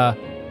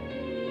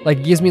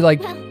it gives me like.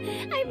 Well,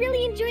 I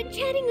really enjoyed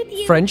chatting with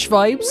you. French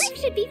vibes.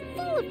 Life should be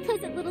full of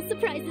pleasant little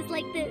surprises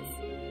like this.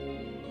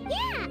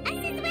 Yeah,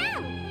 us as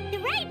well. The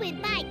ride went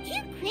by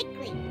too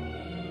quickly.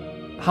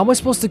 How am I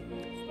supposed to?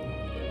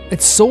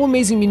 It's so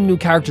amazing meeting new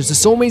characters. It's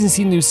so amazing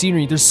seeing new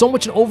scenery. There's so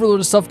much an overload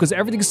of stuff because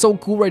everything's so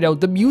cool right now.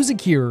 The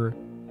music here.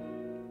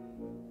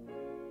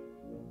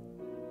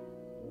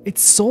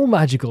 It's so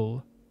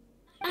magical.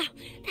 Oh,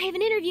 I have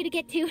an interview to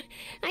get to.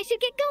 I should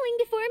get going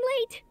before I'm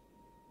late.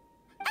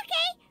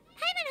 Okay.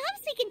 Hyman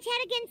hopes we can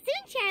chat again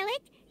soon,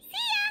 Charlotte. See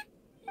ya.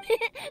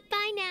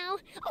 Bye now.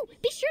 Oh,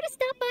 be sure to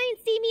stop by and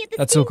see me at the.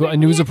 That's so cool. A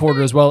news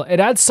reporter as well.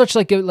 It adds such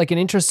like an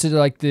interest to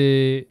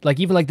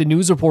even the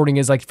news reporting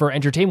is like for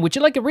entertainment, which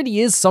it really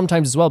is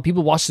sometimes as well.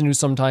 People watch the news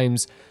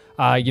sometimes,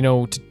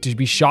 to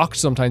be shocked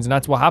sometimes, and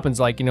that's what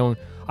happens. Like,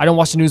 I don't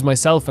watch the news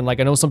myself, and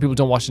like I know some people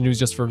don't watch the news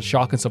just for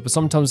shock and stuff, but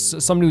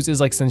sometimes some news is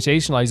like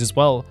sensationalized as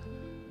well.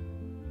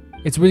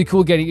 It's really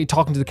cool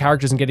talking to the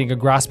characters and getting a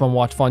grasp on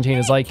what Fontaine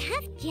is like.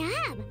 Tough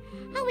job.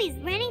 Always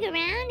running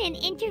around and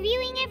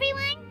interviewing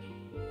everyone.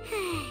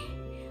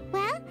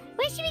 Well,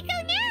 where should we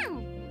go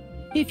now?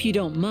 If you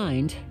don't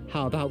mind,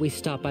 how about we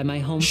stop by my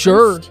home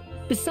Sure. first?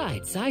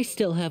 Besides, I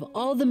still have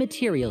all the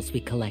materials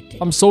we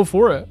collected. I'm so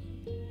for it.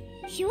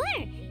 Sure,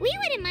 we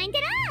wouldn't mind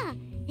at all.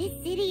 This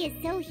city is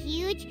so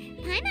huge,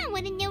 Paimon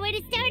wouldn't know where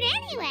to start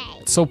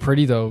anyway. It's so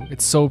pretty though.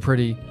 It's so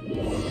pretty.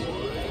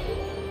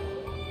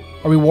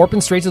 Are we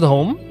warping straight to the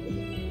home?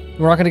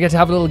 We're not gonna get to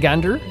have a little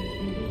gander?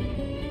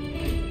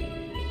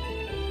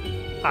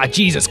 Ah,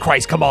 Jesus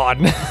Christ, come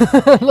on.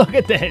 Look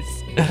at this.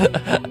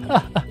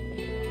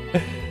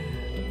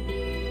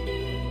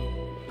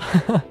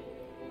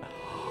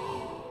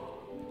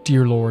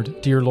 Dear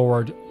Lord, dear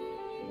Lord.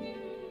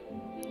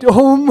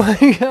 Oh my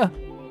god.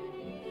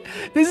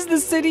 This is the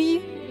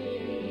city.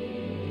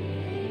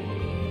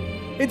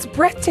 It's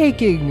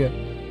breathtaking.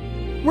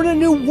 We're in a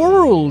new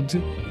world.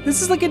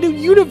 This is like a new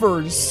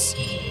universe.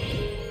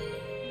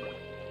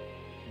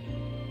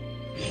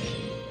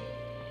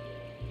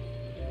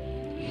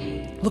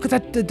 Look at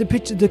that, the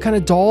picture, the kind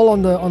of doll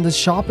on the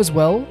shop as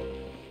well.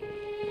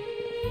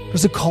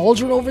 There's a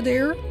cauldron over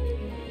there.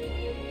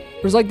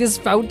 There's like this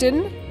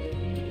fountain.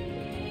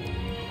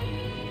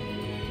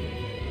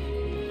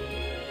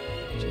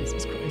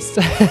 Jesus Christ.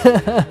 The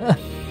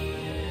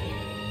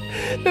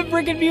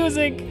freaking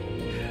music.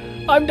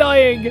 I'm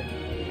dying.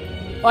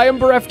 I am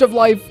bereft of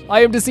life.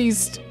 I am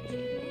deceased.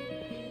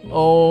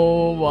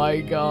 Oh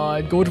my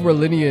god. Go to where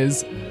Linny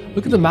is.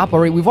 Look at the map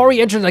already. We've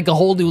already entered like a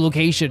whole new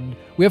location.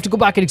 We have to go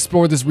back and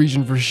explore this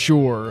region for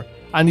sure.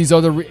 And these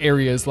other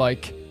areas,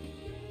 like.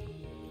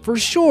 For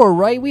sure,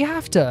 right? We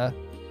have to.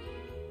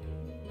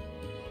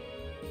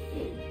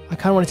 I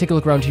kind of want to take a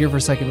look around here for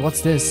a second.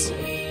 What's this?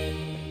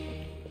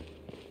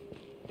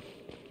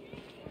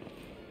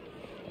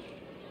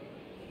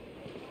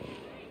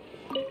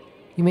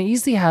 You may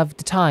easily have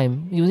the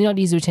time. You will not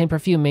easily obtain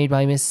perfume made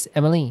by Miss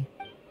Emily.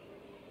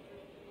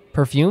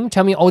 Perfume?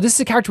 Tell me. Oh, this is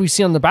the character we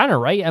see on the banner,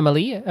 right?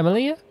 Emily?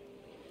 Emilia?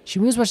 She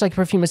moves much like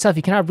perfume herself.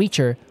 You cannot reach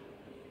her,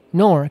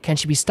 nor can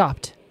she be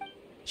stopped.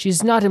 She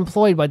is not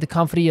employed by the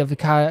company of the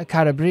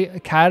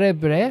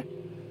Carabre,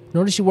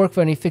 nor does she work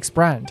for any fixed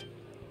brand.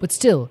 But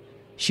still,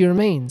 she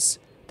remains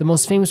the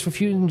most famous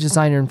perfume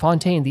designer in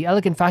Fontaine. The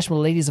elegant,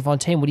 fashionable ladies of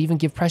Fontaine would even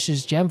give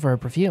precious gem for her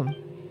perfume.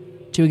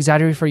 Too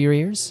exaggerated for your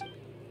ears?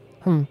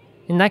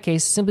 In that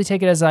case, simply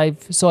take it as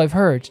I've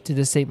heard to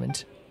this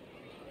statement.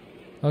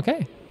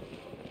 Okay.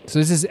 So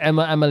this is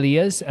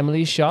Emilia's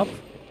shop.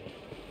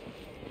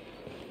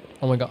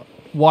 Oh my god.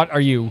 What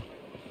are you?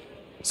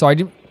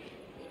 Sorry,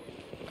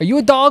 are you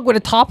a dog with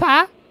a top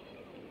hat?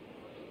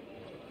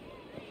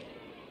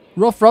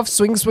 Rough,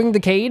 swing the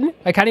cane.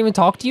 I can't even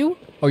talk to you.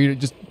 Oh, you're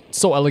just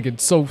so elegant.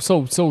 So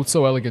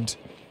elegant.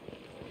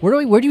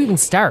 Where do you even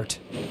start?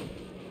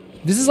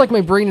 This is like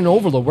my brain in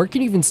overload. Where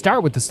can you even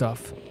start with the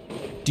stuff?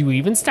 Do you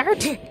even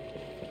start?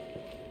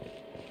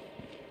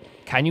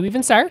 Can you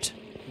even start?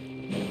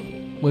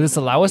 Will this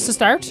allow us to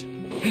start?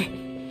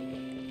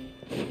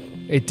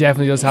 It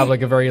definitely does have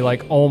like a very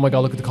like, oh my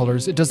god, look at the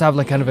colors. It does have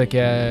like kind of like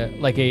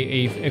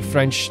a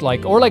French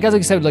like, or like as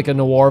I said, like a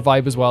noir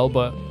vibe as well,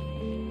 but.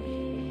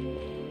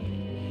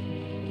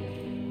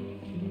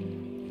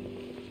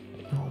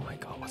 Oh my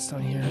god, what's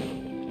down here?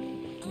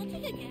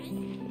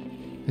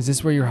 Is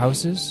this where your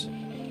house is?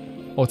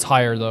 Oh, it's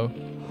higher though.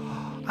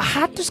 A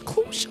hat, there's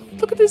clothes.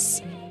 Look at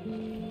this.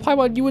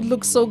 Paimon, you would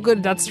look so good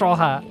in that straw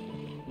hat.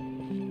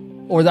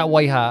 Or that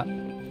white hat.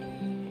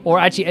 Or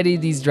actually any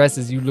of these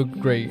dresses, you look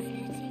great.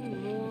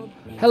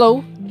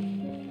 Hello.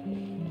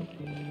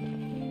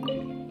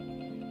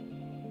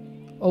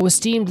 Oh,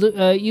 esteemed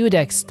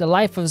Eudex, the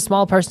life of a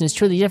small person is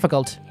truly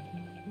difficult.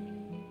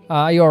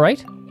 Are you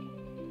alright?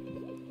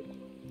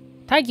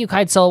 Thank you,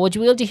 kind soul. Would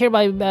you be able to hear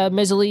my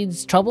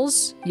Mezzoline's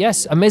troubles?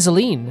 Yes, a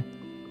Mezzoline.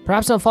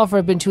 Perhaps my fault for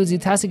I've been too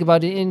enthusiastic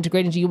about it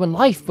integrating into human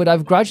life, but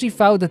I've gradually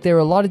found that there are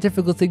a lot of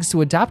difficult things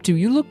to adapt to.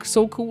 You look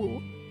so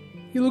cool.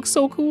 You look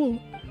so cool.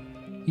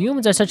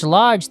 Humans are such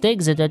large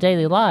things in their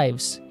daily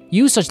lives.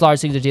 Use such large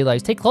things in their daily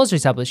lives. Take clothes, for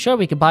example. Sure,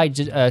 we can buy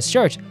a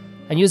shirt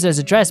and use it as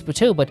a dress, but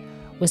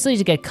we still need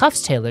to get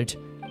cuffs tailored.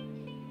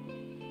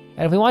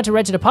 And if we want to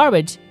rent an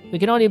apartment, we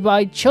can only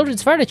buy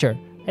children's furniture.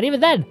 And even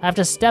then, I have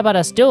to step on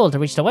a stool to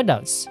reach the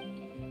windows.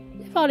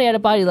 If only I had a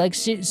body like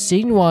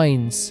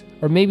Signwines.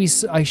 Or maybe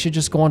I should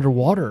just go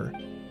underwater.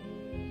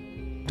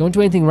 Don't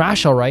do anything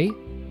rash, alright?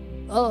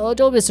 Oh,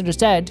 don't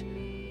misunderstand.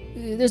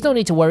 There's no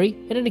need to worry.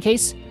 In any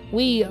case,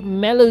 we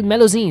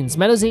Melusines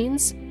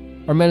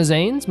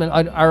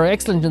are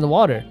excellent in the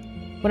water.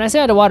 When I say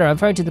underwater, I'm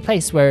referring to the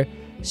place where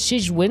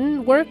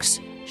Shijwin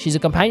works. She's a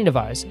companion of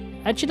ours,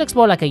 and she looks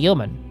more like a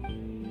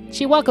human.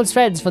 She welcomes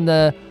friends from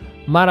the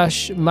Marachaussee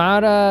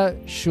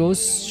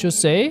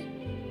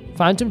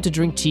Phantom to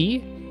drink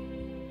tea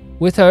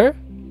with her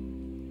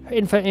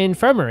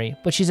infirmary,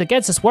 but she's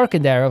against us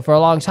working there for a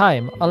long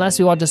time, unless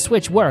we want to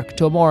switch work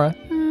to a more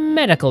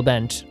medical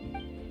bent.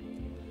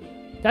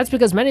 That's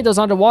because many of those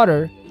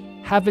underwater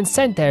have been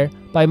sent there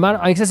by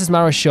I guess it's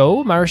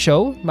Marachaux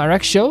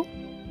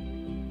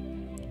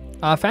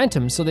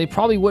phantoms, so they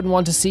probably wouldn't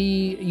want to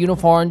see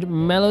uniformed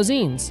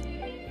Melusines.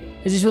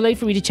 Is it too late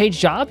for me to change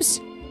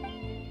jobs?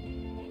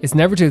 It's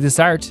never too late to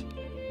start.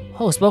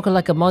 Oh, spoken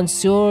like a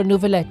Monsieur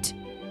Nouvellette.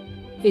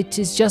 It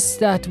is just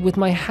that with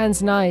my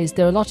hands and eyes,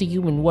 there are a lot of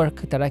human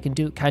work that I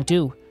can't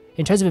do.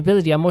 In terms of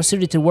ability, I'm more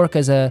suited to work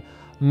as a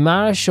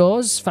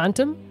Marachau's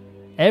phantom.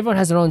 Everyone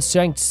has their own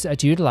strengths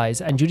to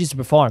utilize and duties to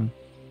perform.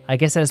 I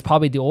guess that is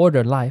probably the order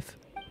in life.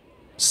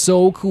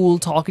 So cool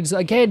talking to,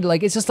 again,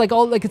 like it's just like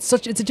all like it's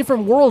a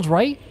different world,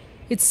 right?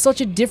 It's such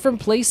a different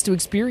place to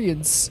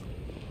experience.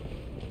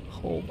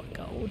 Oh my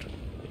god.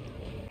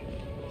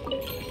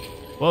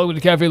 Welcome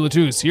to Cafe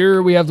Latouche.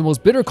 Here we have the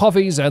most bitter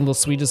coffees and the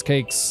sweetest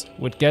cakes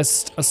with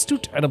guests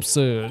astute and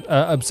absurd.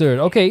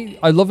 Okay,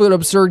 I love an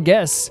absurd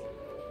guess.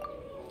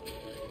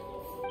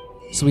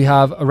 So we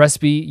have a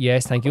recipe.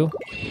 Yes, thank you.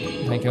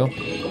 Thank you.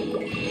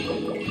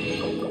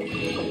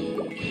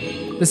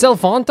 The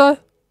Fanta?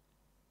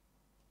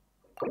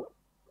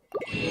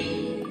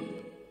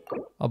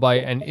 I'll buy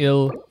an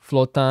Il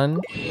Flotan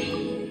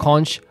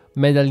Conch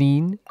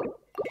Medellin.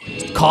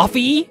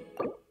 Coffee?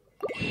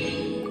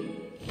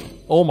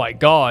 Oh my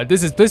god,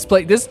 this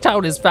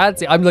town is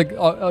fancy. I'm like,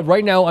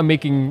 right now I'm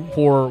making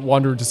poor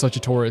Wanderer to such a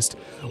tourist.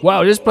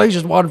 Wow, this place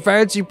is one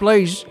fancy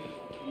place.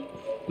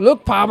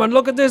 Look, Paimon,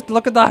 look at this,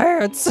 look at the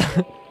hats.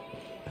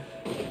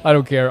 I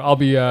don't care, I'll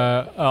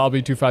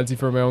be too fancy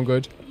for my own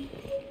good.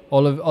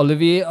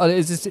 Olivier,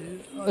 is this,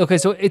 okay,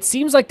 so it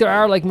seems like there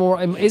are like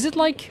more, is it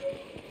like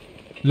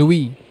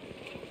Louis?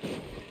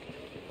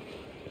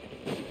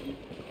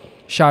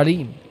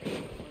 Charlene.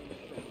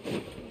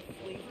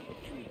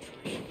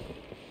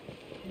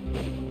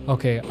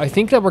 Okay, I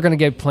think that we're gonna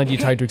get plenty of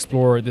time to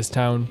explore this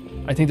town.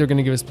 I think they're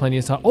gonna give us plenty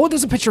of time. Oh,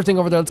 there's a picture thing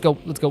over there. Let's go.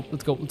 We're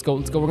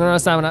gonna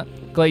have stamina.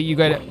 Clay, you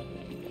got it.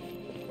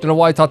 Don't know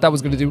why I thought that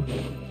was gonna do.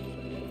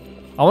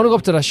 I wanna go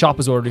up to that shop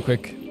as well really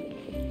quick.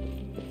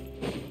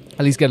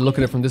 At least get a look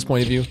at it from this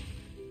point of view.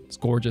 It's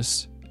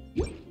gorgeous.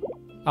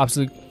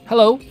 Absolute.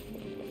 Hello.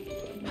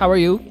 How are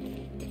you?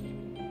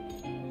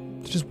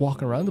 They're just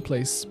walking around the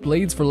place.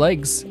 Blades for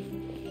legs.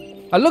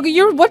 Look at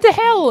you. What the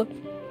hell?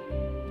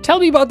 Tell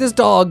me about this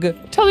dog.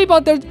 Tell me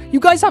about you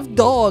guys have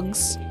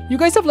dogs. You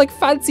guys have like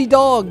fancy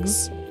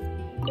dogs.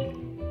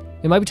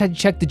 It might be time to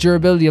check the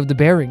durability of the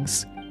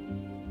bearings.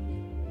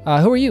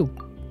 Who are you?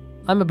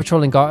 I'm a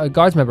patrolling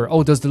guards member.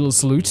 Oh, does the little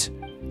salute.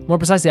 More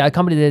precisely, I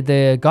accompanied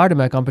the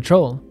Gardamek on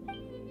patrol.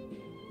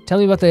 Tell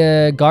me about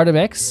the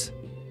Gardamex.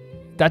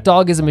 That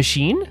dog is a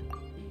machine?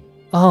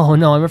 Oh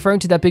no, I'm referring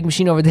to that big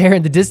machine over there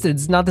in the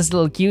distance, not this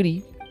little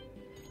cutie.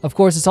 Of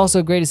course, it's also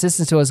a great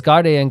assistance to us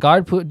Garde and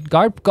guard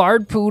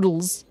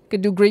poodles.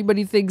 Can do great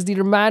many things,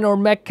 neither man or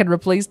mech can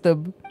replace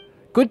them.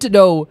 Good to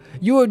know.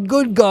 You're a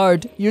good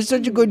guard. You're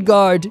such a good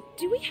guard.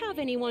 Do we have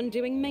anyone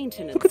doing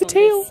maintenance? Look at the on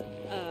tail.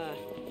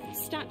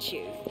 This,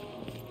 statue?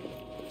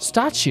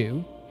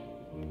 Statue?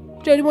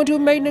 Did anyone do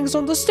maintenance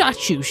on the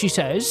statue, she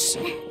says.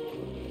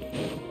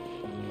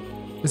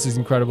 This is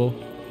incredible.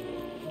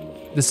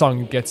 This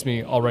song gets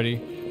me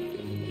already.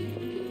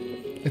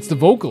 It's the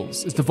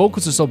vocals. The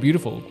vocals are so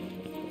beautiful.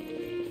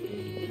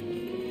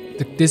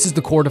 This is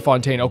the court of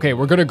Fontaine. Okay,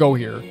 we're gonna go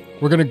here.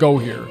 We're gonna go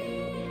here.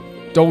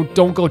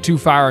 Don't go too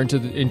far into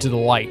the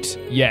light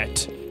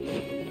yet.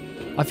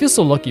 I feel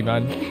so lucky,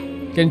 man.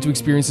 Getting to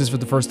experience this for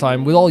the first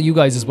time with all you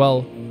guys as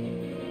well.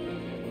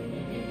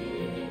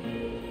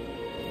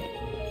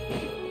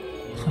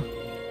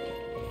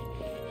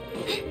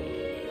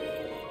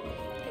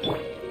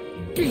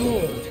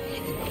 Behold.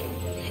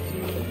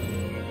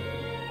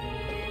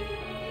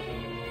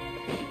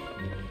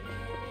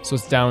 So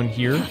it's down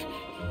here.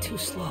 Too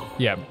slow.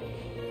 Yeah.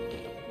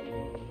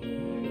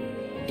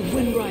 The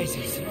wind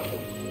rises.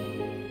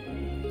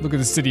 Look at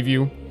the city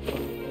view.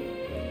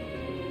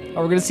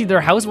 Oh, we're gonna see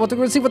their house. We're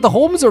gonna see what the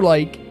homes are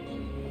like.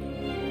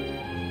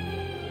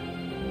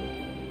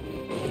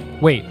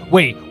 Wait.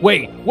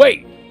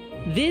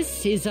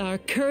 This is our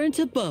current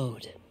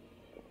abode.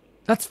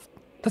 That's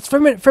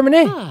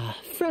Fremine. Ah,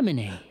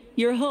 Fremine,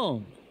 your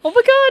home. Oh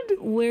my god.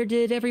 Where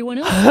did everyone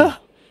else go?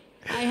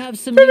 I have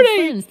some new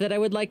friends that I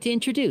would like to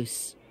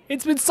introduce.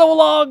 It's been so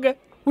long.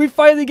 We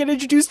finally get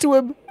introduced to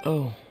him.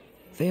 Oh,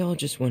 they all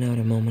just went out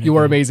a moment ago. You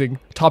are amazing.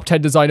 Top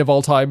 10 design of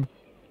all time.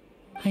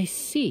 I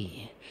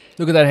see.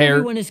 Look at that hair.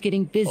 Everyone is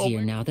getting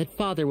busier now that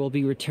Father will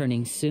be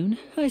returning soon.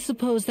 I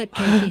suppose that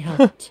can't be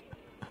helped.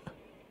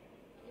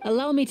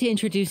 Allow me to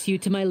introduce you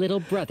to my little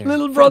brother.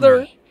 Little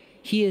brother. Fremine.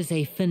 He is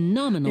a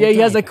phenomenal Yeah, he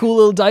has a diver. cool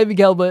little diving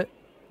helmet.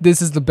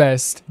 This is the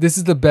best. This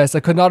is the best. I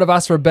could not have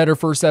asked for a better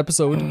first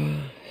episode.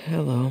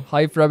 Hello.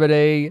 Hi,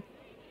 Fremine.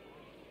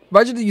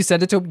 Imagine that you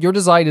sent it to him. Your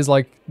design is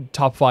like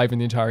top 5 in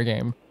the entire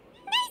game.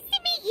 Nice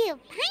to meet you.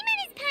 Paimon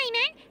is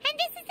Paimon, and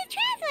this is the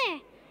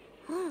Traveler.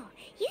 Oh,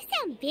 you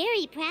sound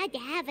very proud to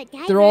have a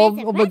diver. They're all,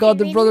 as a oh my god,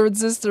 they're Liddy. brother and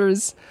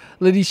sisters.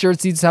 Liddy sure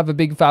seems to have a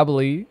big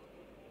family.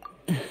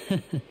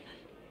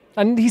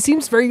 And he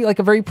seems like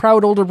a very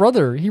proud older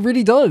brother. He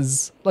really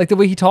does. Like the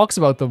way he talks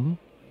about them.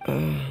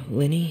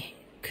 Linny,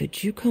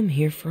 could you come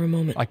here for a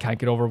moment? I can't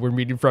get over we're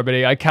meeting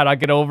Fremine. I cannot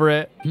get over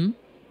it.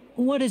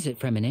 What is it,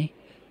 Fremine?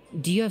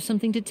 Do you have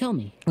something to tell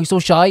me? Are you so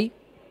shy?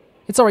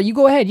 It's alright, you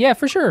go ahead. Yeah,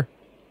 for sure.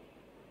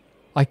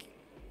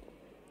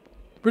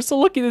 We're so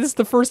lucky that this is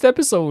the first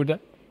episode.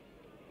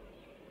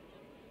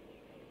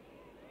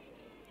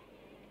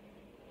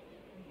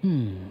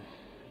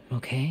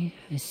 Okay,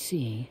 I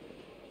see.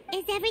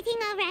 Is everything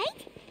all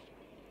right?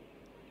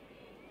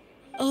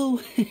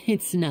 Oh,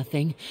 it's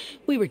nothing.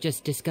 We were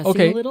just discussing a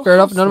Okay, little fair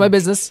enough. None of my housework.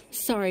 business.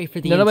 Sorry for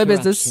the None of my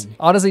interruption. business.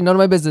 Honestly, none of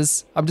my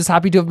business. I'm just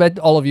happy to have met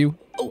all of you.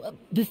 Oh,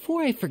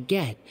 before I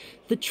forget,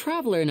 the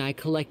Traveler and I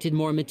collected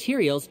more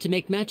materials to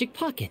make magic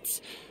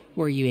pockets.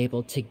 Were you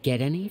able to get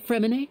any,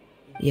 Fremine?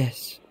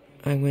 Yes.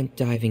 I went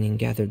diving and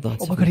gathered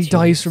lots Oh of my god, he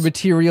dives for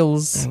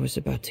materials. I was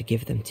about to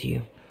give them to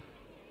you.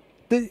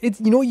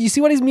 You see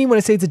what I mean when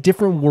I say it's a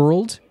different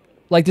world?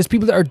 Like, there's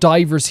people that are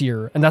divers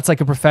here, and that's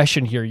like a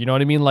profession here. You know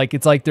what I mean? Like,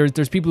 it's like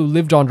there's people who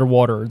lived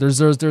underwater.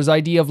 There's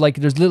idea of like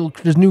there's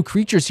new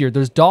creatures here.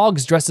 There's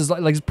dogs dressed as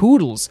like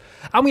poodles,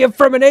 and we have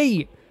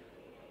Fremine.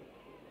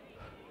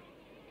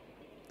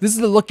 This is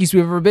the luckiest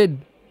we've ever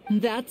been.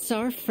 That's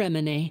our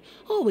Fremine,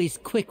 always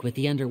quick with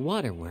the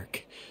underwater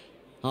work.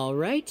 All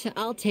right,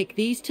 I'll take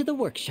these to the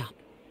workshop.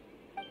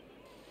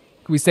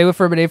 Can we stay with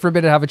Fremine for a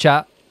bit and have a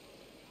chat?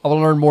 I want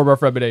to learn more about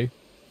Fremine.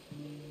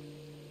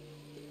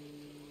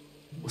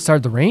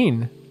 Started the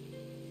rain.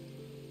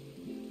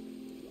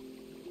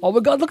 Oh my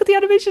god, look at the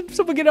animation.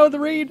 Someone get out of the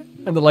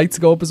rain. And the lights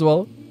go up as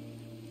well.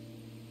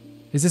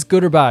 Is this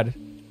good or bad?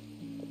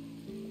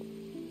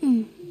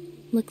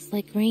 Looks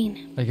like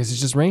rain. I guess it's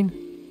just rain.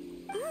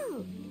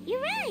 Oh,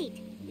 you're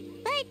right.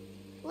 But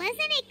wasn't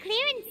it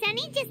clear and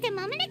sunny just a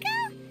moment ago?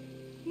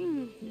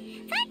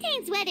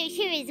 Fontaine's weather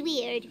sure is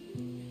weird.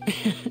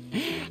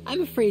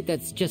 I'm afraid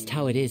that's just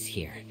how it is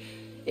here.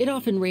 It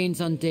often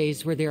rains on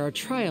days where there are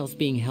trials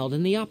being held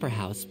in the Opera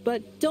House,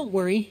 but don't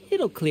worry,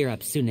 it'll clear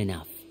up soon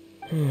enough.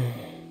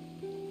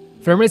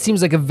 Fremine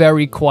seems like a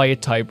very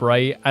quiet type,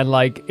 right? And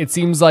like, it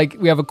seems like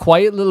we have a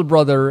quiet little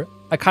brother,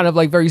 a kind of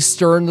like very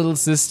stern little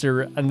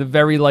sister, and the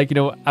very like, you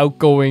know,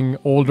 outgoing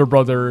older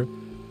brother.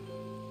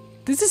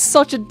 This is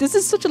such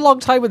a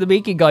long time in the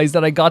making, guys,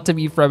 that I got to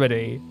meet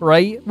Fremine,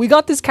 right? We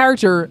got this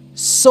character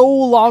so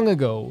long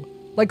ago.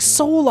 Like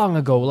so long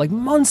ago, like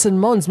months and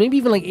months, maybe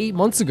even like 8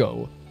 months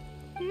ago.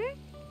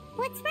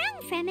 What's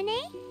wrong,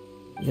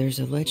 Fremine? There's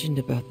a legend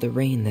about the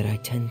rain that I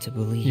tend to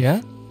believe.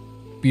 Yeah?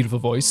 Beautiful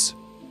voice.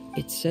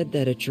 It's said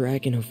that a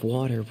dragon of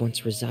water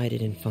once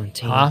resided in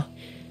Fontaine. Huh?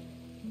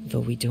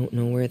 Though we don't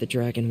know where the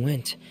dragon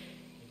went,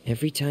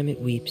 every time it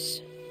weeps,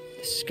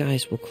 the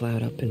skies will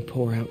cloud up and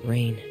pour out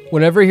rain.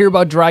 Whenever I hear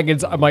about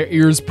dragons, my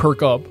ears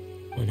perk up.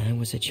 When I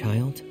was a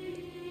child,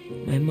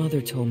 My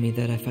mother told me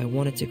that if I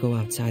wanted to go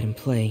outside and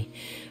play,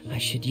 I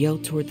should yell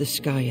toward the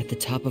sky at the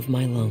top of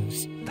my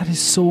lungs. That is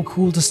so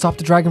cool to stop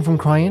the dragon from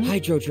crying.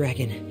 Hydro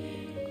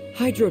Dragon.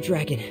 Hydro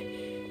Dragon.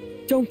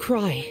 Don't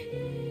cry.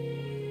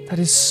 That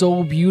is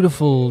so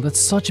beautiful. That's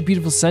such a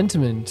beautiful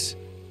sentiment.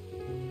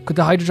 Could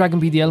the Hydro Dragon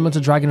be the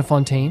elemental dragon of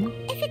Fontaine?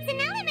 If it's an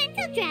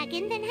elemental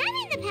dragon, then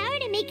having the power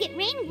to make it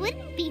rain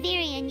wouldn't be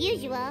very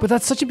unusual. But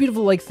that's such a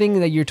beautiful like thing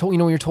that you're told. You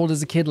know, when you're told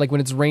as a kid, like when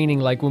it's raining,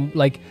 like when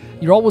like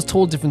you're always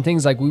told different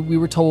things. Like we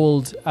were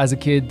told as a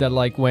kid that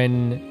like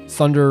when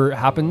thunder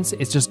happens,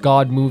 it's just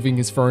God moving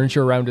his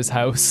furniture around his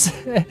house.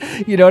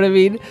 You know what I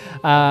mean?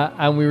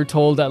 And we were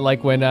told that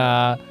like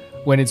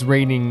when it's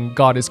raining,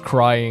 God is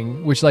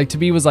crying, which like to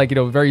me was like, you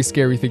know, a very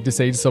scary thing to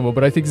say to someone.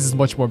 But I think this is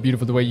much more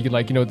beautiful the way you can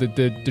like, you know,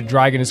 the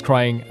dragon is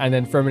crying and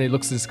then Fermine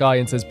looks to the sky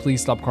and says,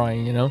 please stop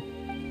crying, you know?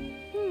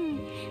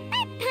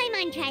 Let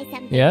Paimon try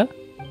something. Yeah?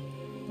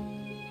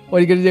 What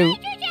are you gonna do?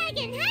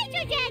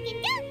 Hydro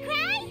dragon, don't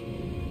cry!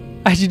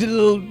 And she did a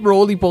little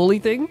roly-poly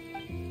thing?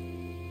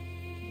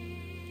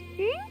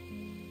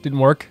 Didn't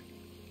work.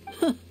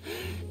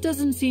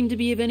 Doesn't seem to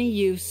be of any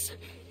use.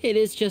 It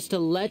is just a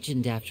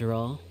legend after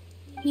all.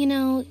 You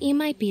know, you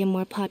might be a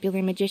more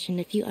popular magician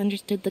if you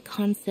understood the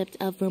concept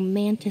of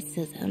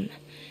romanticism.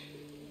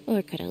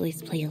 Or could at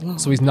least play along.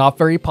 So he's not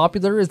very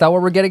popular? Is that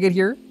what we're getting at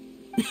here?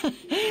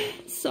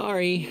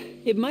 Sorry.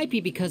 It might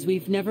be because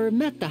we've never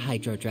met the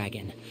Hydro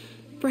Dragon.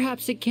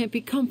 Perhaps it can't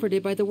be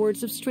comforted by the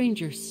words of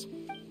strangers.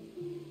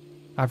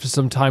 After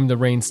some time, the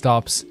rain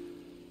stops.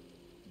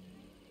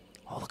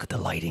 Oh, look at the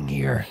lighting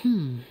here.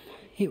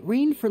 It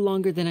rained for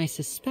longer than I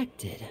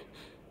suspected.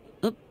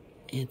 Oh,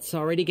 it's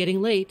already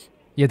getting late.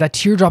 Yeah, that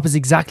teardrop is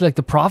exactly like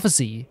the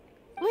prophecy.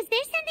 Was there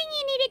something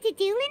you needed to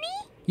do,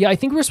 Linny? Yeah, I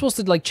think we're supposed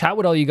to like chat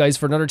with all you guys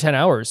for another 10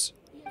 hours.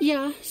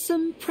 Yeah,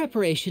 some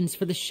preparations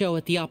for the show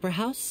at the Opera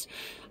House.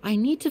 I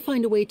need to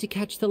find a way to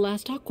catch the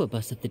last aqua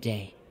bus of the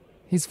day.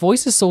 His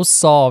voice is so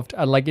soft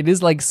and like it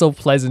is like so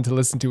pleasant to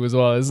listen to as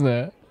well, isn't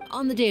it?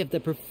 On the day of the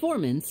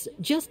performance,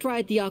 just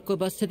ride the aqua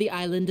bus to the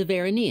island of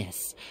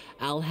Aeneas.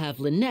 I'll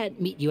have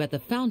Lynette meet you at the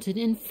fountain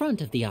in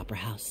front of the Opera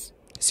House.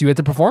 See you at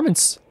the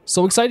performance.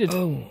 So excited.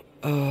 Oh,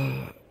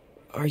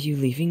 are you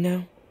leaving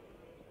now?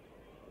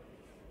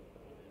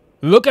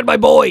 Look at my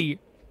boy!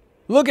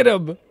 Look at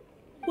him!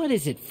 What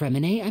is it,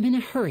 Fremine? I'm in a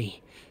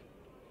hurry.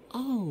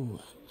 Oh,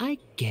 I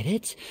get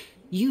it.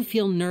 You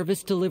feel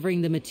nervous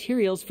delivering the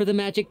materials for the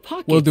magic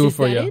pockets. We'll do it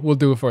for you. We'll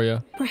do it for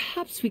you.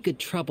 Perhaps we could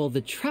trouble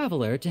the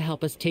traveler to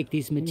help us take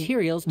these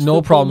materials to no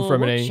the problem,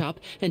 Beaumont Fremine. workshop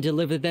and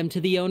deliver them to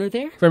the owner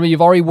there. Fremine,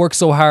 you've already worked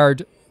so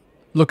hard,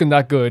 looking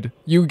that good.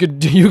 You can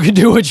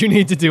do what you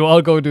need to do.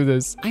 I'll go do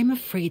this. I'm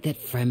afraid that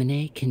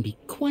Fremine can be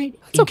quite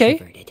okay.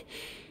 introverted.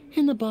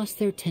 And the boss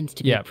there tends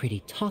to be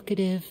pretty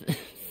talkative.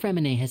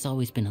 Fremine has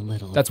always been a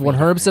little. That's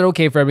 100%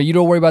 okay, Fremine. You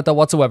don't worry about that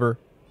whatsoever.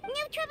 No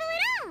trouble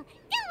at all.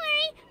 Don't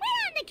worry, we're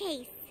on the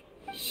case.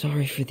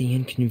 Sorry for the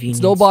inconvenience.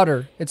 It's no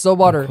bother. It's no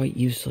bother. I'm quite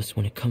useless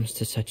when it comes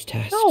to such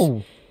tasks.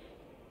 No.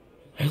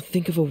 I'll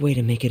think of a way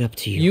to make it up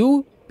to you.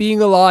 You being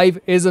alive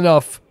is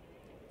enough.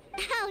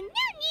 Oh,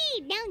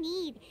 no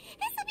need.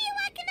 This will be a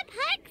walk in the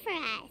park for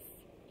us.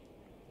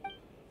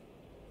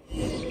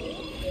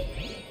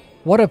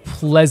 What a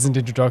pleasant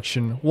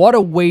introduction. What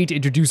a way to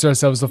introduce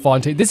ourselves to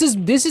Fontaine. This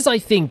is I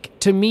think,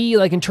 to me,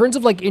 like in terms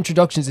of like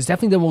introductions, it's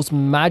definitely the most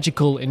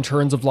magical in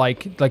terms of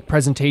like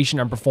presentation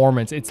and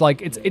performance. It's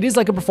like it is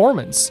like a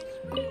performance.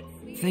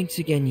 Thanks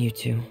again, you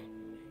two.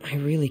 I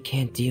really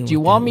can't deal with Do you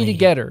want me to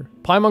get her?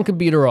 Paimon can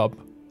beat her up.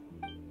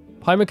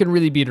 Paimon can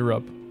really beat her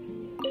up.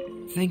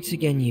 Thanks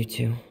again, you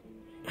two.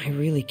 I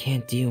really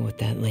can't deal with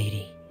that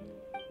lady.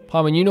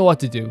 Paimon, you know what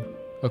to do,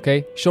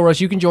 okay?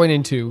 Shorush, you can join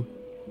in too.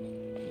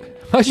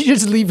 Why don't you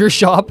just leave your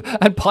shop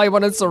and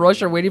Paimon and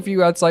Sorush are waiting for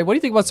you outside? What do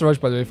you think about Sorush,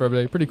 by the way, for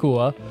everybody? Pretty cool,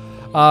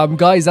 huh?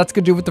 Guys, that's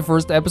gonna do with the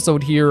first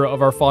episode here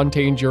of our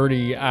Fontaine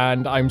journey,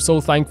 and I'm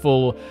so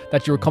thankful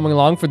that you're coming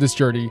along for this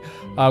journey.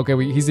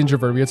 He's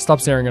introverted. We have to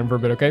stop staring at him for a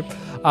bit, okay?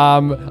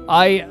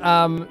 I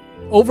am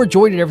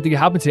overjoyed at everything that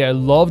happened today. I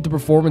love the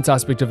performance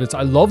aspect of this.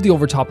 I love the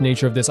overtop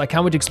nature of this. I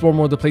can't wait to explore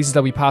more of the places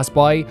that we passed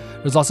by.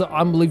 There's lots of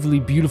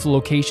unbelievably beautiful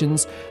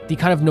locations. The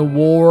kind of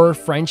noir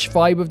French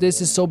vibe of this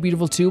is so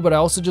beautiful too, but I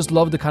also just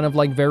love the kind of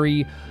like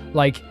very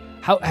like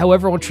how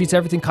everyone treats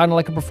everything kind of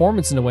like a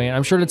performance in a way, and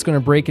I'm sure that's going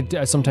to break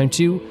it sometime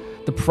too.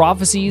 The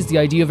prophecies, the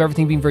idea of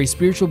everything being very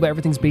spiritual, but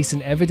everything's based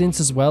in evidence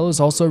as well, is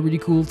also a really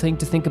cool thing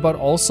to think about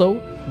also.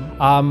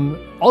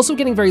 Also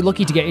getting very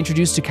lucky to get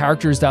introduced to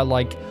characters that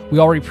like we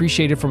already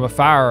appreciated from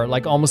afar,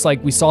 like almost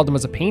like we saw them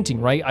as a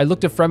painting, right? I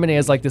looked at Fremine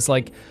as like this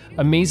like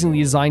amazingly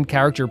designed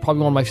character,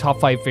 probably one of my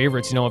top 5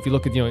 favorites, you know, if you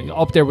look at, you know,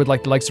 up there with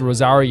like the likes of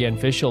Rosaria and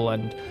Fischl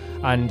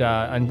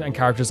and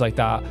characters like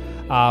that.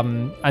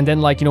 And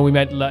then like, you know, we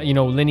met, you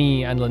know,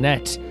 Linny and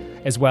Lynette.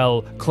 as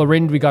well.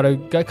 Clorind, we got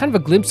kind of a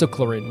glimpse of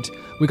Clorind.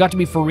 We got to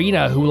meet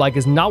Farina, who like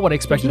is not what I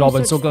expected at all, but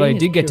I'm so glad I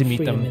did get to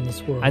meet them.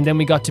 And then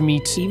we got to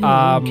meet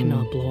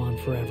cannot blow on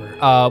forever.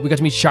 we got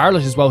to meet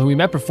Charlotte as well, who we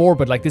met before,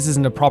 but like this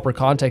isn't a proper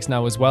context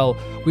now as well.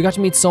 We got to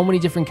meet so many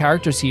different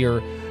characters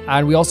here,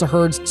 and we also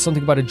heard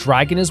something about a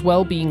dragon as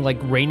well being like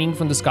raining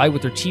from the sky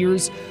with their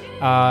tears,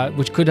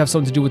 which could have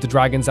something to do with the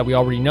dragons that we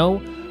already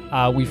know.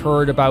 We've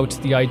heard about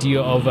the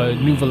idea of a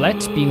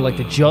Nouvelette being like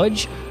the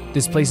judge.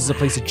 This place is a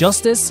place of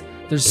justice.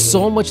 There's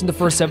so much in the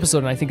first episode,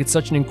 and I think it's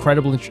such an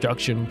incredible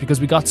introduction because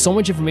we got so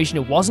much information.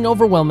 It wasn't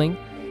overwhelming.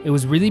 It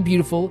was really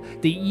beautiful.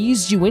 They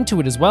eased you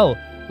into it as well.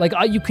 Like,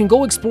 you can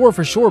go explore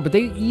for sure, but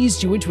they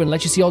eased you into it and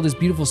let you see all this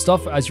beautiful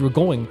stuff as you were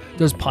going.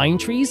 There's pine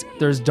trees.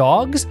 There's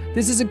dogs.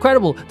 This is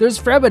incredible. There's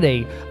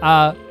Frebide.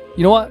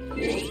 You know what?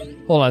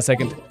 Hold on a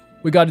second.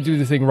 We got to do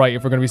the thing right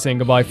if we're going to be saying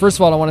goodbye. First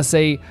of all, I want to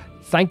say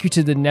thank you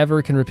to the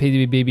Never Can Repay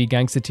the Baby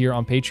Gangsta tier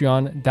on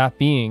Patreon. That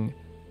being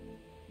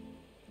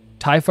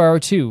Tyfire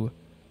 2,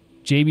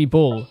 JB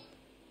Bull,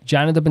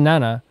 Jana the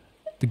Banana,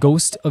 The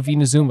Ghost of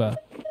Inazuma,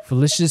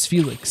 Felicitas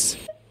Felix,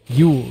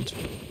 Yuled,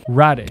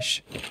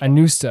 Radish,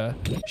 Anusta,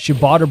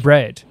 Shibata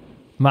Bread,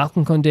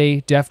 Malcolm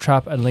Conde, Death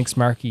Trap, and Lynx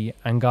Markey.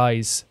 And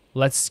guys,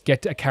 let's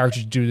get a character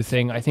to do the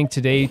thing. I think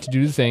today, to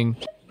do the thing,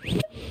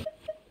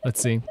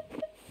 let's see.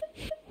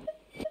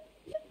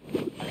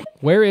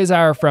 Where is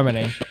our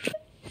Fremine?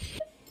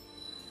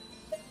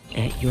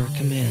 At your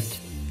command.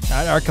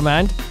 At our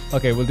command?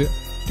 Okay, we'll do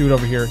it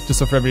over here, just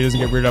so Fremine doesn't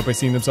get weirded out by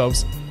seeing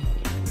themselves.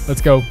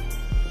 Let's go.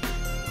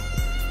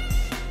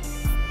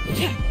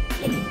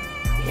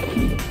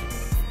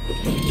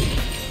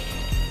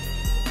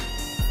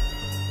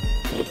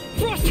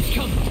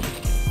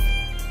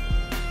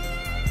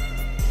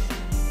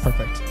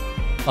 Perfect.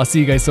 I'll see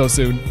you guys so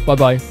soon.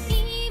 Bye-bye.